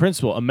guiding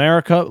principle.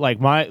 America, like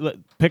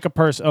pick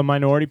a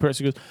minority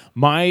person goes,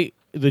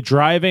 the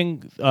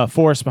driving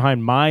force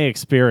behind my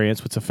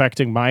experience, what's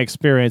affecting my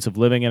experience of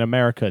living in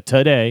America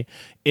today,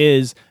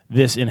 is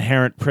this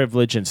inherent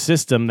privilege and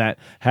system that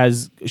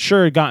has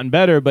sure gotten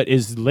better, but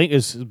is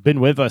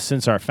been with us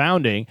since our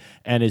founding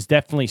and is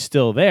definitely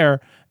still there.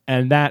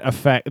 And that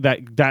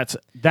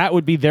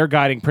would be their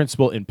guiding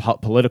principle in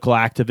political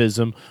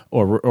activism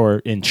or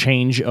in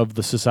change of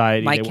the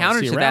society. My they wanna counter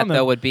see to that, around them.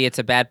 though, would be it's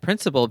a bad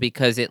principle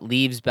because it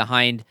leaves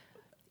behind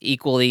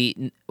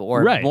equally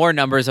or Right. more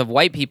numbers of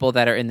white people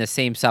that are in the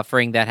same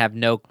suffering that have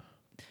no.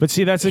 But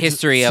see, that's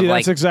history of, that's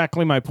like,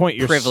 exactly my point.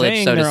 You're privilege,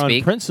 saying so to they're speak.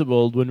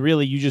 unprincipled when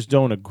really you just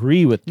don't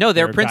agree with. No,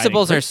 their guiding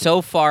principles are principle.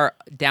 so far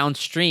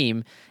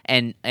downstream,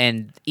 and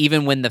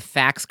even when the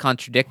facts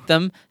contradict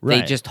them, they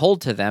Right. just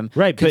hold to them.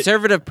 Right, but-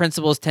 Conservative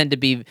principles tend to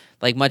be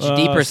like much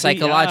deeper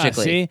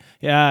psychologically.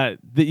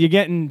 You're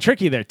getting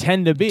tricky there.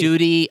 Tend to be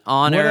Duty,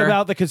 honor. What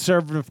about the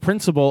conservative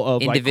principle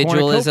of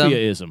Individualism? Like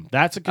cornucopiaism?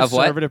 That's a Of what?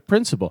 conservative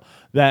principle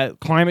that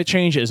climate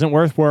change isn't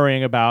worth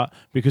worrying about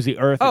because the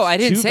Earth. Oh, is I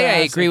didn't too say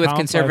I vast agree and with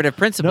complex. conservative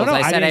principles. No,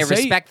 I said I didn't say-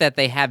 respect that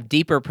they have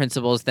deeper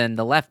principles than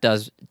the left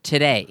does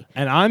today.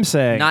 And I'm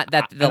saying Not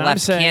that the and I'm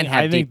left saying, can't have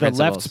I think deep the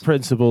left's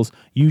principles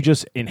you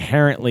just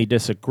inherently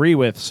disagree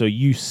with, so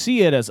you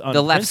see it as unprincipled.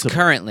 The left's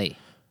currently.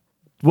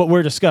 What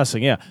we're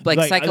discussing, yeah. Like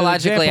the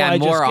psychologically, example I I'm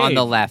just more on gave.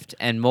 the left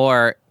and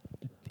more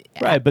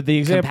Right, but the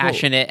example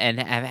compassionate and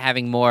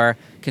having more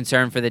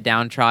concern for the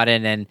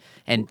downtrodden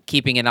and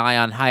keeping an eye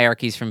on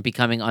hierarchies from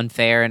becoming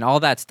unfair and all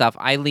that stuff.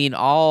 I lean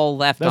all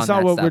left That's on not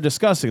that what stuff. we're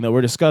discussing, though.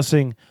 We're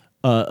discussing,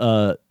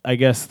 I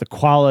guess, the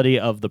quality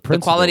of the The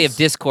principles. quality of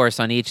discourse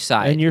on each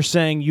side. And you're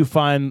saying you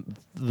find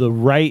the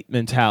right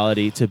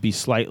mentality to be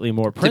slightly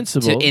more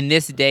principled. in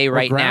this day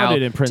right now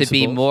grounded in to be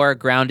principles. more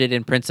grounded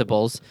in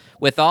principles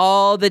with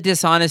all the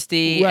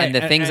dishonesty Right, and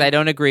the things and- I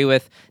don't agree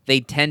with. They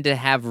tend to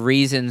have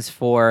reasons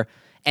for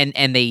and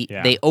they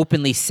Yeah. they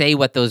openly say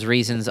what those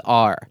reasons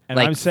are, And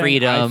like I'm saying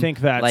freedom, I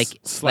think that's like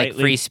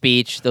slightly- free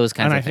speech, those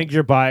kinds and of I things. think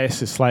your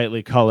bias is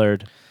slightly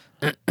colored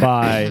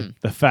by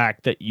the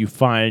fact that you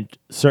find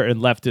certain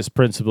leftist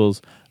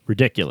principles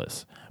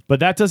ridiculous.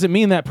 But that doesn't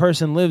mean that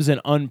person lives an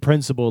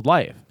unprincipled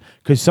life.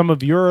 Because some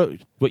of your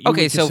what you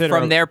Okay, would so consider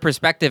from their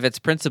perspective, it's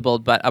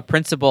principled, but a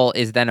principle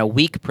is then a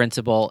weak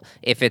principle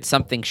if it's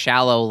something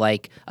shallow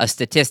like a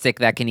statistic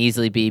that can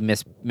easily be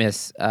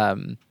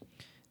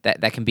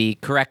that can be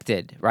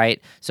corrected,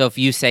 right? So if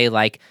you say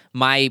like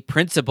my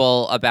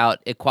principle about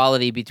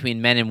equality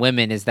between men and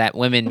women is that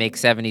women make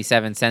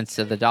 77 cents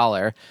to the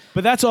dollar,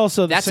 But that's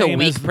also the that's a same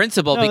weak as-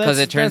 principle No, because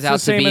that's- it turns that's out the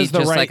to same be as the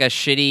just right. like a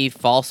shitty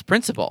false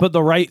principle. But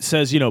the right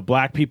says,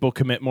 black people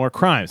commit more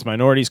crimes,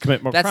 minorities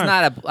commit more that's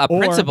crimes. not a Or-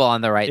 principle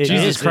on the right It side. is.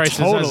 Jesus It's Christ, this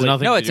has totally-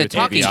 nothing No, to it's do a with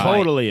talking ABI. point.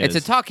 Totally It's a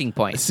is. talking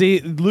point. See,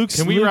 Luke's.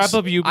 Can we Luke's- wrap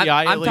up UBI?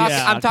 I'm, talking,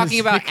 Yeah, I'm talking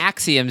about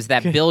axioms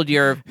that build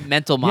your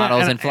mental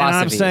models and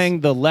philosophies. And I'm saying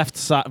the left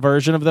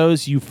version of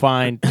those you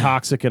find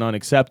toxic and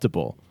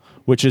unacceptable,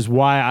 which is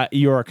why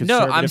you're a no,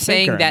 conservative I'm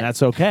saying thinker, that and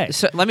that's okay.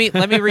 So let me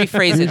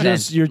rephrase it then.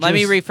 you're Let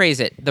me just-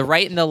 rephrase it. The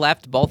right and the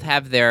left both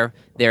have their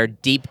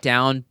deep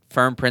down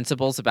firm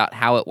principles about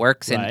how it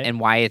works and, Right. and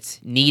why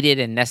it's needed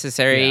and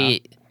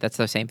necessary. That's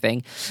the same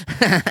thing.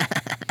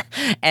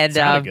 And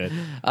Sounded good.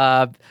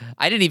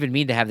 I didn't even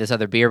mean to have this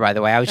other beer, by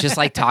the way. I was just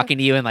like talking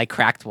to you and like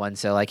cracked one.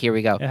 So like here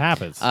we go. It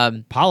happens.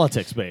 Um,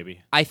 Politics,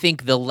 baby. I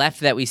think the left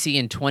that we see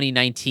in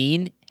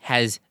 2019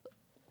 has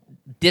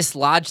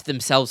dislodged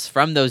themselves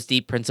from those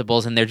deep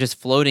principles and they're just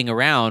floating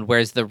around,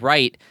 whereas the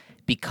right,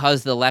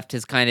 because the left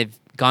has kind of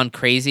gone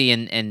crazy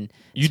and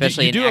You do-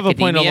 especially you do in have a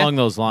point academia, along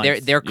those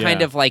lines. They're kind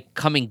Yeah. of like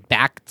coming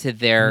back to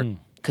their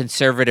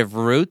conservative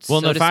roots.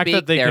 Well, so the to fact speak,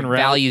 that they their can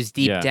values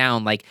deep yeah.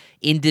 down, like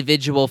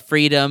individual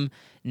freedom,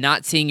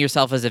 not seeing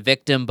yourself as a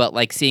victim, but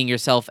like seeing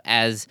yourself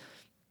as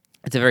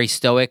it's a very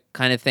stoic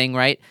kind of thing,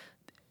 right?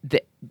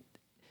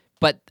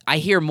 But I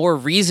hear more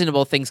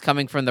reasonable things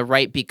coming from the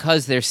right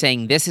because they're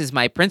saying, this is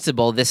my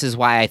principle, this is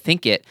why I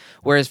think it.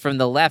 Whereas from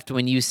the left,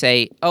 when you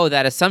say, oh,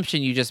 that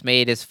assumption you just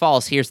made is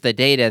false, here's the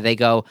data, they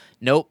go,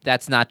 nope,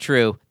 that's not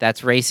true. That's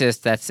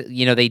racist. That's,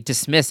 they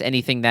dismiss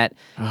anything that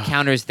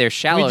counters their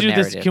shallow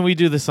narrative. Can we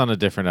do this on a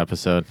different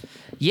episode?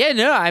 Yeah,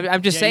 no,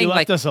 I'm just saying, you left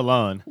like, us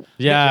alone.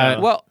 Yeah.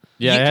 well,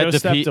 Yeah, Joe I had to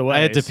stepped pee. away, I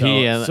had to pee,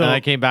 so- and I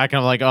came back and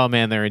I'm like, oh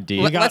man, they're in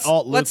deep.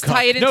 let's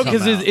tie it into No,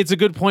 because somehow. it's a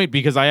good point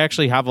because I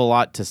actually have a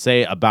lot to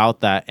say about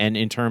that, and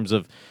in terms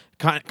of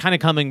kind of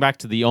coming back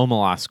to the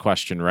Omelas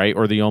question, right,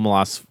 or the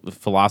Omelas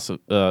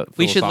philosophy.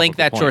 we should link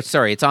that short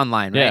story. It's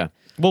online, right? Yeah,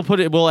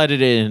 we'll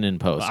edit it in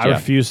post. I yeah.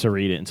 refuse to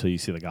read it until you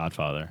see The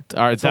Godfather.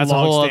 All right, It's a that's a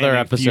whole other long-standing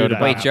episode. feud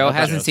about Wait, Joe about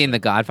hasn't Joseph. seen The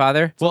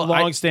Godfather? Well, Well,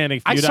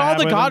 long-standing I feud saw have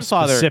The with him,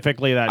 Godfather.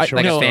 specifically that short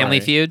Like a No. family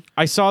story. feud?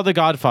 I saw The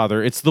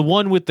Godfather. It's the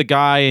one with the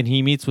guy, and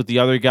he meets with the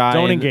other guy.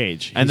 Don't and,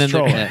 engage. And He's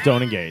then trolling.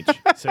 Don't engage.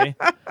 See?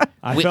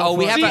 I We- fell oh,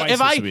 we for it have a- twice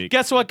if I this week.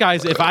 guess what,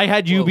 guys, if I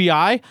had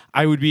UBI,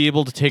 I would be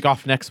able to take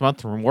off next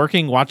month from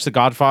working, watch The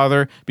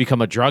Godfather,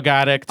 become a drug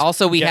addict.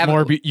 Also, we get have-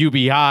 more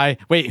UBI.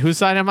 Wait, whose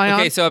side am I on?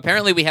 Okay, so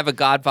apparently we have a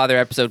Godfather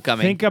episode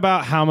coming. Think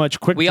about how much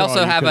quick. We draw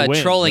also you have could a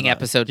win trolling with us.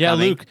 episode yeah,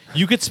 coming. Luke,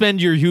 you could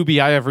spend your UBI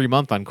every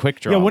month on Quick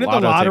Draw. Yeah, wouldn't the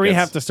lotto lottery tickets.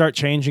 have to start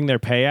changing their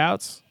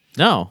payouts?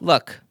 No,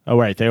 Look, Oh,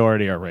 right. They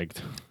already are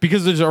rigged.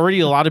 because there's already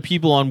a lot of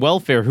people on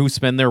welfare who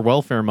spend their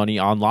welfare money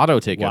on lotto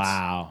tickets.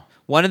 Wow.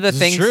 one of the This is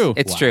things... true.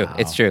 It's true. Wow.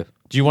 It's true.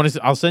 Do you want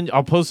to?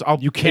 I'll post.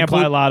 You can't buy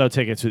include- lotto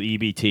tickets with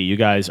EBT. You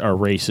guys are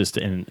racist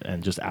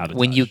and just out of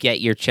When touch. you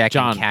get your check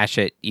John. and cash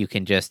it, you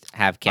can just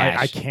have cash.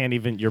 I can't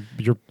even.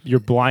 You're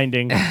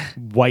blinding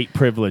white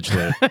privilege,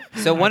 Luke.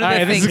 So one of All the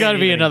right, this things... has got to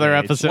be another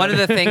engaged. episode. One of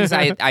the things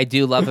I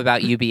do love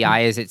about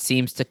UBI is it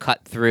seems to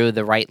cut through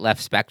the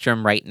right-left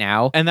spectrum right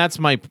now. and that's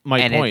my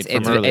And point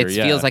it's, from earlier. it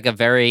yeah. feels like a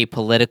very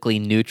politically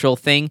neutral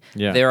thing.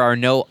 Yeah. There are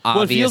no Well,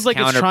 it obvious feels like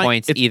it's trying-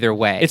 counterpoints it's- either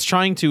way. It's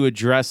trying to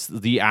address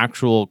the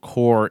actual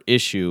core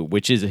issue,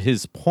 which is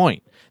his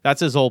point. That's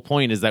his whole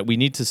point, is that we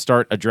need to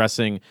start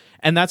addressing,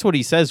 and that's what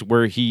he says,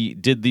 where he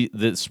did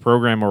this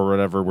program or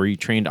whatever, where he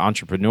trained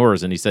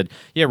entrepreneurs, and he said,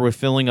 yeah, we're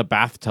filling a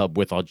bathtub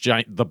with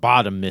the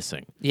bottom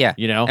missing. yeah.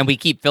 You know? And we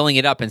keep filling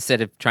it up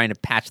instead of trying to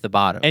patch the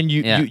bottom. And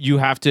you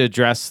have to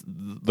address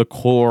the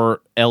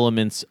core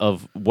elements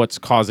of what's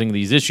causing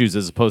these issues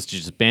as opposed to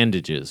just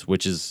bandages,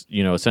 which is,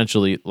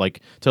 essentially,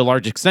 like, to a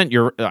large extent,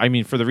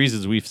 for the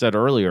reasons we've said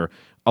earlier,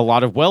 a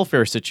lot of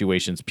welfare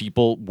situations,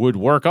 people would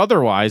work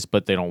otherwise,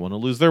 but they don't want to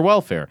lose their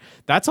welfare.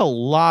 That's a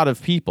lot of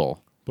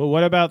people. But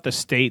what about the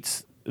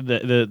states,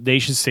 the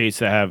nation states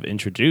that have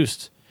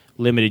introduced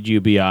limited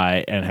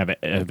UBI and have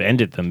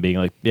ended them, being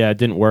like, yeah, it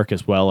didn't work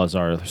as well as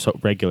our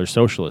regular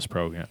socialist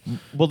program.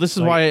 Well, this is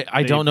Like, why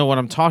I they- don't know what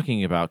I'm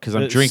talking about, because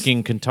I'm It's-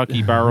 drinking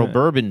Kentucky Barrel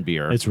Bourbon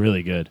beer. It's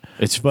really good.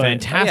 It's but-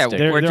 fantastic.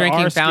 yeah, we're there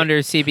drinking are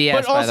Founders CBS,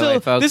 But by the way, also,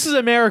 folks. this is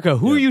America.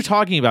 Who are you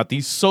talking about?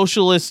 These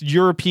socialist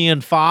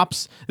European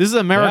fops? This is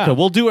America. Yeah.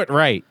 We'll do it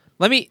right.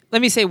 Let me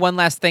say one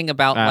last thing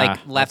about like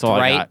that's left, all I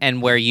right, got.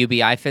 and where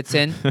UBI fits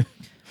in.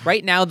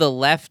 Right now, the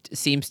left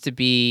seems to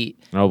be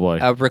Oh, boy.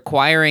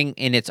 requiring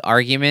in its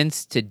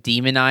arguments to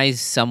demonize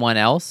someone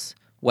else.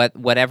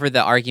 Whatever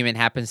the argument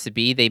happens to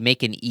be, they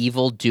make an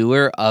evil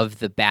doer of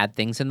the bad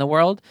things in the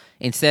world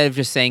instead of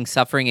just saying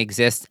suffering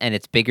exists and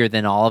it's bigger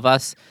than all of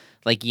us.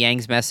 Like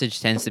Yang's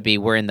message tends to be,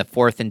 we're in the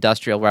fourth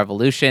industrial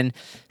revolution.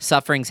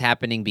 Suffering's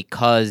happening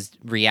because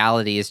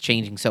reality is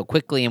changing so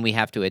quickly and we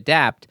have to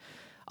adapt.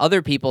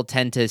 Other people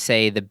tend to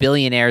say the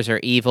billionaires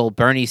are evil.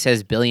 Bernie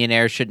says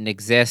billionaires shouldn't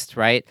exist,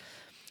 right?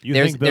 You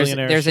think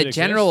billionaires there's should a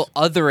general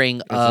exist?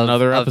 othering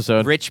another of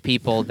episode. rich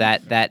people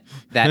that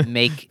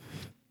make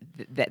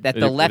that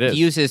the It left is.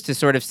 uses to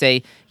sort of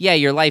say, yeah,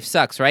 your life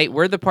sucks, right?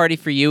 We're the party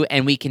for you,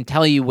 and we can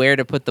tell you where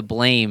to put the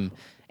blame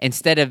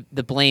instead of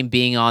the blame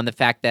being on the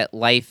fact that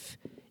life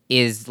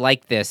is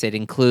like this. It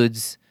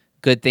includes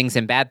good things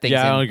and bad things.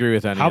 Yeah, I and don't agree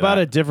with any How of about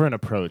that. a different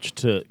approach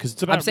to? Because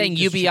it's about I'm saying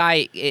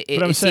redistribution. UBI,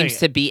 But I'm it seems saying-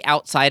 to be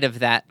outside of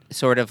that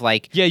sort of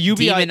like Yeah,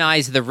 UBI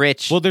demonize the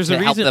rich Well, there's to a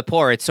help reason- the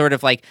poor. It's sort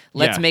of like,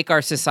 let's Yeah. make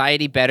our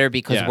society better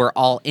because Yeah. we're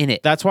all in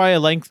it. That's why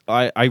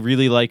I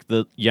really like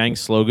the Yang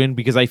slogan,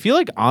 because I feel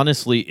like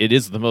honestly it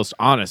is the most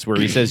honest, where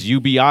he says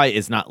UBI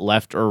is not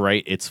left or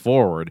right, it's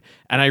forward.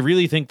 And I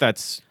really think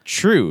that's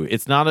true.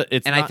 It's not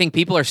I think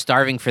people are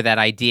starving for that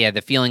idea,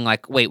 the feeling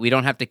like, wait, we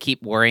don't have to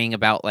keep worrying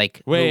about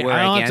like who we're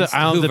I don't against,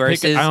 have who to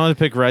versus. pick, I don't have to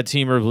pick red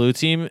team or blue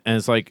team, and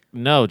it's like,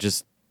 no,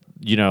 just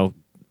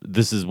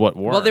this is what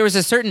works. Well, there was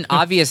a certain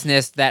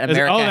obviousness that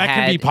America that can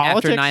had be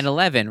after politics?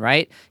 9/11,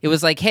 right? It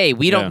was like, hey,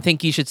 we don't Yeah.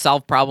 think you should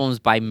solve problems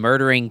by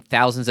murdering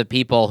thousands of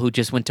people who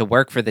just went to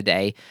work for the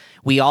day.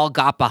 We all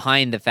got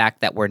behind the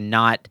fact that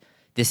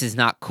this is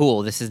not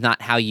cool. This is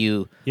not how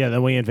you... Yeah,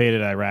 then we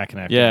invaded Iraq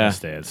and Yeah.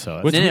 Afghanistan. So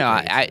Which- that's No, a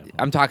great I'm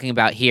example. talking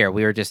about here.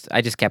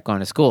 I just kept going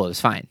to school. It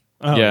was fine.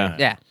 Oh, Yeah.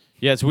 Yeah.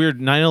 Yeah, it's weird.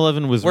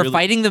 9/11 was We're really,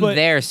 fighting them but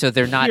there, so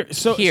they're not here.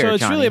 So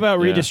it's Johnny. really about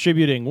Yeah.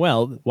 redistributing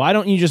wealth. Why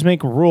don't you just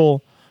make a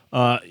rule?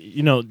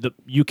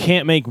 You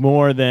can't make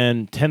more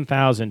than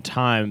 10,000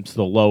 times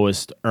the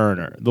lowest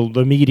earner,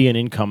 the median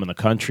income in the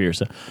country, or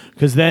so.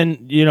 Because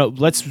then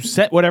let's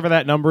set whatever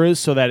that number is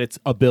so that it's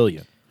 $1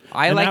 billion.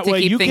 I And like that to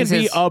way keep you can things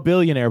be as, a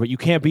billionaire, but you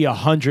can't be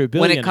 100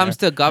 when billion. it comes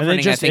to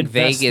governing. I think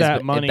vague is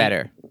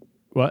better.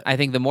 What? I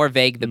think the more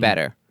vague, the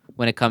better.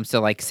 When it comes to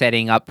like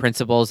setting up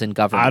principles in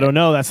government, I don't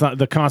know. That's not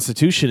the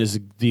Constitution. Is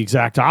the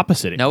exact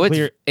opposite. No,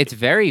 Clear- it's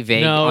very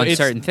vague on it's-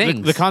 certain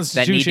things The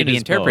Constitution that need to be is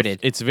interpreted.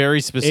 both. It's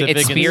very specific.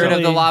 It's in spirit some-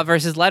 of the law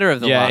versus letter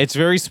of the law. Yeah, it's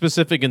very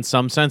specific in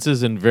some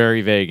senses and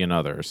very vague in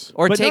others.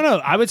 or But take no,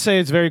 I would say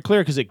it's very clear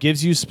because it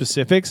gives you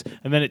specifics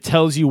and then it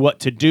tells you what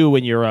to do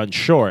when you're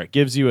unsure. It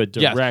gives you a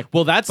Yeah, direct.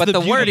 well, that's But the the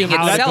beauty- wording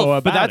how to itself- go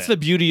about But that's it. the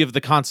beauty of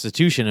the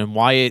Constitution and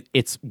why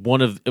it's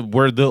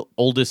we're the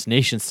oldest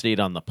nation state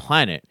on the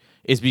planet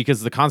is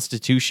because the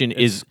Constitution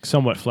is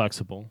somewhat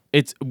flexible.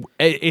 it's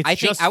I think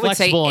just I would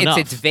say flexible enough.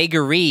 it's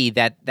vagary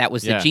that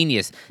was Yeah. the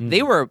genius.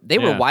 They were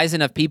Yeah. wise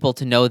enough people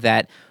to know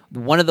that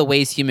one of the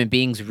ways human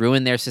beings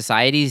ruin their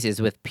societies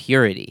is with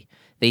purity.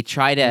 They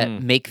try to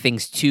make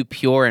things too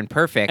pure and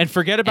perfect, and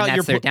forget about that's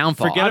your their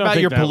downfall. Forget I don't about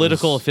think your that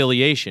political was-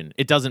 affiliation.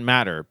 It doesn't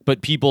matter.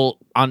 But people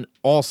on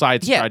all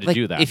sides yeah, try to like,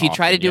 do that. if you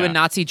try to often, do a yeah.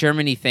 Nazi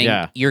Germany thing,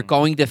 Yeah. you're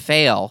going to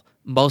fail.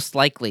 Most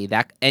likely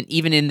that, and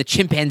even in the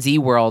chimpanzee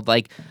world,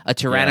 like a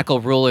tyrannical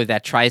ruler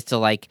that tries to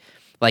like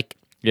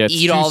Yeah, it's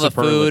eat too all the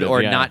food superlative,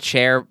 or yeah. not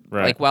share.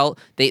 Right. Like, well,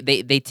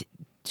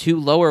 two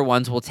lower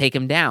ones will take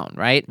him down,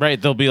 right?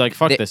 Right, they'll be like,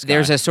 "Fuck Th- this guy."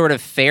 There's a sort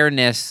of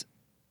fairness,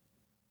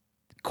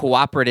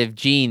 cooperative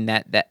gene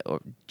or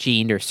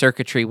gene or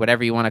circuitry,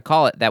 whatever you want to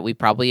call it, that we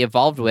probably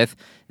evolved with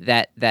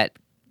that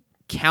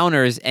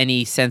counters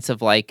any sense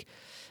of like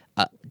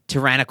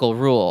tyrannical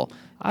rule.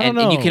 I don't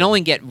And you know. can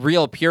only get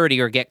real purity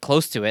or get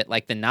close to it.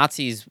 Like the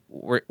Nazis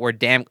were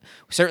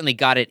certainly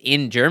got it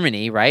in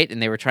Germany, right?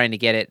 And they were trying to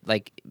get it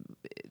like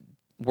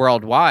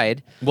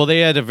worldwide. Well, they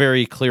had a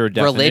very clear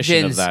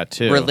definition of that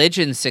too.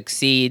 Religions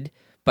succeed,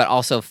 but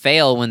also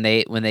fail when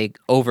they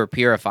over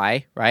purify,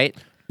 right?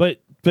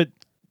 But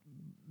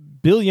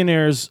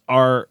billionaires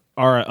are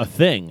a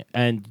thing,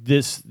 and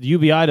this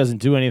UBI doesn't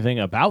do anything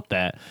about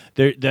that.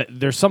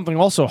 There's something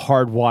also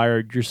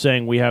hardwired. You're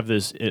saying we have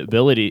this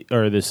ability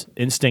or this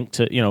instinct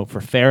to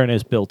for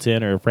fairness built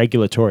in, or a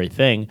regulatory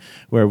thing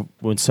where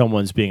when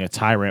someone's being a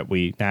tyrant,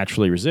 we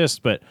naturally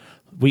resist. But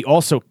we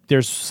also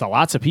there's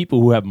lots of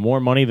people who have more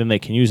money than they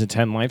can use in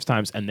 10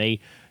 lifetimes, and they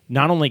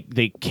not only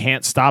they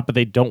can't stop, but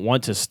they don't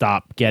want to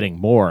stop getting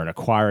more and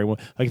acquiring more.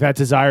 Like that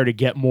desire to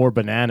get more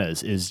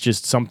bananas is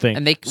just something.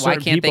 And why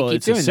certain can't they people, keep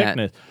it's a doing that?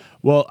 sickness.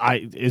 Well,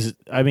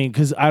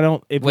 because I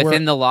don't if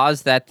Within the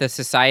laws that the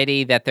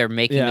society that they're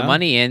making the Yeah.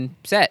 money in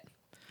set.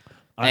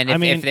 And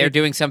if they're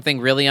doing something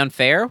really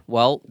unfair,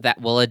 well,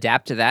 that will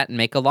adapt to that and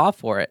make a law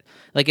for it.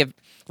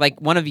 Like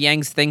one of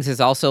Yang's things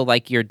is also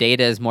like your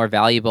data is more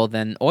valuable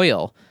than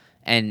oil.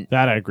 And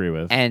that I agree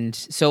with. And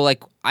so,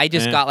 like, I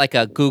just Eh. got like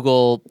a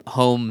Google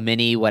Home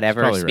Mini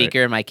whatever Probably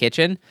speaker in my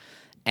kitchen,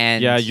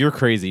 and Yeah, you're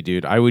crazy,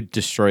 dude. I would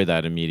destroy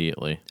that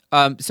immediately.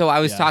 so I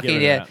was Yeah, talking get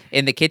rid to of that.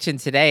 in the kitchen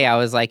today. I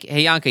was like,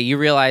 "Hey, Yanka, you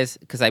realize?"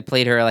 Because I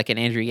played her like an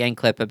Andrew Yang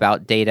clip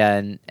about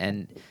data,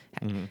 and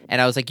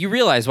I was like, "You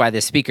realize why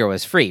this speaker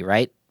was free,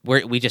 right?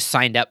 We just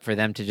signed up for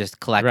them to just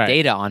collect Right.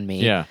 data on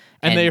me, Yeah.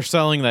 And they're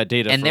selling that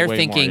data and for they're way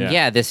thinking, more,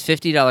 yeah, this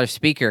 $50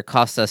 speaker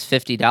costs us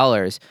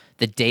 $50.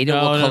 The data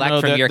No, will no, collect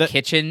no, from that- your that-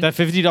 kitchen." That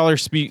 $50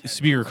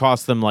 speaker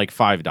cost them like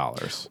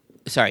 $5.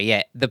 Sorry,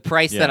 yeah. The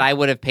price that Yeah. I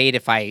would have paid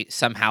if I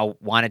somehow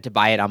wanted to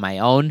buy it on my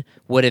own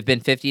would have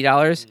been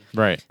 $50.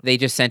 Right. They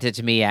just sent it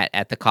to me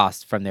at the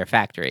cost from their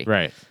factory.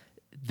 Right.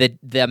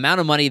 The amount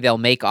of money they'll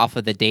make off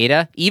of the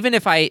data, even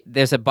if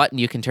there's a button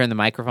you can turn the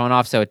microphone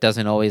off so it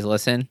doesn't always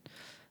listen.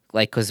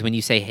 Like, because when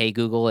you say, "Hey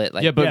Google," it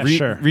like Yeah, but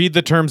sure. read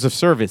the terms of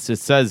service. It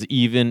says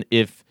even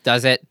if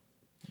does it.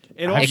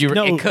 It Have also- you-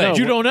 no, it could. no,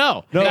 you don't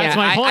know. No, That's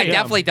Yeah, my point. I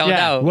definitely don't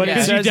know. What Yeah. it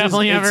Because you says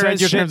definitely is, haven't it read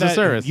says your shit terms of that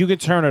service. You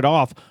could turn it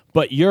off,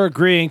 but you're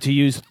agreeing to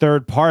use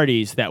third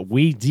parties that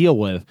we deal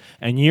with,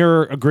 and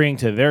you're agreeing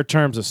to their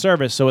terms of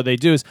service. So what they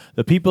do is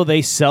the people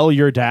they sell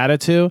your data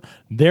to,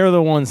 they're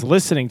the ones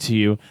listening to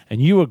you,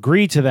 and you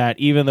agree to that,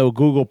 even though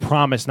Google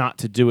promised not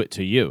to do it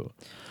to you.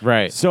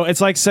 Right. So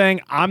it's like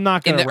saying, I'm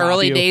not going to In the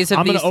early days of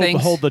I'm gonna these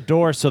things- hold the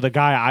door so the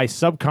guy I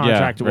subcontracted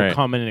Yeah, right. will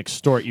come in and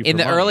extort you. In for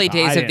the money, early but I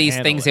days of didn't these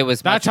handle things, it. it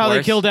was That's much how they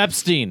worse. killed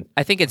Epstein.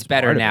 I think it's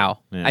better part of it. now.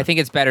 Yeah. I think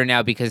it's better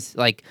now because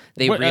like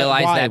they Why?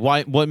 realize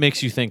Why? What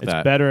makes you think It's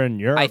that? better in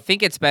Europe. I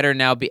think it's better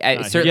now. here.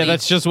 Certainly, Yeah,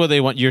 that's just what they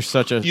want. You're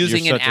such a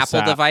using you're an such a Apple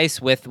sap. device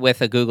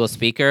with a Google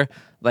speaker,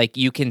 Like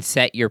you can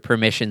set your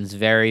permissions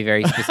very,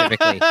 very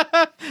specifically.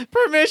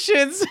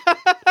 Permissions.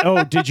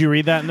 Oh, did you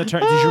read that in the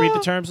term? Did you read the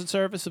terms and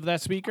service of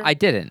that speaker? I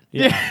didn't.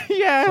 yeah.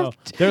 Yeah. So,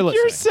 they're Your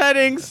listening.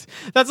 settings.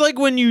 That's like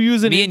when you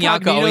use an Me and Yaka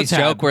incognito always tab.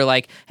 joke. We're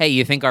like, "Hey,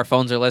 you think our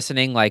phones are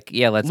listening? Like,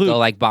 yeah, let's Luke, go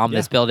like bomb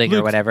this building or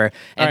Luke, whatever." And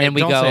all then right,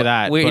 we don't go, say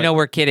that, we, but-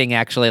 we're kidding.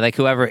 Actually, like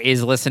whoever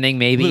is listening,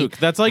 maybe. Luke,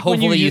 that's like when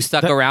hopefully you you use-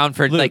 stuck that- around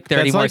for Luke, like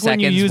 30 that's more like when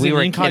you seconds. use We an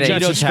were incognito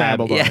kidding. Just tab,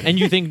 scrambled over. and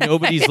you think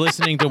nobody's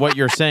listening to what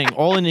you're saying.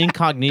 All an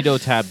incognito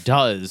tab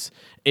does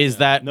is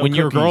that no when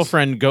your cookies.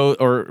 girlfriend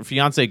or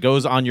fiance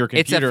goes on your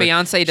It's computer, a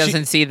fiance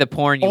doesn't see the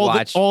porn you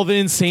watch. all the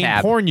insane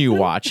tab. porn you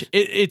watch.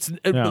 It's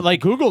Yeah.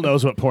 like Google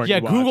knows what porn. yeah,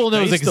 you watch. Google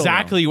knows They still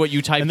exactly what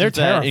you typed And they're into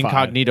that terrified.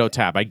 incognito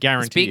tab. I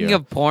guarantee Speaking you.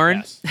 of porn,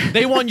 Yes.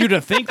 They want you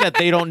to think that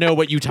they don't know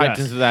what you typed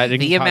Yes. into that the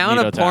incognito amount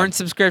of tab. porn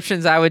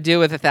subscriptions I would do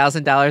with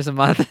 $1,000 a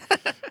month.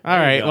 All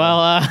right, go.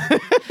 well,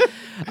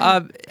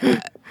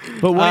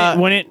 But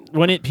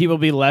wouldn't people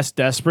be less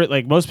desperate?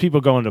 Like most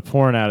people go into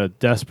porn out of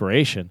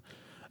desperation.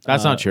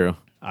 that's not true.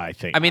 I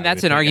think. I mean,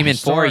 that's would an think argument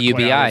for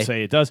historically, I UBI. would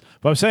say it does,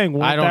 but I'm saying,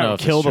 won't I don't that know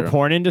if kill it's the true.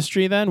 porn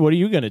industry? Then what are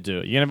you going to do?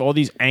 You're going to have all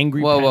these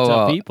angry, Whoa, whoa, pent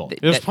up whoa. people.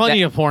 There's That-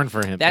 plenty that- of porn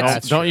for him.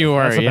 That's Don't you true.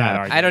 worry. That's a bad Yeah.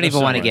 argument. I don't There's even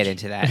so want to much. get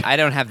into that. I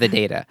don't have the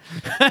data.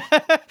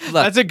 Look,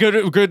 That's a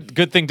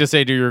good thing to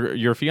say to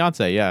your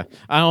fiance. Yeah,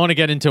 I don't want to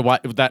get into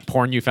what that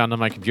porn you found on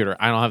my computer.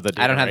 I don't have the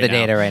data. I don't have right the now.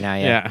 data right now.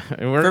 Yeah.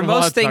 For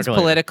most things political.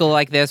 political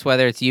like this,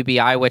 whether it's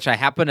UBI, which I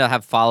happen to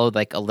have followed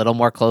like a little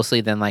more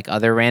closely than like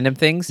other random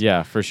things.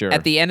 Yeah, for sure.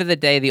 At the end of the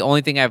day, the only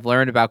thing I've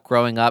learned about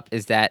growing up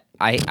is that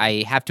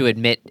I have to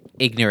admit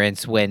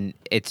ignorance when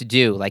it's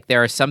due. Like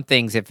there are some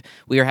things, if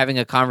we were having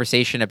a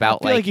conversation about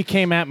I feel like you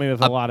came at me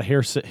with a lot of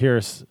hearsay.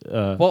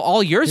 well,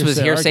 all yours was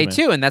hearsay argument.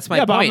 too, and that's my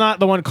yeah, but I'm point. not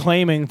the one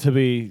claiming to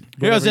be.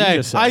 whatever you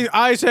just said.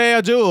 I say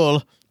a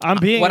duel. I'm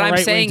being. What a I'm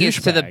right-wing saying is,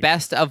 to the douchebag.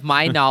 best of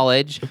my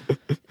knowledge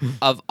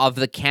of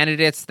the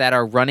candidates that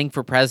are running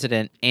for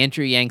president,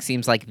 Andrew Yang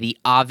seems like the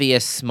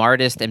obvious,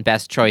 smartest, and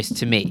best choice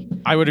to me.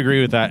 I would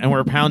agree with that, and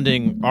we're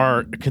pounding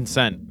our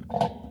consent.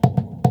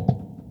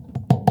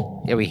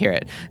 Yeah, we hear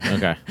it.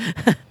 Okay.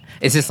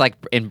 Is this like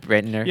in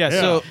Britain or? Yeah.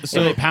 So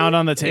So they pound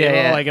on the table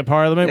yeah. like in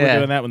Parliament. Yeah. We're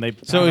doing that when they.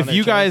 So pound if on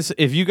you their guys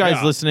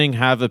Yeah. listening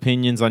have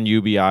opinions on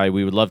UBI,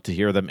 we would love to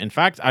hear them. In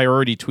fact, I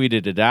already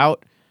tweeted it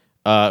out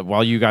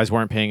while you guys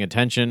weren't paying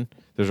attention.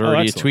 There's already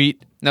a excellent.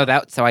 tweet.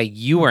 No,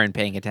 you weren't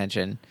paying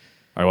attention.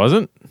 I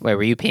wasn't. Wait,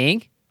 were you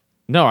peeing?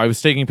 No, I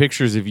was taking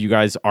pictures of you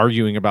guys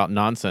arguing about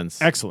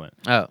nonsense. Excellent.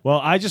 Oh, Well,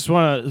 I just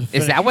want to.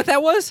 is that what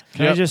that was?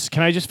 Can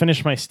I just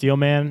finish my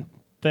Steelman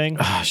thing?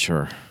 Ah,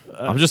 sure.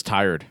 I'm just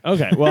tired.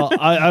 Okay. Well,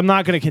 I'm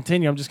not going to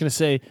continue. I'm just going to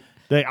say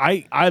that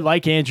I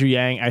like Andrew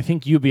Yang. I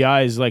think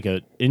UBI is like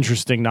an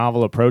interesting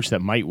novel approach that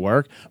might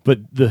work. But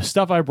the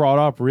stuff I brought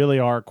up really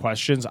are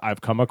questions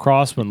I've come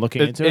across when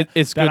looking into it.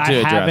 It's that good to I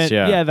address. haven't-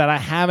 Yeah. that I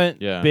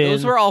haven't Yeah. been.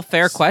 Those were all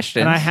fair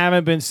questions. And I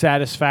haven't been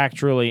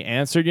satisfactorily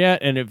answered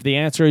yet. And if the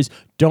answer is,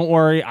 don't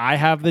worry, I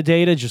have the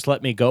data, just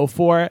let me go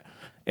for it.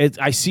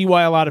 I see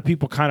why a lot of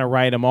people kind of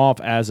write him off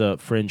as a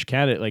fringe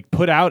candidate. Like,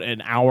 put out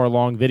an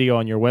hour-long video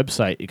on your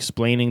website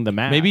explaining the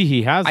math. Maybe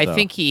he has. I though.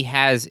 think he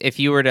has. If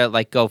you were to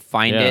like go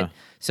find Yeah. it,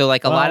 so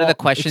like a lot of the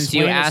questions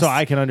you explain it asked, so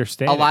I can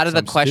understand. a lot it, of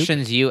 'cause the I'm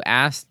questions stupid. you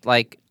asked,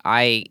 like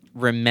I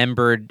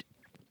remembered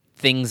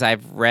things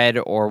I've read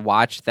or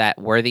watched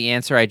that were the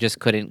answer. I just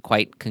couldn't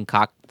quite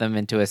concoct them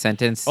into a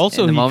sentence.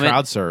 Also, in the he moment.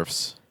 crowd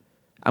surfs.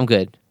 I'm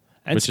good.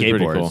 And which is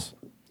pretty skateboards. cool.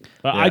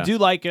 But Yeah. I do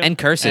like it. And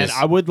curses. And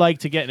I would like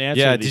to get an answer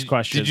Yeah. to these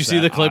questions. Did you see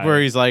the that clip I-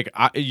 where he's like,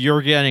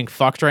 "You're getting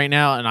fucked right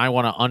now, and I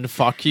want to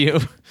unfuck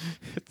you"?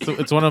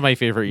 it's one of my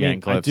favorite I Yang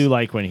mean, clips. I do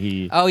like when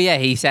he. Oh yeah,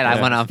 he said I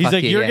Yeah. want to unfuck He's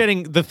like, you. "You're yeah.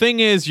 getting the thing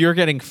is, you're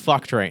getting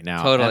fucked right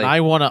now, Totally. and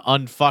I want to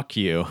unfuck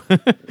you."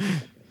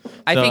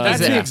 I think That's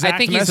he's. the I exact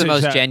think he's the message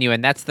most that-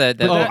 genuine. That's the.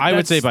 Oh, I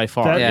would say by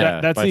far.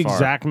 That's by the far.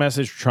 exact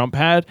message Trump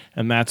had,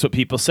 and that's what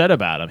people said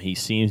about him. He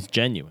seems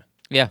genuine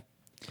yeah.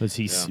 because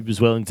he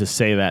was willing to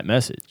say that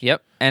message.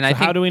 Yep. And So I think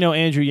how do we know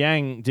Andrew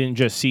Yang didn't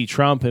just see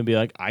Trump and be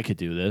like, I could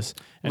do this?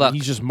 And Look,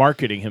 he's just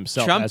marketing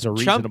himself Trump- as a Trump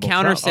reasonable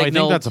counter Oh, I think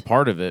signaled- that's a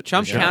part of it.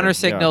 Trump for sure. counter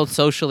signaled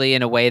socially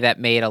in a way that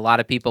made a lot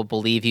of people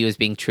believe he was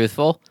being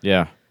truthful.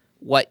 Yeah.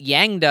 What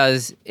Yang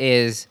does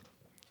is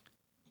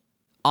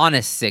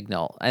honest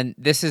signal. And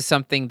this is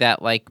something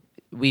that like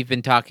we've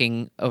been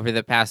talking over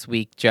the past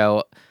week,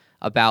 Joe,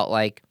 about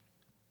like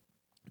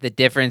the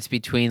difference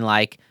between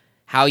like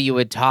how you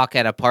would talk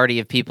at a party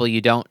of people you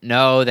don't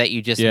know that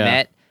you just Yeah.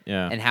 met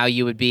Yeah. and how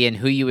you would be and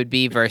who you would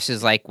be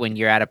versus like when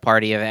you're at a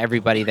party of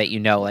everybody that you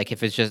know, like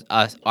if it's just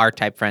us, our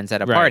type friends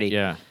at a Right, party.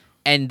 Yeah.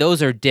 And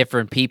those are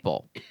different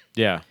people.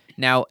 Yeah.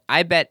 Now,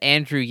 I bet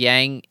Andrew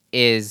Yang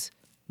is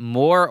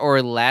more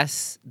or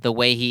less the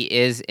way he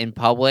is in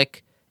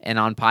public and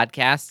on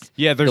podcasts.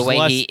 Yeah, there's the way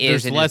less, he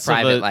there's is in less his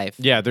private of a, life.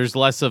 Yeah, there's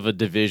less of a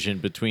division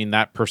between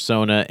that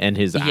persona and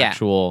his Yeah.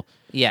 actual.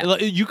 Yeah.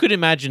 You could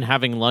imagine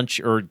having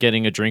lunch or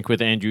getting a drink with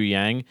Andrew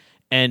Yang,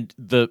 and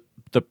the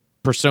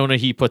persona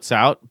he puts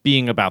out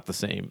being about the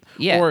same.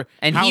 Yeah, Or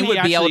and how he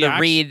would be able actually to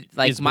read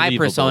like is my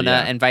believable, persona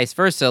yeah. and vice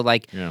versa.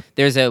 Like, Yeah.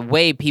 there's a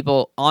way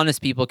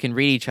honest people can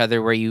read each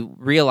other where you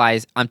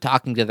realize I'm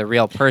talking to the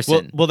real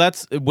person. Well,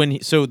 that's when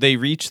they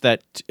reached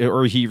that,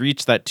 or he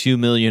reached that 2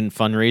 million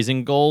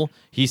fundraising goal.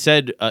 He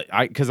said,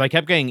 because I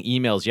kept getting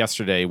emails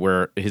yesterday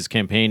where his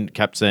campaign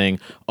kept saying,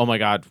 "Oh my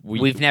God,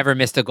 We've never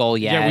missed a goal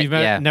yet. yeah, we've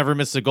never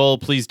missed a goal.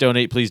 Please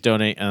donate,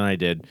 and I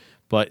did."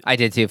 But I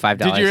did too. $5.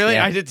 did you really?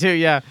 Yeah. I did too.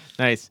 Yeah,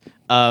 nice.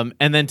 And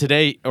then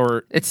today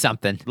or It's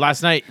something.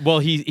 last night, well,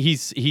 he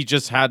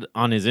just had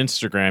on his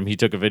Instagram. He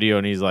took a video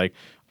and he's like,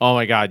 "Oh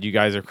my God, you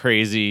guys are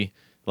crazy!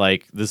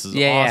 Like this is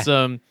Yeah.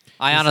 awesome."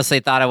 I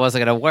honestly thought it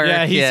wasn't going to work.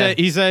 Yeah,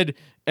 he said,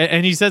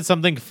 and he said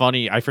something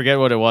funny. I forget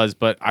what it was,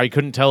 but I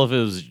couldn't tell if it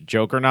was a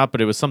joke or not.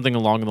 But it was something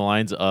along the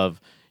lines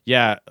of,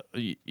 "Yeah,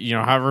 you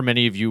know, however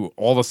many of you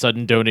all of a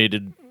sudden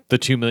donated the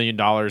 $2 million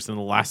in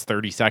the last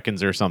 30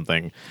 seconds or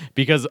something,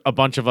 because a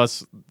bunch of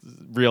us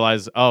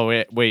realized, oh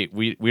wait,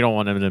 we don't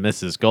want him to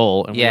miss his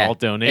goal, and we all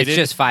donated. It's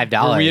just $5.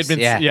 Where we had been,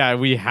 Yeah.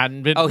 we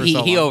hadn't been. Oh, for he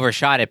so he long.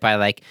 overshot it by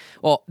like.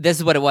 Well, this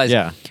is what it was.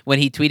 Yeah. When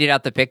he tweeted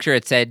out the picture,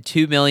 it said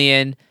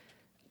 2,000,000,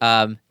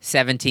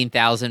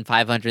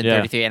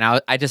 17,533, and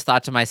I just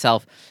thought to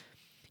myself,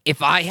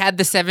 if I had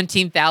the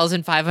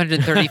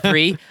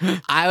 17,533,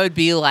 I would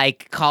be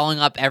like calling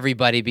up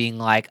everybody, being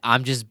like,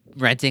 "I'm just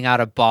renting out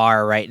a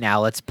bar right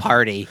now. Let's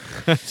party."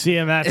 See,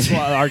 and that's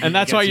why And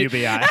that's why you-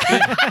 UBI.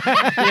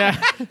 Yeah,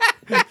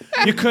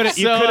 you could have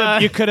So,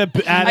 you could have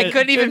added. I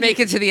couldn't even make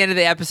it to the end of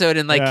the episode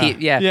and like Yeah.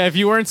 keep yeah. If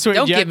you weren't switching,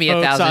 Don't give me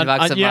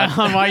 $1,000 a month.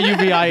 on my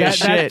UBI that, is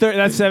shit.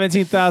 that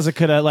 17,000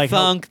 could have like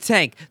Thunk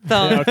tank,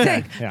 thunk Okay,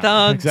 tank, yeah,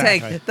 thunk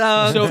exactly. tank,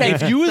 thunk So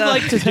tank. if you would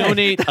thunk like to tank.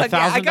 donate Okay, I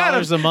got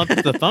 $1,000 a month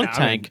to the Thunk I'm in,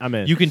 Tank, I'm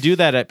in. you can do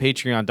that at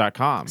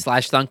patreon.com. /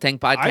 Thunk Tank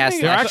podcast.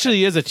 think There I-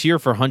 actually is a tier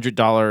for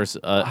 $100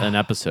 an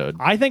episode.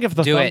 I think if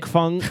the Do Thunk it.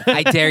 Fund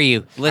I dare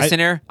you,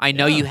 listener. I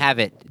know you have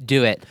it.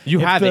 Do it. You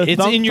If have the it.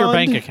 It's Thunk in your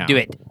Fund- bank account. Do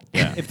it.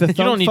 if the You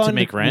don't Thunk need to Fund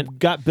make rent.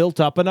 got built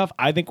up enough,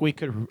 I think we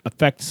could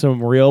affect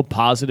some real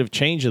positive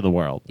change in the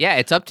world. Yeah,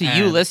 it's up to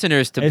you, And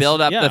listeners, to it's-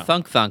 build up yeah. the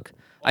Thunk Thunk.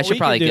 I All should we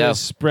probably can do go. is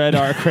spread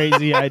our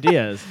crazy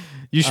ideas.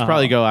 You should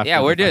probably go after. Yeah,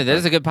 the we're doing. Thunk This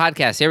is a good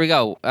podcast. Here we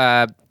go.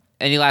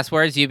 Any last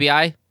words?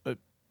 UBI,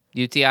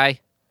 UTI.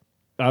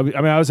 I mean,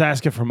 I was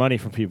asking for money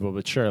from people,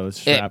 but sure,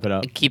 let's just wrap it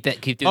up. Keep doing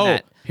Oh,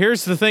 that.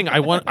 here's the thing. I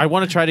want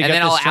to try to And get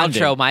then this I'll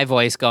trending. outro my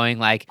voice going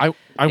like, I you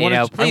want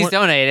know, to please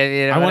donate.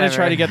 You know, I want to whatever.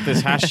 try to get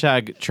this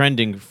hashtag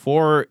trending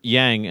for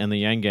Yang and the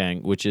Yang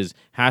Gang, which is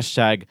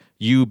hashtag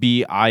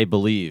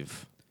UBIBelieve.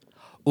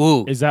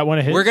 Ooh, Is that one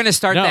of his? we're gonna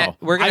start No, that.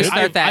 We're gonna start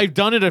I've, that. I've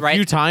done it a right?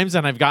 few times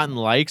and I've gotten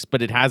likes,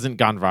 but it hasn't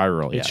gone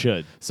viral yet. It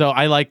should. So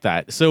I like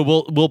that. So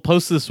we'll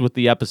post this with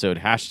the episode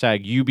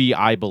hashtag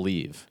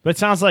UBIBelieve. But it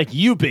sounds like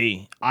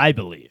I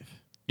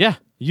believe. Yeah,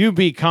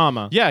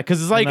 comma. yeah,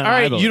 because it's like, then all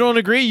I right, believe. you don't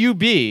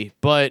agree,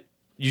 but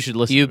you should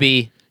listen. to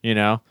me, UB you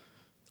know.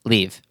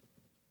 leave.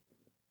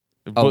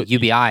 Oh, But-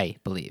 UBI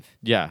believe.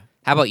 yeah,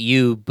 How about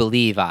you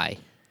believe I?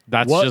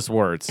 that's What? just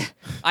words.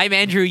 I'm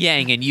Andrew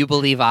Yang, and you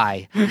believe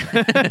I.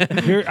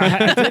 Here,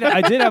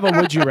 I did have a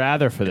would you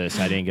rather for this.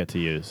 I didn't get to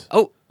use.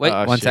 Oh, wait,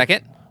 Oh, one shit.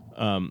 second.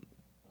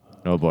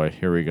 Oh boy,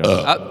 here we go.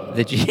 Oh,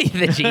 the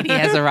genie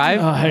has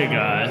arrived. Hey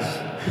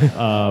guys.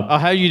 Oh,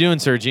 how you doing,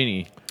 Sir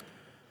Genie?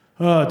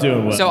 Oh,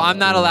 doing well. So I'm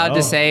not allowed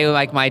to say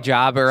like my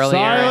job earlier.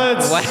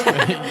 Silence!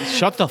 What?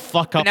 Shut the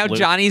fuck up, Now Luke.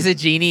 Johnny's a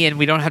genie, and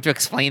we don't have to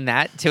explain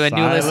that to a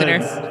new listener.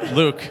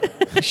 Luke,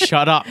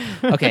 shut up.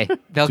 Okay,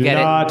 they'll Do get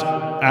it. not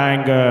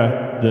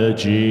anger the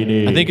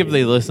genie. I think if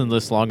they listen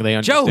this long, they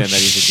understand Joe, that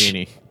he's a shh.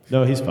 genie.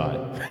 No, he's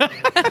fine.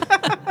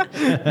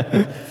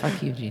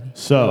 Fuck you, genie.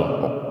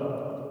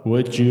 So,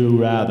 would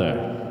you rather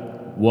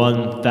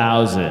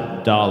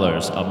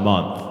 $1,000 a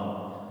month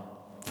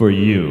for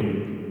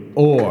you,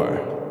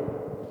 or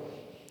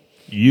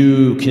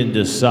you can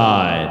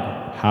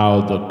decide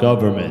how the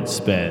government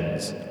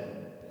spends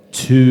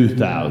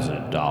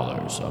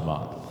 $2,000 a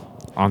month?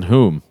 On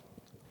whom?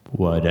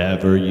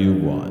 Whatever you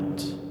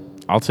want.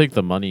 I'll take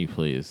the money,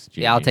 please.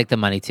 Genie. Yeah, I'll take the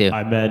money too.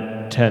 I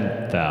meant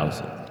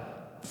 10,000.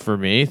 For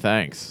me,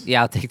 thanks.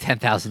 Yeah, I'll take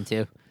 10,000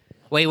 too.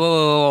 Wait,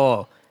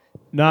 whoa.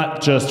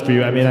 Not just for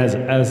you. I mean,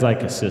 as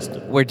like a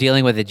system. We're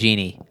dealing with a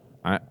genie.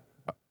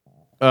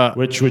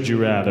 Which would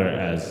you rather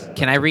as?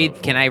 Can I read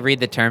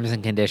the terms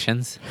and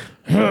conditions?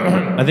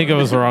 I think it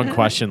was the wrong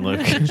question,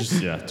 Luke.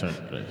 Just turn.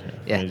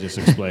 Yeah. Let me just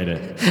explain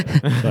it.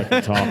 So I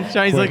can talk.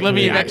 Johnny's like, let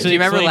me quickly. actually Do you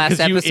remember explain, last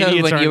 'cause you episode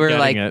idiots when you aren't were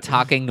like getting it.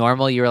 talking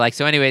normal? You were like,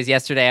 so anyways,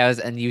 yesterday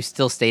and you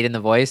still stayed in the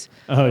voice.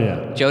 Oh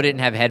yeah. Joe didn't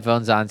have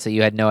headphones on, so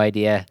you had no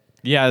idea.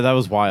 Yeah, that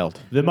was wild.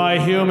 Then my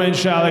human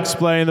shall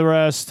explain the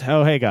rest.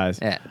 Oh hey guys.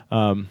 Yeah.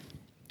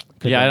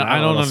 Yeah, I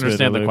don't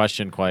understand the Luke.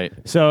 question quite.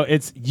 So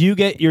it's you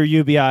get your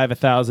UBI of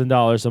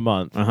 $1,000 a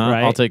month, Uh-huh,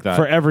 right? I'll take that.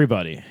 for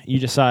everybody. You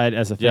decide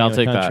as a thing Yeah, I'll in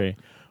the take that. country,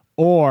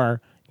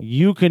 or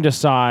you can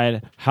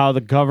decide how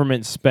the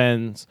government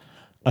spends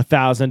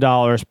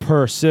 $1,000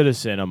 per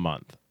citizen a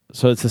month.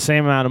 So it's the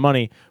same amount of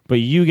money,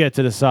 but you get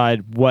to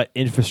decide what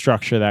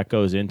infrastructure that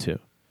goes into.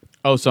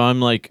 Oh, so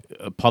I'm like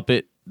a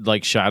puppet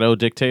like shadow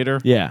dictator.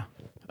 Yeah.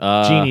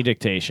 Genie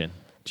dictation.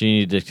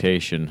 Genie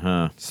dictation,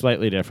 huh?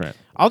 Slightly different.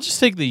 I'll just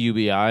take the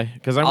UBI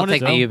because I I'll want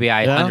take the UBI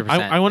 100%.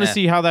 I want to yeah.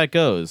 see how that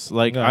goes.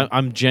 Like, Okay.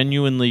 I'm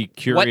genuinely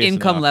curious. What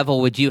income enough.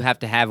 level would you have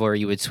to have where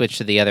you would switch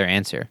to the other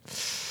answer?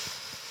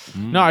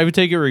 No, I would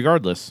take it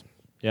regardless.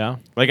 Yeah.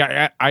 Like,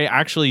 I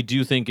actually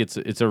do think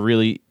it's a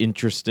really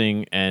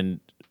interesting and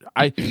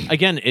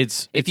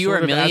it's If you were a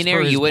sort of as per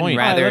millionaire, his you wouldn't point.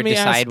 rather let me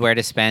decide ask- where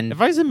to spend. If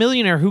I was a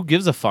millionaire, who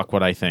gives a fuck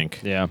what I think?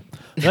 Yeah.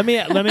 Let me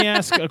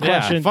ask a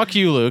question. Yeah, fuck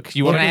you, Luke.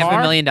 You Can want I a have car?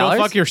 $1 million? Go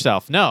fuck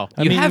yourself. No.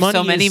 I You mean, have so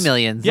money many is-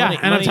 millions. Yeah, Money-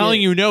 and I'm money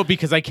telling is- you no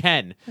because I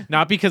can,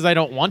 not because I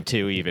don't want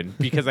to. Even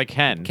because I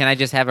can. Can I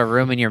just have a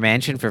room in your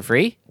mansion for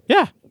free?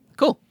 Yeah,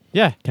 Cool.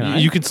 yeah. Can you, I?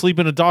 you can sleep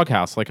in a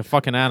doghouse like a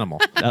fucking animal.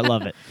 I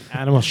love it.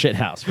 Animal shit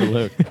house for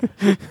Luke.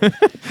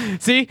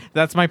 See,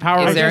 that's my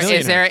power. Is as a there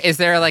millionaire. is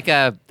there like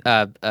a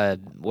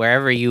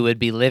wherever you would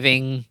be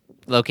living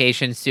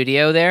location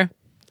studio there?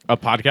 a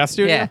podcast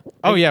studio? Yeah.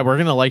 Oh yeah, we're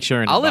gonna like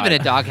sharing. I'll live in a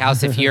vibe.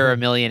 doghouse if you're a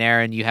millionaire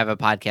and you have a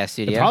podcast It'd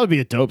studio. probably be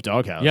a dope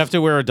doghouse. You have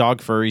to wear a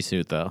dog furry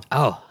suit though.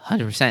 Oh,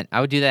 100%.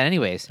 I would do that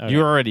anyways. Okay.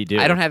 You already do.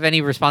 I don't have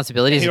any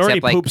responsibilities He already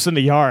except like poops in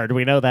the yard.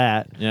 We know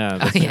that. Yeah.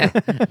 That's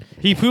yeah.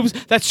 He poops.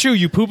 That's true.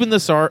 You poop in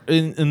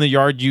the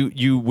yard.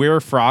 You wear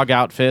frog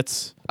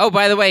outfits. Oh,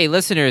 by the way,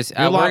 listeners,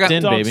 You're we're locked gonna,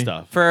 in, Dog baby.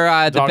 stuff. for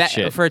Dog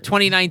shit. for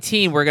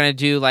 2019, we're gonna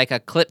do like a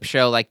clip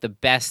show, like the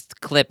best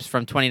clips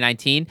from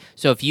 2019.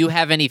 So if you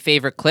have any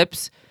favorite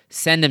clips,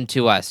 send them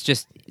to us.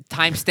 Just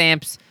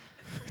timestamps.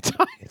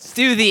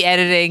 Do the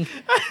editing.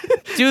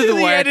 Do the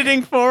work.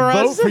 editing for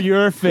Vote for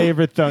your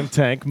favorite Thunk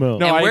Tank move.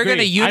 No, And I we're agree.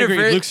 gonna I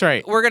agree. Luke's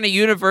right. We're gonna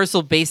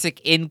universal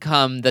basic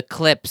income the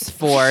clips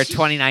for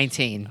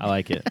 2019. I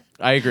like it.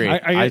 I agree.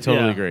 I- I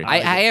totally yeah. agree.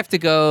 I have to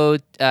go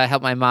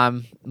help my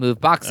mom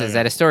move boxes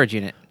at a storage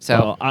unit.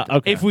 So Well,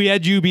 okay. If we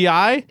had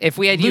UBI, if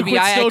we had Luke would UBI,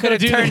 I still could go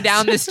have do turned this.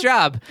 down this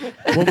job.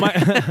 well, my,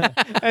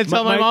 and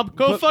tell my my- mom,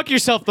 go but- fuck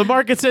yourself. The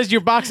market says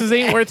your boxes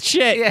ain't worth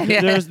shit. Yeah,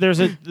 yeah. there's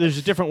a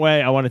different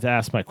way I wanted to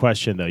ask my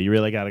question though. You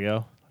really got to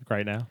go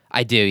right now.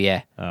 I do,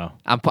 yeah. Oh.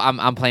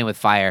 I'm playing with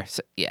fire,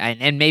 so, yeah,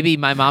 and maybe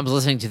my mom's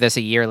listening to this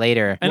a year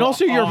later. And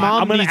also, your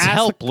mom I'm gonna needs ask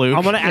help, the- Luke.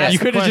 I'm gonna ask You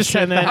the could have just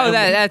question said that. then. Oh,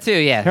 that too,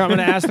 yeah. Here, I'm going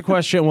to ask the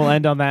question. We'll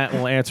end on that, and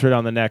we'll answer it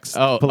on the next.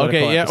 Oh, political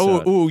okay, yeah.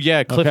 episode. Oh, yeah.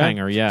 Okay?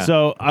 Cliffhanger, yeah.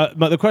 So,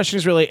 but the question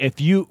is really, if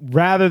you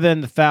rather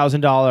than the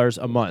 $1,000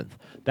 a month,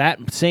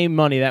 that same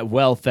money, that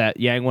wealth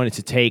that Yang wanted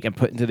to take and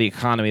put into the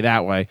economy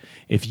that way,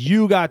 if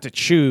you got to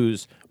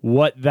choose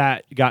what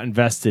that got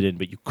invested in,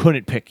 but you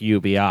couldn't pick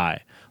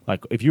UBI,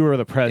 like if you were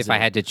the president, If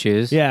I had to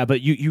choose, yeah,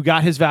 but you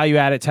got his value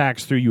added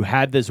tax through. You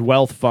had this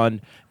wealth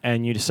fund,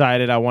 and you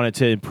decided I wanted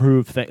to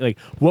improve things. Like,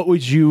 what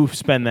would you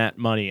spend that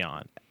money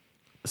on?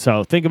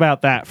 So think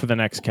about that for the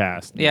next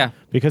cast. Yeah.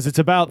 because it's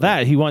about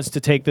that. He wants to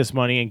take this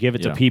money and give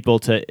it Yeah. to people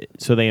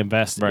so they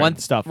invest in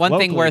stuff. One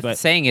thing locally, worth but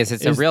saying is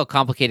it's a is- real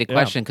complicated yeah.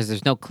 question because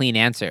there's no clean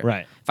answer.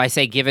 Right. If I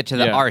say give it to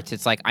the Yeah. arts,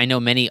 it's like I know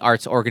many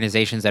arts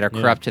organizations that are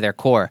corrupt to their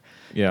core.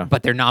 Yeah.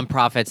 But they're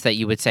nonprofits that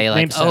you would say like,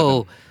 Name seven.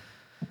 oh,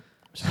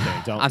 Just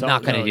kidding. I'm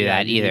not gonna no, do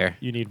that either.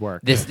 You need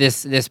work.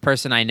 this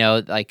person I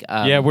know like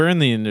yeah, we're in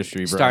the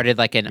industry, bro. started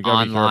like an You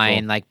gotta be online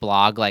careful. like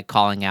blog like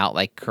calling out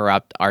like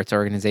corrupt arts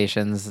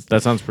organizations.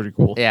 That sounds pretty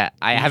cool. Yeah,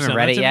 I Can you haven't send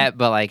read that it to me? yet,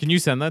 but like Can you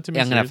send that to me?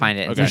 Yeah, I'm gonna seriously? find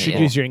it. Okay. you should Yeah.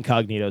 use your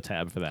incognito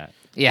tab for that.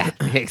 yeah,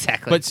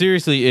 exactly. But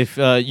seriously, if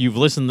you've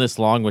listened this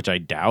long, which I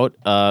doubt,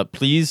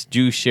 please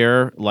do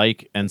share,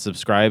 like, and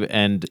subscribe,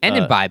 and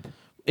imbibe.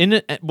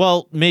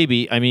 Well,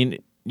 maybe. I mean,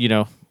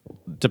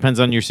 depends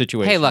on your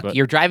situation. Hey, look, but-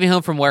 you're driving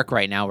home from work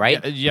right now,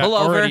 right? Yeah, Pull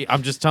over. already,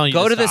 I'm just telling you.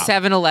 Go to the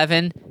stop.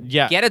 7-Eleven.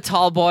 Yeah. Get a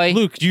tall boy.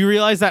 Luke, do you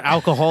realize that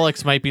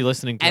alcoholics might be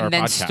listening to our and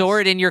then podcast?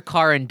 store it in your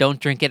car and don't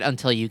drink it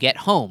until you get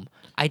home.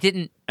 I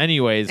didn't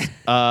Anyways,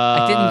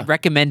 I didn't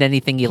recommend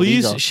anything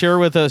please illegal. share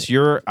with us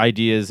your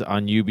ideas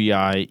on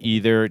UBI.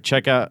 Either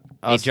check out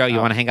Hey us Joe, you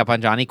out- want to hang up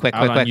on Johnny? Quick, out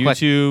quick, on quick, quick.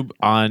 YouTube,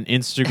 on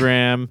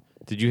Instagram.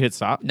 Did you hit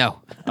stop? No.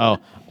 Oh,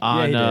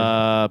 on he did.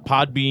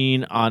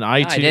 Podbean, on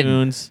I didn't.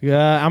 iTunes.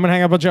 Yeah, I'm gonna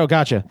hang up on Joe.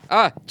 Gotcha.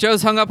 Ah,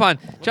 Joe's hung up on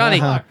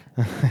Johnny.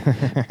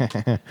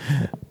 Uh-huh.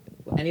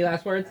 Any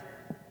last words?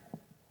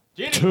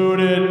 Tune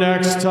in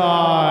next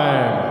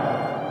time.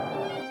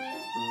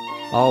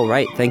 All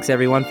right. Thanks,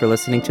 everyone, for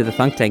listening to the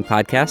Thunk Tank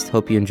podcast.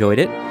 Hope you enjoyed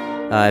it.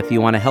 If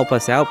you want to help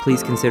us out,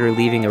 please consider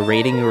leaving a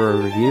rating or a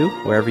review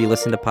wherever you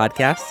listen to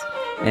podcasts,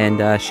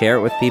 and share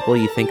it with people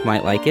you think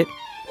might like it.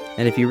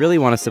 And if you really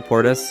want to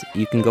support us,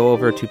 you can go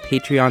over to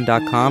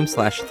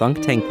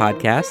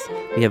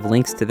patreon.com/ThunkTankPodcast. We have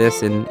links to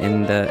this in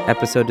the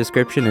episode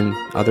description and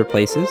other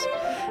places.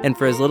 And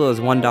for as little as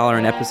 $1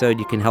 an episode,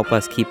 you can help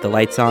us keep the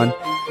lights on.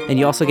 And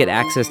you also get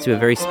access to a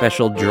very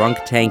special Drunk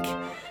Tank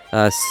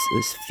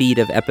feed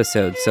of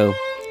episodes. So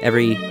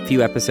every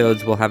few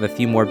episodes, we'll have a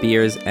few more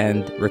beers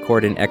and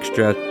record an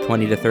extra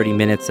 20 to 30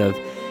 minutes of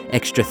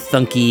extra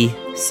thunky,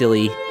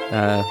 silly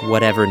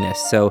whateverness.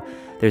 So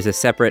there's a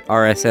separate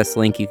RSS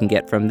link you can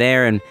get from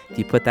there, and if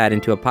you put that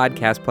into a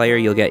podcast player,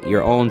 you'll get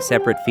your own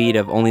separate feed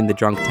of only the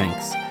Drunk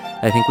Tanks.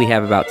 I think we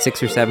have about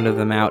 6 or 7 of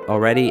them out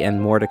already, and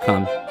more to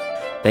come.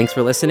 Thanks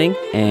for listening,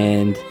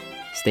 and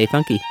stay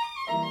funky.